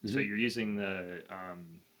again. So you're using the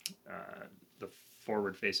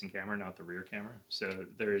forward-facing camera, not the rear camera. So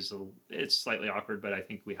it's slightly awkward, but I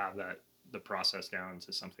think we have the process down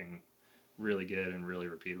to something really good and really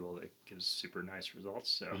repeatable that gives super nice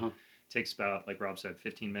results. So it takes about, like Rob said,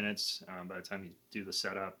 15 minutes by the time you do the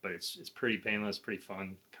setup, but it's pretty painless, pretty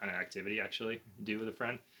fun kind of activity actually to do with a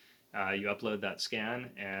friend. You upload that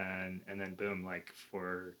scan and then boom, like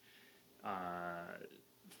for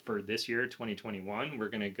this year, 2021, we're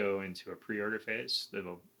going to go into a pre-order phase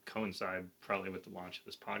that'll coincide probably with the launch of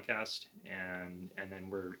this podcast, and then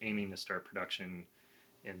we're aiming to start production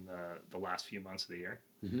in the last few months of the year.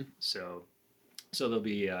 So there'll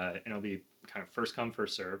be and it'll be kind of first come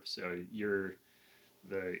first serve. So your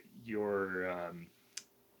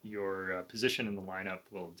position in the lineup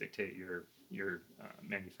will dictate your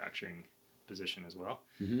manufacturing position as well.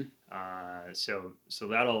 So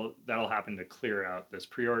that'll happen to clear out this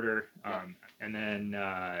pre-order, and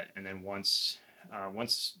then once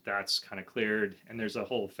that's kind of cleared, and there's a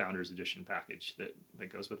whole Founders Edition package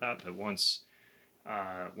that goes with that. But once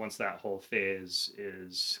that whole phase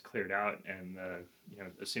is cleared out, and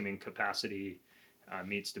assuming capacity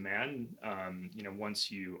meets demand,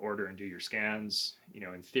 once you order and do your scans,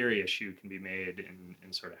 in theory a shoe can be made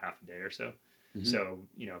in sort of half a day or so. So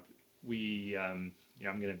we I'm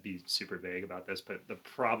going to be super vague about this, but we're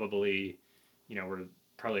probably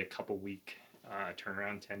a couple week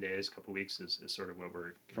turnaround, 10 days, couple weeks is sort of what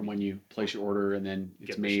we're from when you place your order and then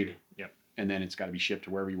it's made. Yep. And then it's got to be shipped to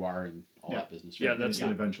wherever you are and all that business. Right? Yeah, that's the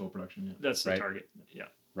eventual production. Yeah. That's the target. Yeah.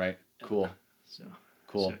 Right. Cool. So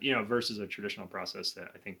cool. So, versus a traditional process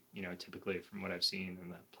that I think, typically from what I've seen in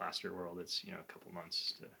the plaster world, it's, a couple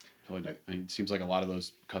months to. Totally. I mean, it seems like a lot of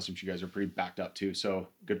those customs you guys are pretty backed up too. So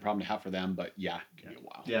good problem to have for them, but it can be a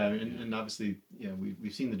while. Yeah. And obviously,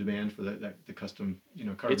 we've seen the demand for the custom,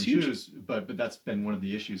 carbon shoes, but that's been one of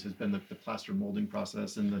the issues has been the plaster molding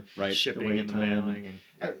process and the shipping and the mailing.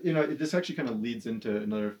 And, this actually kind of leads into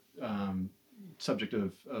another, subject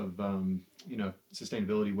of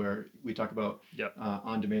sustainability, where we talk about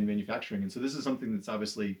on-demand manufacturing, and so this is something that's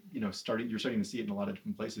obviously you're starting to see it in a lot of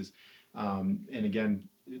different places, and again,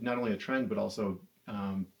 not only a trend but also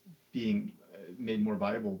being made more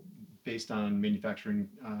viable based on manufacturing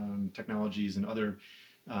technologies and other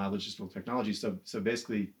logistical technologies. So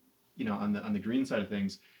basically, on the green side of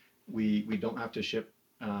things, we don't have to ship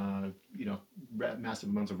massive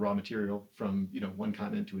amounts of raw material from one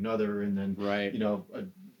continent to another, and then a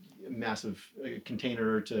massive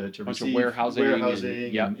container to receive warehousing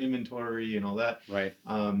and inventory and all that. Right.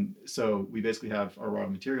 So we basically have our raw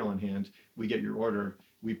material on hand. We get your order.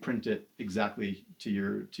 We print it exactly to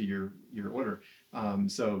your order.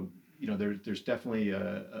 So there's definitely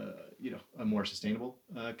a more sustainable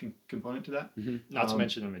component to that. Not to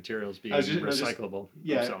mention the materials being recyclable.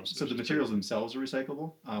 Yeah, themselves, so the materials themselves are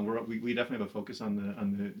recyclable. We definitely have a focus on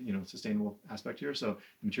the sustainable aspect here. So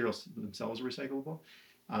the materials themselves are recyclable,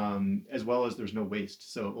 as well as there's no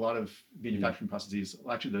waste. So a lot of manufacturing processes,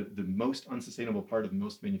 actually the most unsustainable part of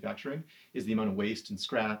most manufacturing is the amount of waste and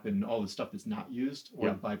scrap and all the stuff that's not used or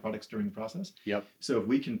byproducts during the process. Yep. So if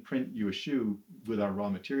we can print you a shoe with our raw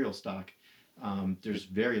material stock, there's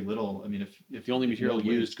very little. I mean, if The only material no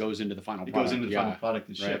used waste, goes into the final it product. goes into the final product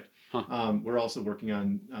that's Right. shipped. Huh. We're also working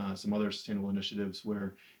on some other sustainable initiatives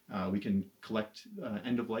where we can collect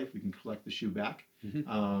end of life. We can collect the shoe back,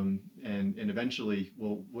 and eventually,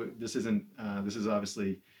 this is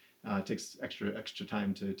obviously takes extra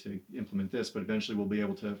time to implement this, but eventually we'll be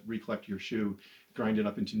able to recollect your shoe, grind it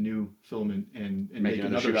up into new filament, and make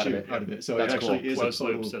another shoe out of it. So That's it actually cool. is Closed a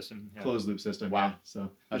loop total system. Yeah. closed loop system. Wow. Yeah. So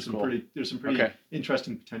That's there's some pretty Okay.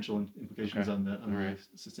 interesting potential implications Okay. on the Alright.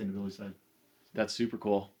 sustainability side. That's super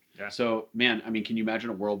cool. Yeah. So, man, I mean, can you imagine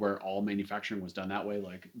a world where all manufacturing was done that way?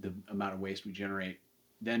 Like the amount of waste we generate.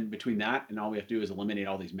 Then between that and all we have to do is eliminate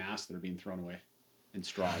all these masks that are being thrown away and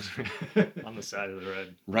straws, On the side of the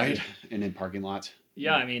road. right? And in parking lots.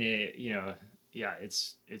 Yeah, I mean,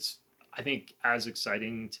 it's I think as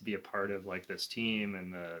exciting to be a part of like this team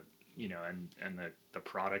and the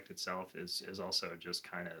product itself is also just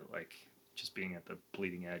kind of like just being at the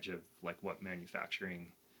bleeding edge of like what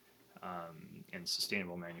manufacturing and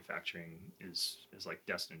sustainable manufacturing is like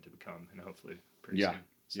destined to become, and hopefully pretty Yeah. soon.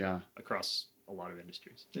 So, Yeah. across a lot of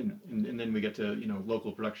industries. And then we get to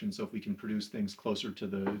local production. So if we can produce things closer to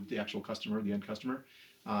the actual customer, the end customer.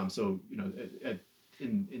 So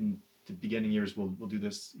in the beginning years we'll do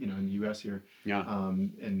this in the U.S. here. Yeah.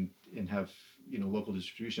 And have local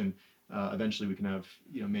distribution. Eventually we can have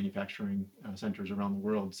manufacturing centers around the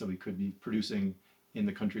world. So we could be producing in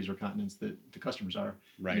the countries or continents that the customers are.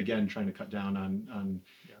 Right. And again, trying to cut down on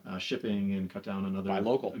shipping and cut down on other Buy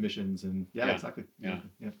local. emissions and Yeah. exactly. Yeah.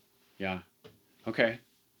 Yeah. Yeah. Okay.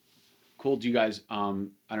 Cool. Do you guys, I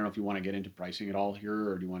don't know if you want to get into pricing at all here,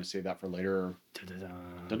 or do you want to save that for later? Ta-da-da.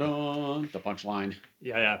 Da-da, the punchline.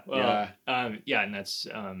 Yeah. Well, and that's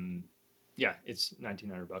it's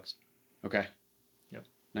 $1,900. Okay. Yep.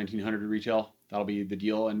 1900 retail. That'll be the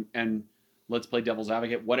deal. And let's play devil's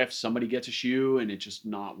advocate. What if somebody gets a shoe and it's just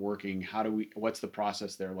not working? What's the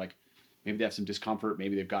process there? Like maybe they have some discomfort.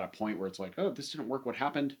 Maybe they've got a point where it's like, oh, this didn't work. What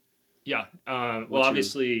happened? Yeah. Well,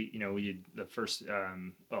 obviously, the first,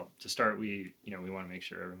 to start, we want to make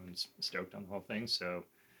sure everyone's stoked on the whole thing. So,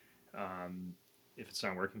 if it's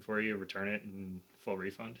not working for you, return it and full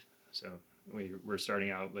refund. So we're starting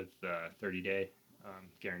out with 30-day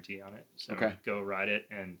guarantee on it. So Okay. go ride it.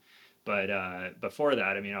 But before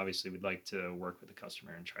that, I mean, obviously we'd like to work with the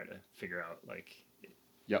customer and try to figure out like,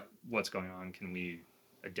 what's going on. Can we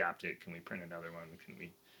adapt it? Can we print another one? Can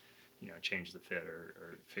we, change the fit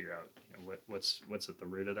or figure out what's at the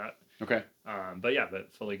root of that. Okay.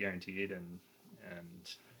 But fully guaranteed and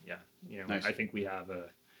Nice. I think we have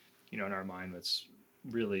in our mind that's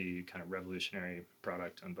really kind of revolutionary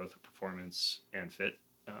product on both a performance and fit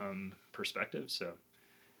perspective. So,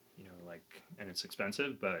 and it's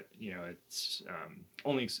expensive, but it's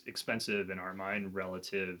only expensive in our mind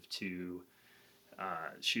relative to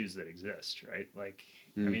shoes that exist, right? Like,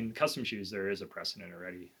 I mean, custom shoes, there is a precedent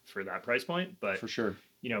already for that price point, but For sure.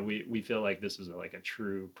 we feel like this is a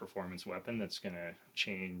true performance weapon that's going to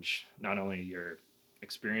change not only your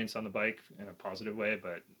experience on the bike in a positive way,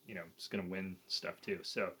 but it's going to win stuff too.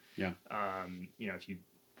 So Yeah.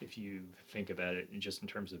 if you think about it just in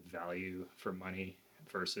terms of value for money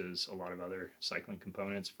versus a lot of other cycling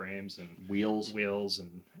components, frames and Wheels,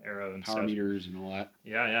 and aero and power stuff. meters, and all that.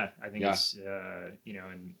 Yeah. I think Yeah. it's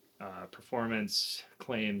and performance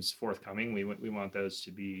claims forthcoming. We want those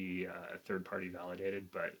to be third party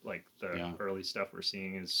validated, but like the early stuff we're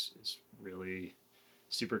seeing is really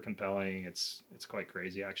super compelling. It's quite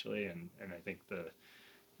crazy actually, and I think the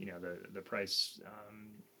price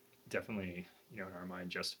definitely in our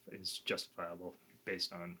mind is justifiable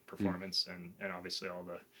based on performance and obviously all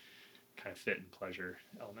the kind of fit and pleasure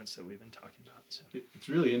elements that we've been talking about. So It's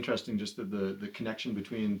really interesting, just the connection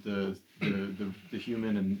between the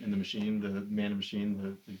human and the machine, the man and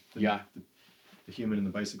machine, the human and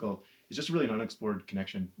the bicycle. It's just really an unexplored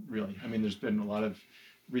connection, really. I mean, there's been a lot of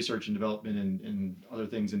research and development and other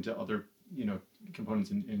things into other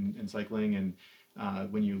components in cycling,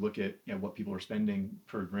 and when you look at what people are spending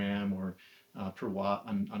per gram or per watt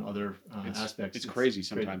on other aspects. It's crazy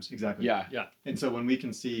sometimes. Exactly. Yeah. yeah, And so when we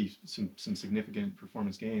can see some significant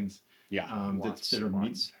performance gains Yeah.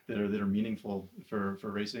 that are meaningful for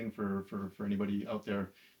racing for anybody out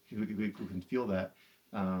there who can feel that.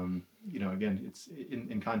 Again, it's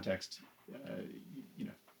in context.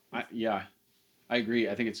 I agree.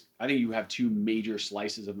 I think you have two major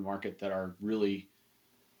slices of the market that are really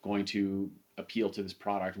going to appeal to this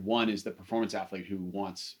product. One is the performance athlete who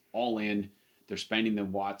wants all in. They're spending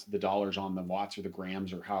the dollars on the watts or the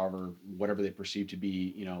grams or whatever they perceive to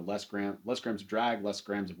be, less grams of drag, less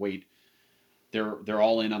grams of weight. They're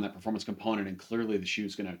all in on that performance component, and clearly the shoe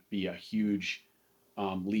is going to be a huge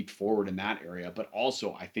leap forward in that area. But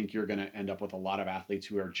also, I think you're going to end up with a lot of athletes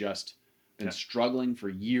who are just been struggling for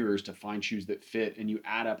years to find shoes that fit. And you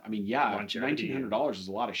add up, $1,900 is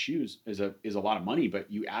a lot of shoes, is a lot of money, but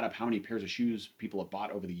you add up how many pairs of shoes people have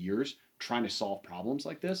bought over the years trying to solve problems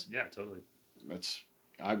like this. Yeah, totally.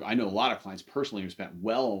 I know a lot of clients personally who spent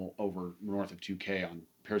well over north of $2,000 on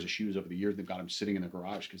pairs of shoes over the years. They've got them sitting in their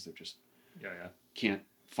garage because they're just can't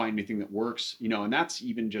find anything that works, and that's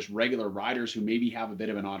even just regular riders who maybe have a bit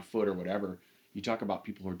of an odd foot or whatever. You talk about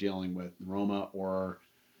people who are dealing with neuroma or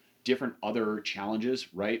different other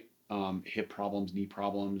challenges, right? Hip problems, knee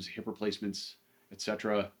problems, hip replacements,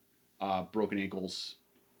 etc. Broken ankles,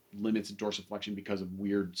 limits dorsiflexion because of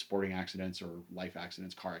weird sporting accidents or life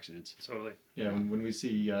accidents, car accidents. Totally. Yeah, when we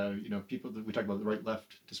see people, we talk about the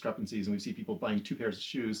right-left discrepancies, and we see people buying two pairs of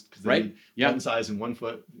shoes because they need one size in one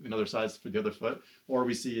foot, another size for the other foot, or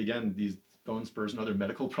we see again these bone spurs and other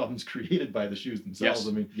medical problems created by the shoes themselves.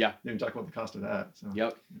 Yes. Didn't even talk about the cost of that. So.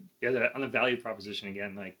 Yep. Yeah, on the value proposition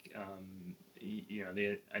again,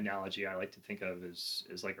 the analogy I like to think of is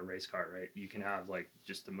like a race car, right? You can have like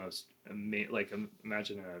just the most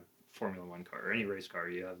imagine a Formula One car or any race car.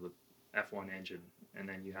 You have the F1 engine, and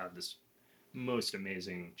then you have this most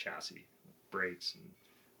amazing chassis, brakes and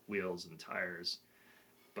wheels and tires.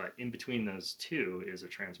 But in between those two is a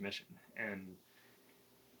transmission, and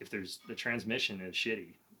if the transmission is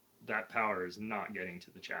shitty, that power is not getting to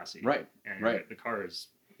the chassis. Right. And the car is,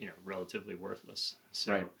 relatively worthless.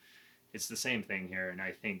 So it's the same thing here. And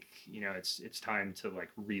I think, it's time to like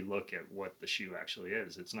relook at what the shoe actually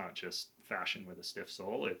is. It's not just fashion with a stiff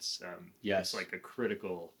sole. It's like a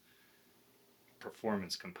critical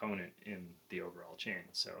performance component in the overall chain.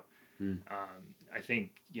 So I think,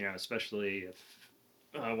 especially if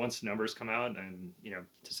once numbers come out and,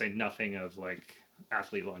 to say nothing of like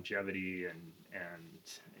athlete longevity and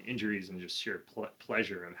injuries and just sheer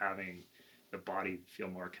pleasure of having the body feel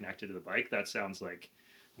more connected to the bike, that sounds like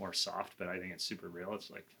more soft, but I think it's super real.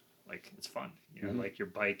 It's like it's fun, like your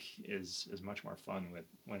bike is much more fun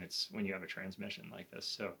when you have a transmission like this.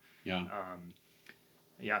 So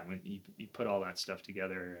when you put all that stuff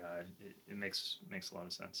together, it makes a lot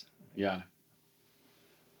of sense. Yeah.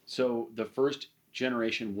 So the first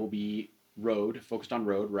generation will be focused on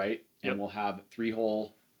road, right? Yep. And we'll have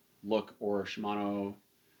 3-hole look or Shimano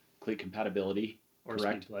cleat compatibility, or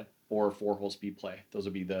correct? Speed play. Or 4-hole speed play. Those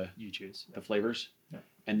will be the flavors. Yeah.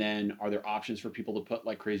 And then are there options for people to put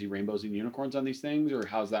like crazy rainbows and unicorns on these things, or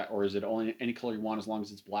how's that? Or is it only any color you want as long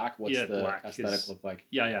as it's black? What's the black aesthetic look like?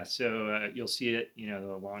 Yeah. So you'll see it.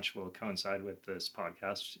 The launch will coincide with this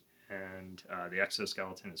podcast, and the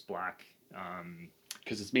exoskeleton is black.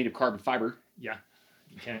 Because it's made of carbon fiber. Yeah,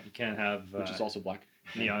 you can't have which is also black.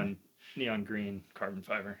 neon green carbon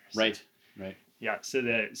fiber. So, right. Yeah. So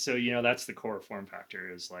that's the core form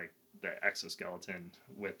factor is like the exoskeleton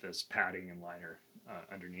with this padding and liner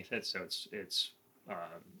underneath it. So it's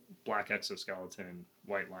black exoskeleton,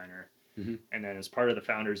 white liner, and then as part of the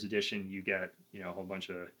Founders Edition, you get a whole bunch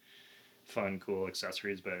of fun, cool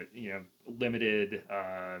accessories, but limited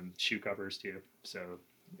shoe covers too. So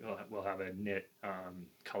we'll have a knit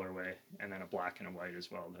colorway and then a black and a white as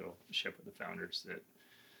well that'll ship with the Founders that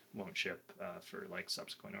won't ship for like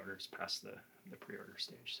subsequent orders past the pre-order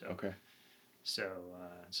stage. So okay. So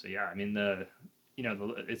yeah, I mean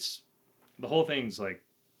it's the whole thing's like,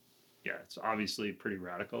 yeah, it's obviously pretty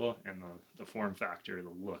radical, and the form factor, the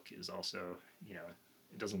look is also,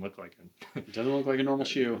 it doesn't look like it doesn't look like a normal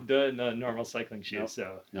shoe. The normal cycling shoe.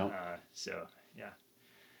 Nope. So yeah,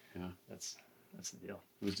 that's the deal.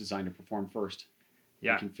 It was designed to perform first.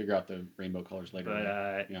 Yeah, you can figure out the rainbow colors later.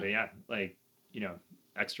 But yeah, like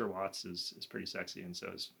extra watts is pretty sexy, and so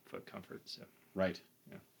is foot comfort. So right.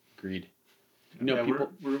 Yeah. Agreed.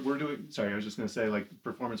 We're doing. Sorry, I was just going to say like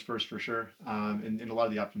performance first for sure. And a lot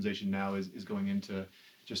of the optimization now is going into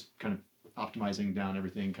just kind of optimizing down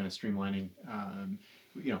everything, kind of streamlining.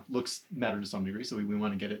 Looks matter to some degree, so we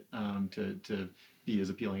want to get it to be as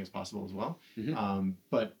appealing as possible as well.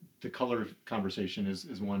 But the color conversation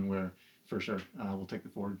is one where for sure. We'll take the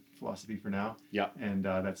Ford philosophy for now. Yeah. And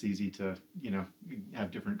that's easy to, have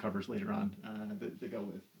different covers later on that go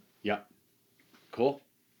with. Yeah. Cool.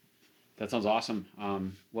 That sounds awesome.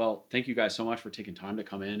 Well, thank you guys so much for taking time to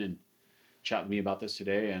come in and chat with me about this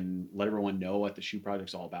today and let everyone know what the shoe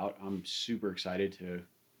project's all about. I'm super excited to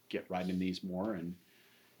get riding these more. And,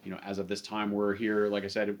 as of this time, we're here, like I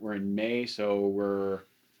said, we're in May, so we're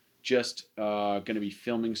just going to be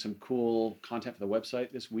filming some cool content for the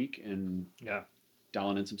website this week and Yeah.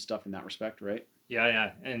 dialing in some stuff in that respect, right?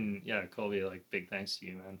 Yeah. And Colby, like, big thanks to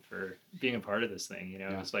you, man, for being a part of this thing.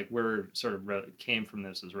 Yeah. It's like we're sort of came from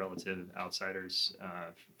this as relative outsiders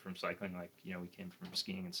from cycling. Like, we came from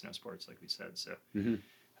skiing and snow sports, like we said. So Mm-hmm.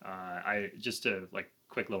 I just a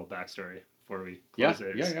quick little backstory before we close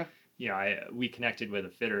it. Yeah. We connected with a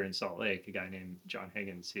fitter in Salt Lake, a guy named John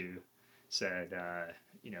Higgins, who said,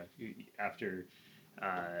 after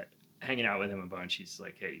hanging out with him a bunch, he's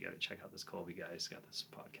like, "Hey, you got to check out this Colby guy. He's got this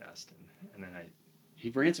podcast." And then He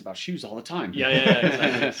rants about shoes all the time. Yeah,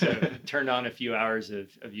 exactly. So turned on a few hours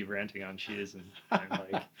of you ranting on shoes, and I'm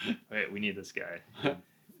like, "Wait, we need this guy.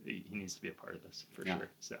 He needs to be a part of this for sure."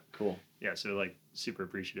 So Cool. yeah, so like super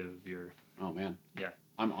appreciative of your. Oh man. Yeah.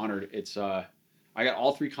 I'm honored. It's I got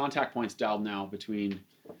all 3 contact points dialed now between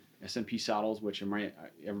S&P saddles, which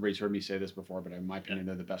everybody's heard me say this before, but in my opinion,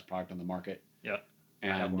 they're the best product on the market. Yeah.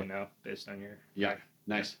 And I have one now based on your. Yeah.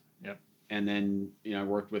 Nice. Yep. And then, I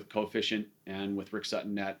worked with Coefficient and with Rick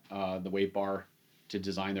Sutton at the Wave Bar to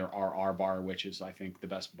design their RR bar, which is, I think, the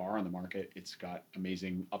best bar on the market. It's got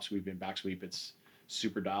amazing upsweep and backsweep. It's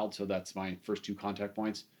super dialed. So that's my first 2 contact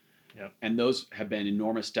points. Yep. And those have been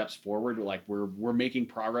enormous steps forward. Like we're making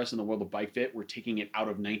progress in the world of bike fit. We're taking it out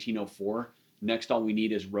of 1904. Next, all we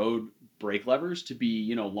need is road brake levers to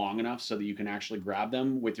be, long enough so that you can actually grab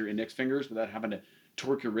them with your index fingers without having to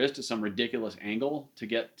torque your wrist to some ridiculous angle to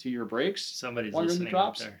get to your brakes. Somebody's while you're in the listening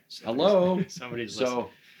out drops. there. Hello. Somebody's listening.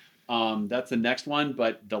 So that's the next one.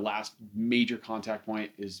 But the last major contact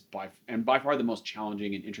point is by far the most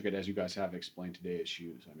challenging and intricate, as you guys have explained today, is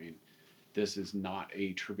shoes. I mean, this is not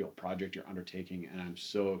a trivial project you're undertaking, and I'm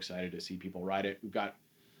so excited to see people ride it. We've got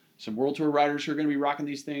some World Tour riders who are going to be rocking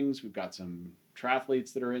these things. We've got some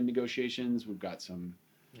triathletes that are in negotiations. We've got some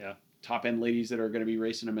top end ladies that are going to be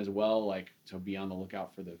racing them as well. So be on the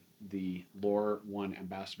lookout for the Lore One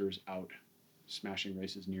ambassadors out smashing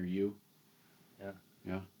races near you.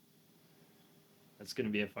 Yeah. That's going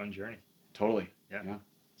to be a fun journey. Totally. Yeah.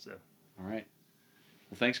 So. All right.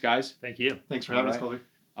 Well, thanks, guys. Thank you. Thanks for having us, All Colby.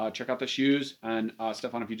 Check out the shoes. And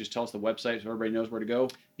Stefan, if you just tell us the website so everybody knows where to go.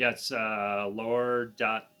 Yeah, it's lore.cc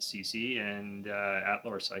and at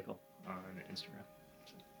Lore Cycle on Instagram.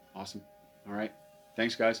 So. Awesome. All right.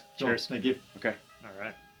 Thanks, guys. Cheers. Thank you. Okay. All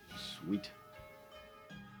right. Sweet.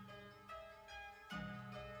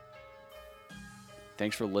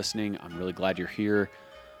 Thanks for listening. I'm really glad you're here.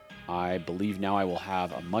 I believe now I will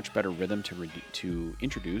have a much better rhythm to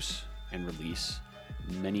introduce and release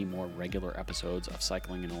many more regular episodes of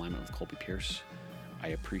Cycling in Alignment with Colby Pierce. I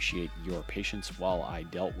appreciate your patience while I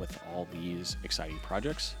dealt with all these exciting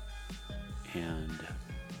projects, and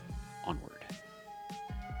onward.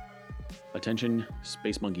 Attention,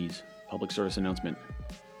 Space Monkeys, public service announcement.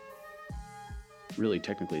 Really,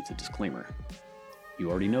 technically, it's a disclaimer. You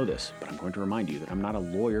already know this, but I'm going to remind you that I'm not a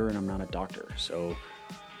lawyer and I'm not a doctor, so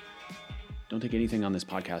don't take anything on this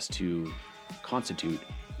podcast to constitute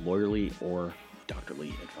lawyerly or doctorly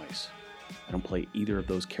advice. I don't play either of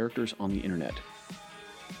those characters on the internet,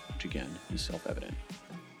 which again is self-evident.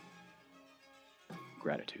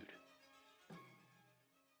 Gratitude.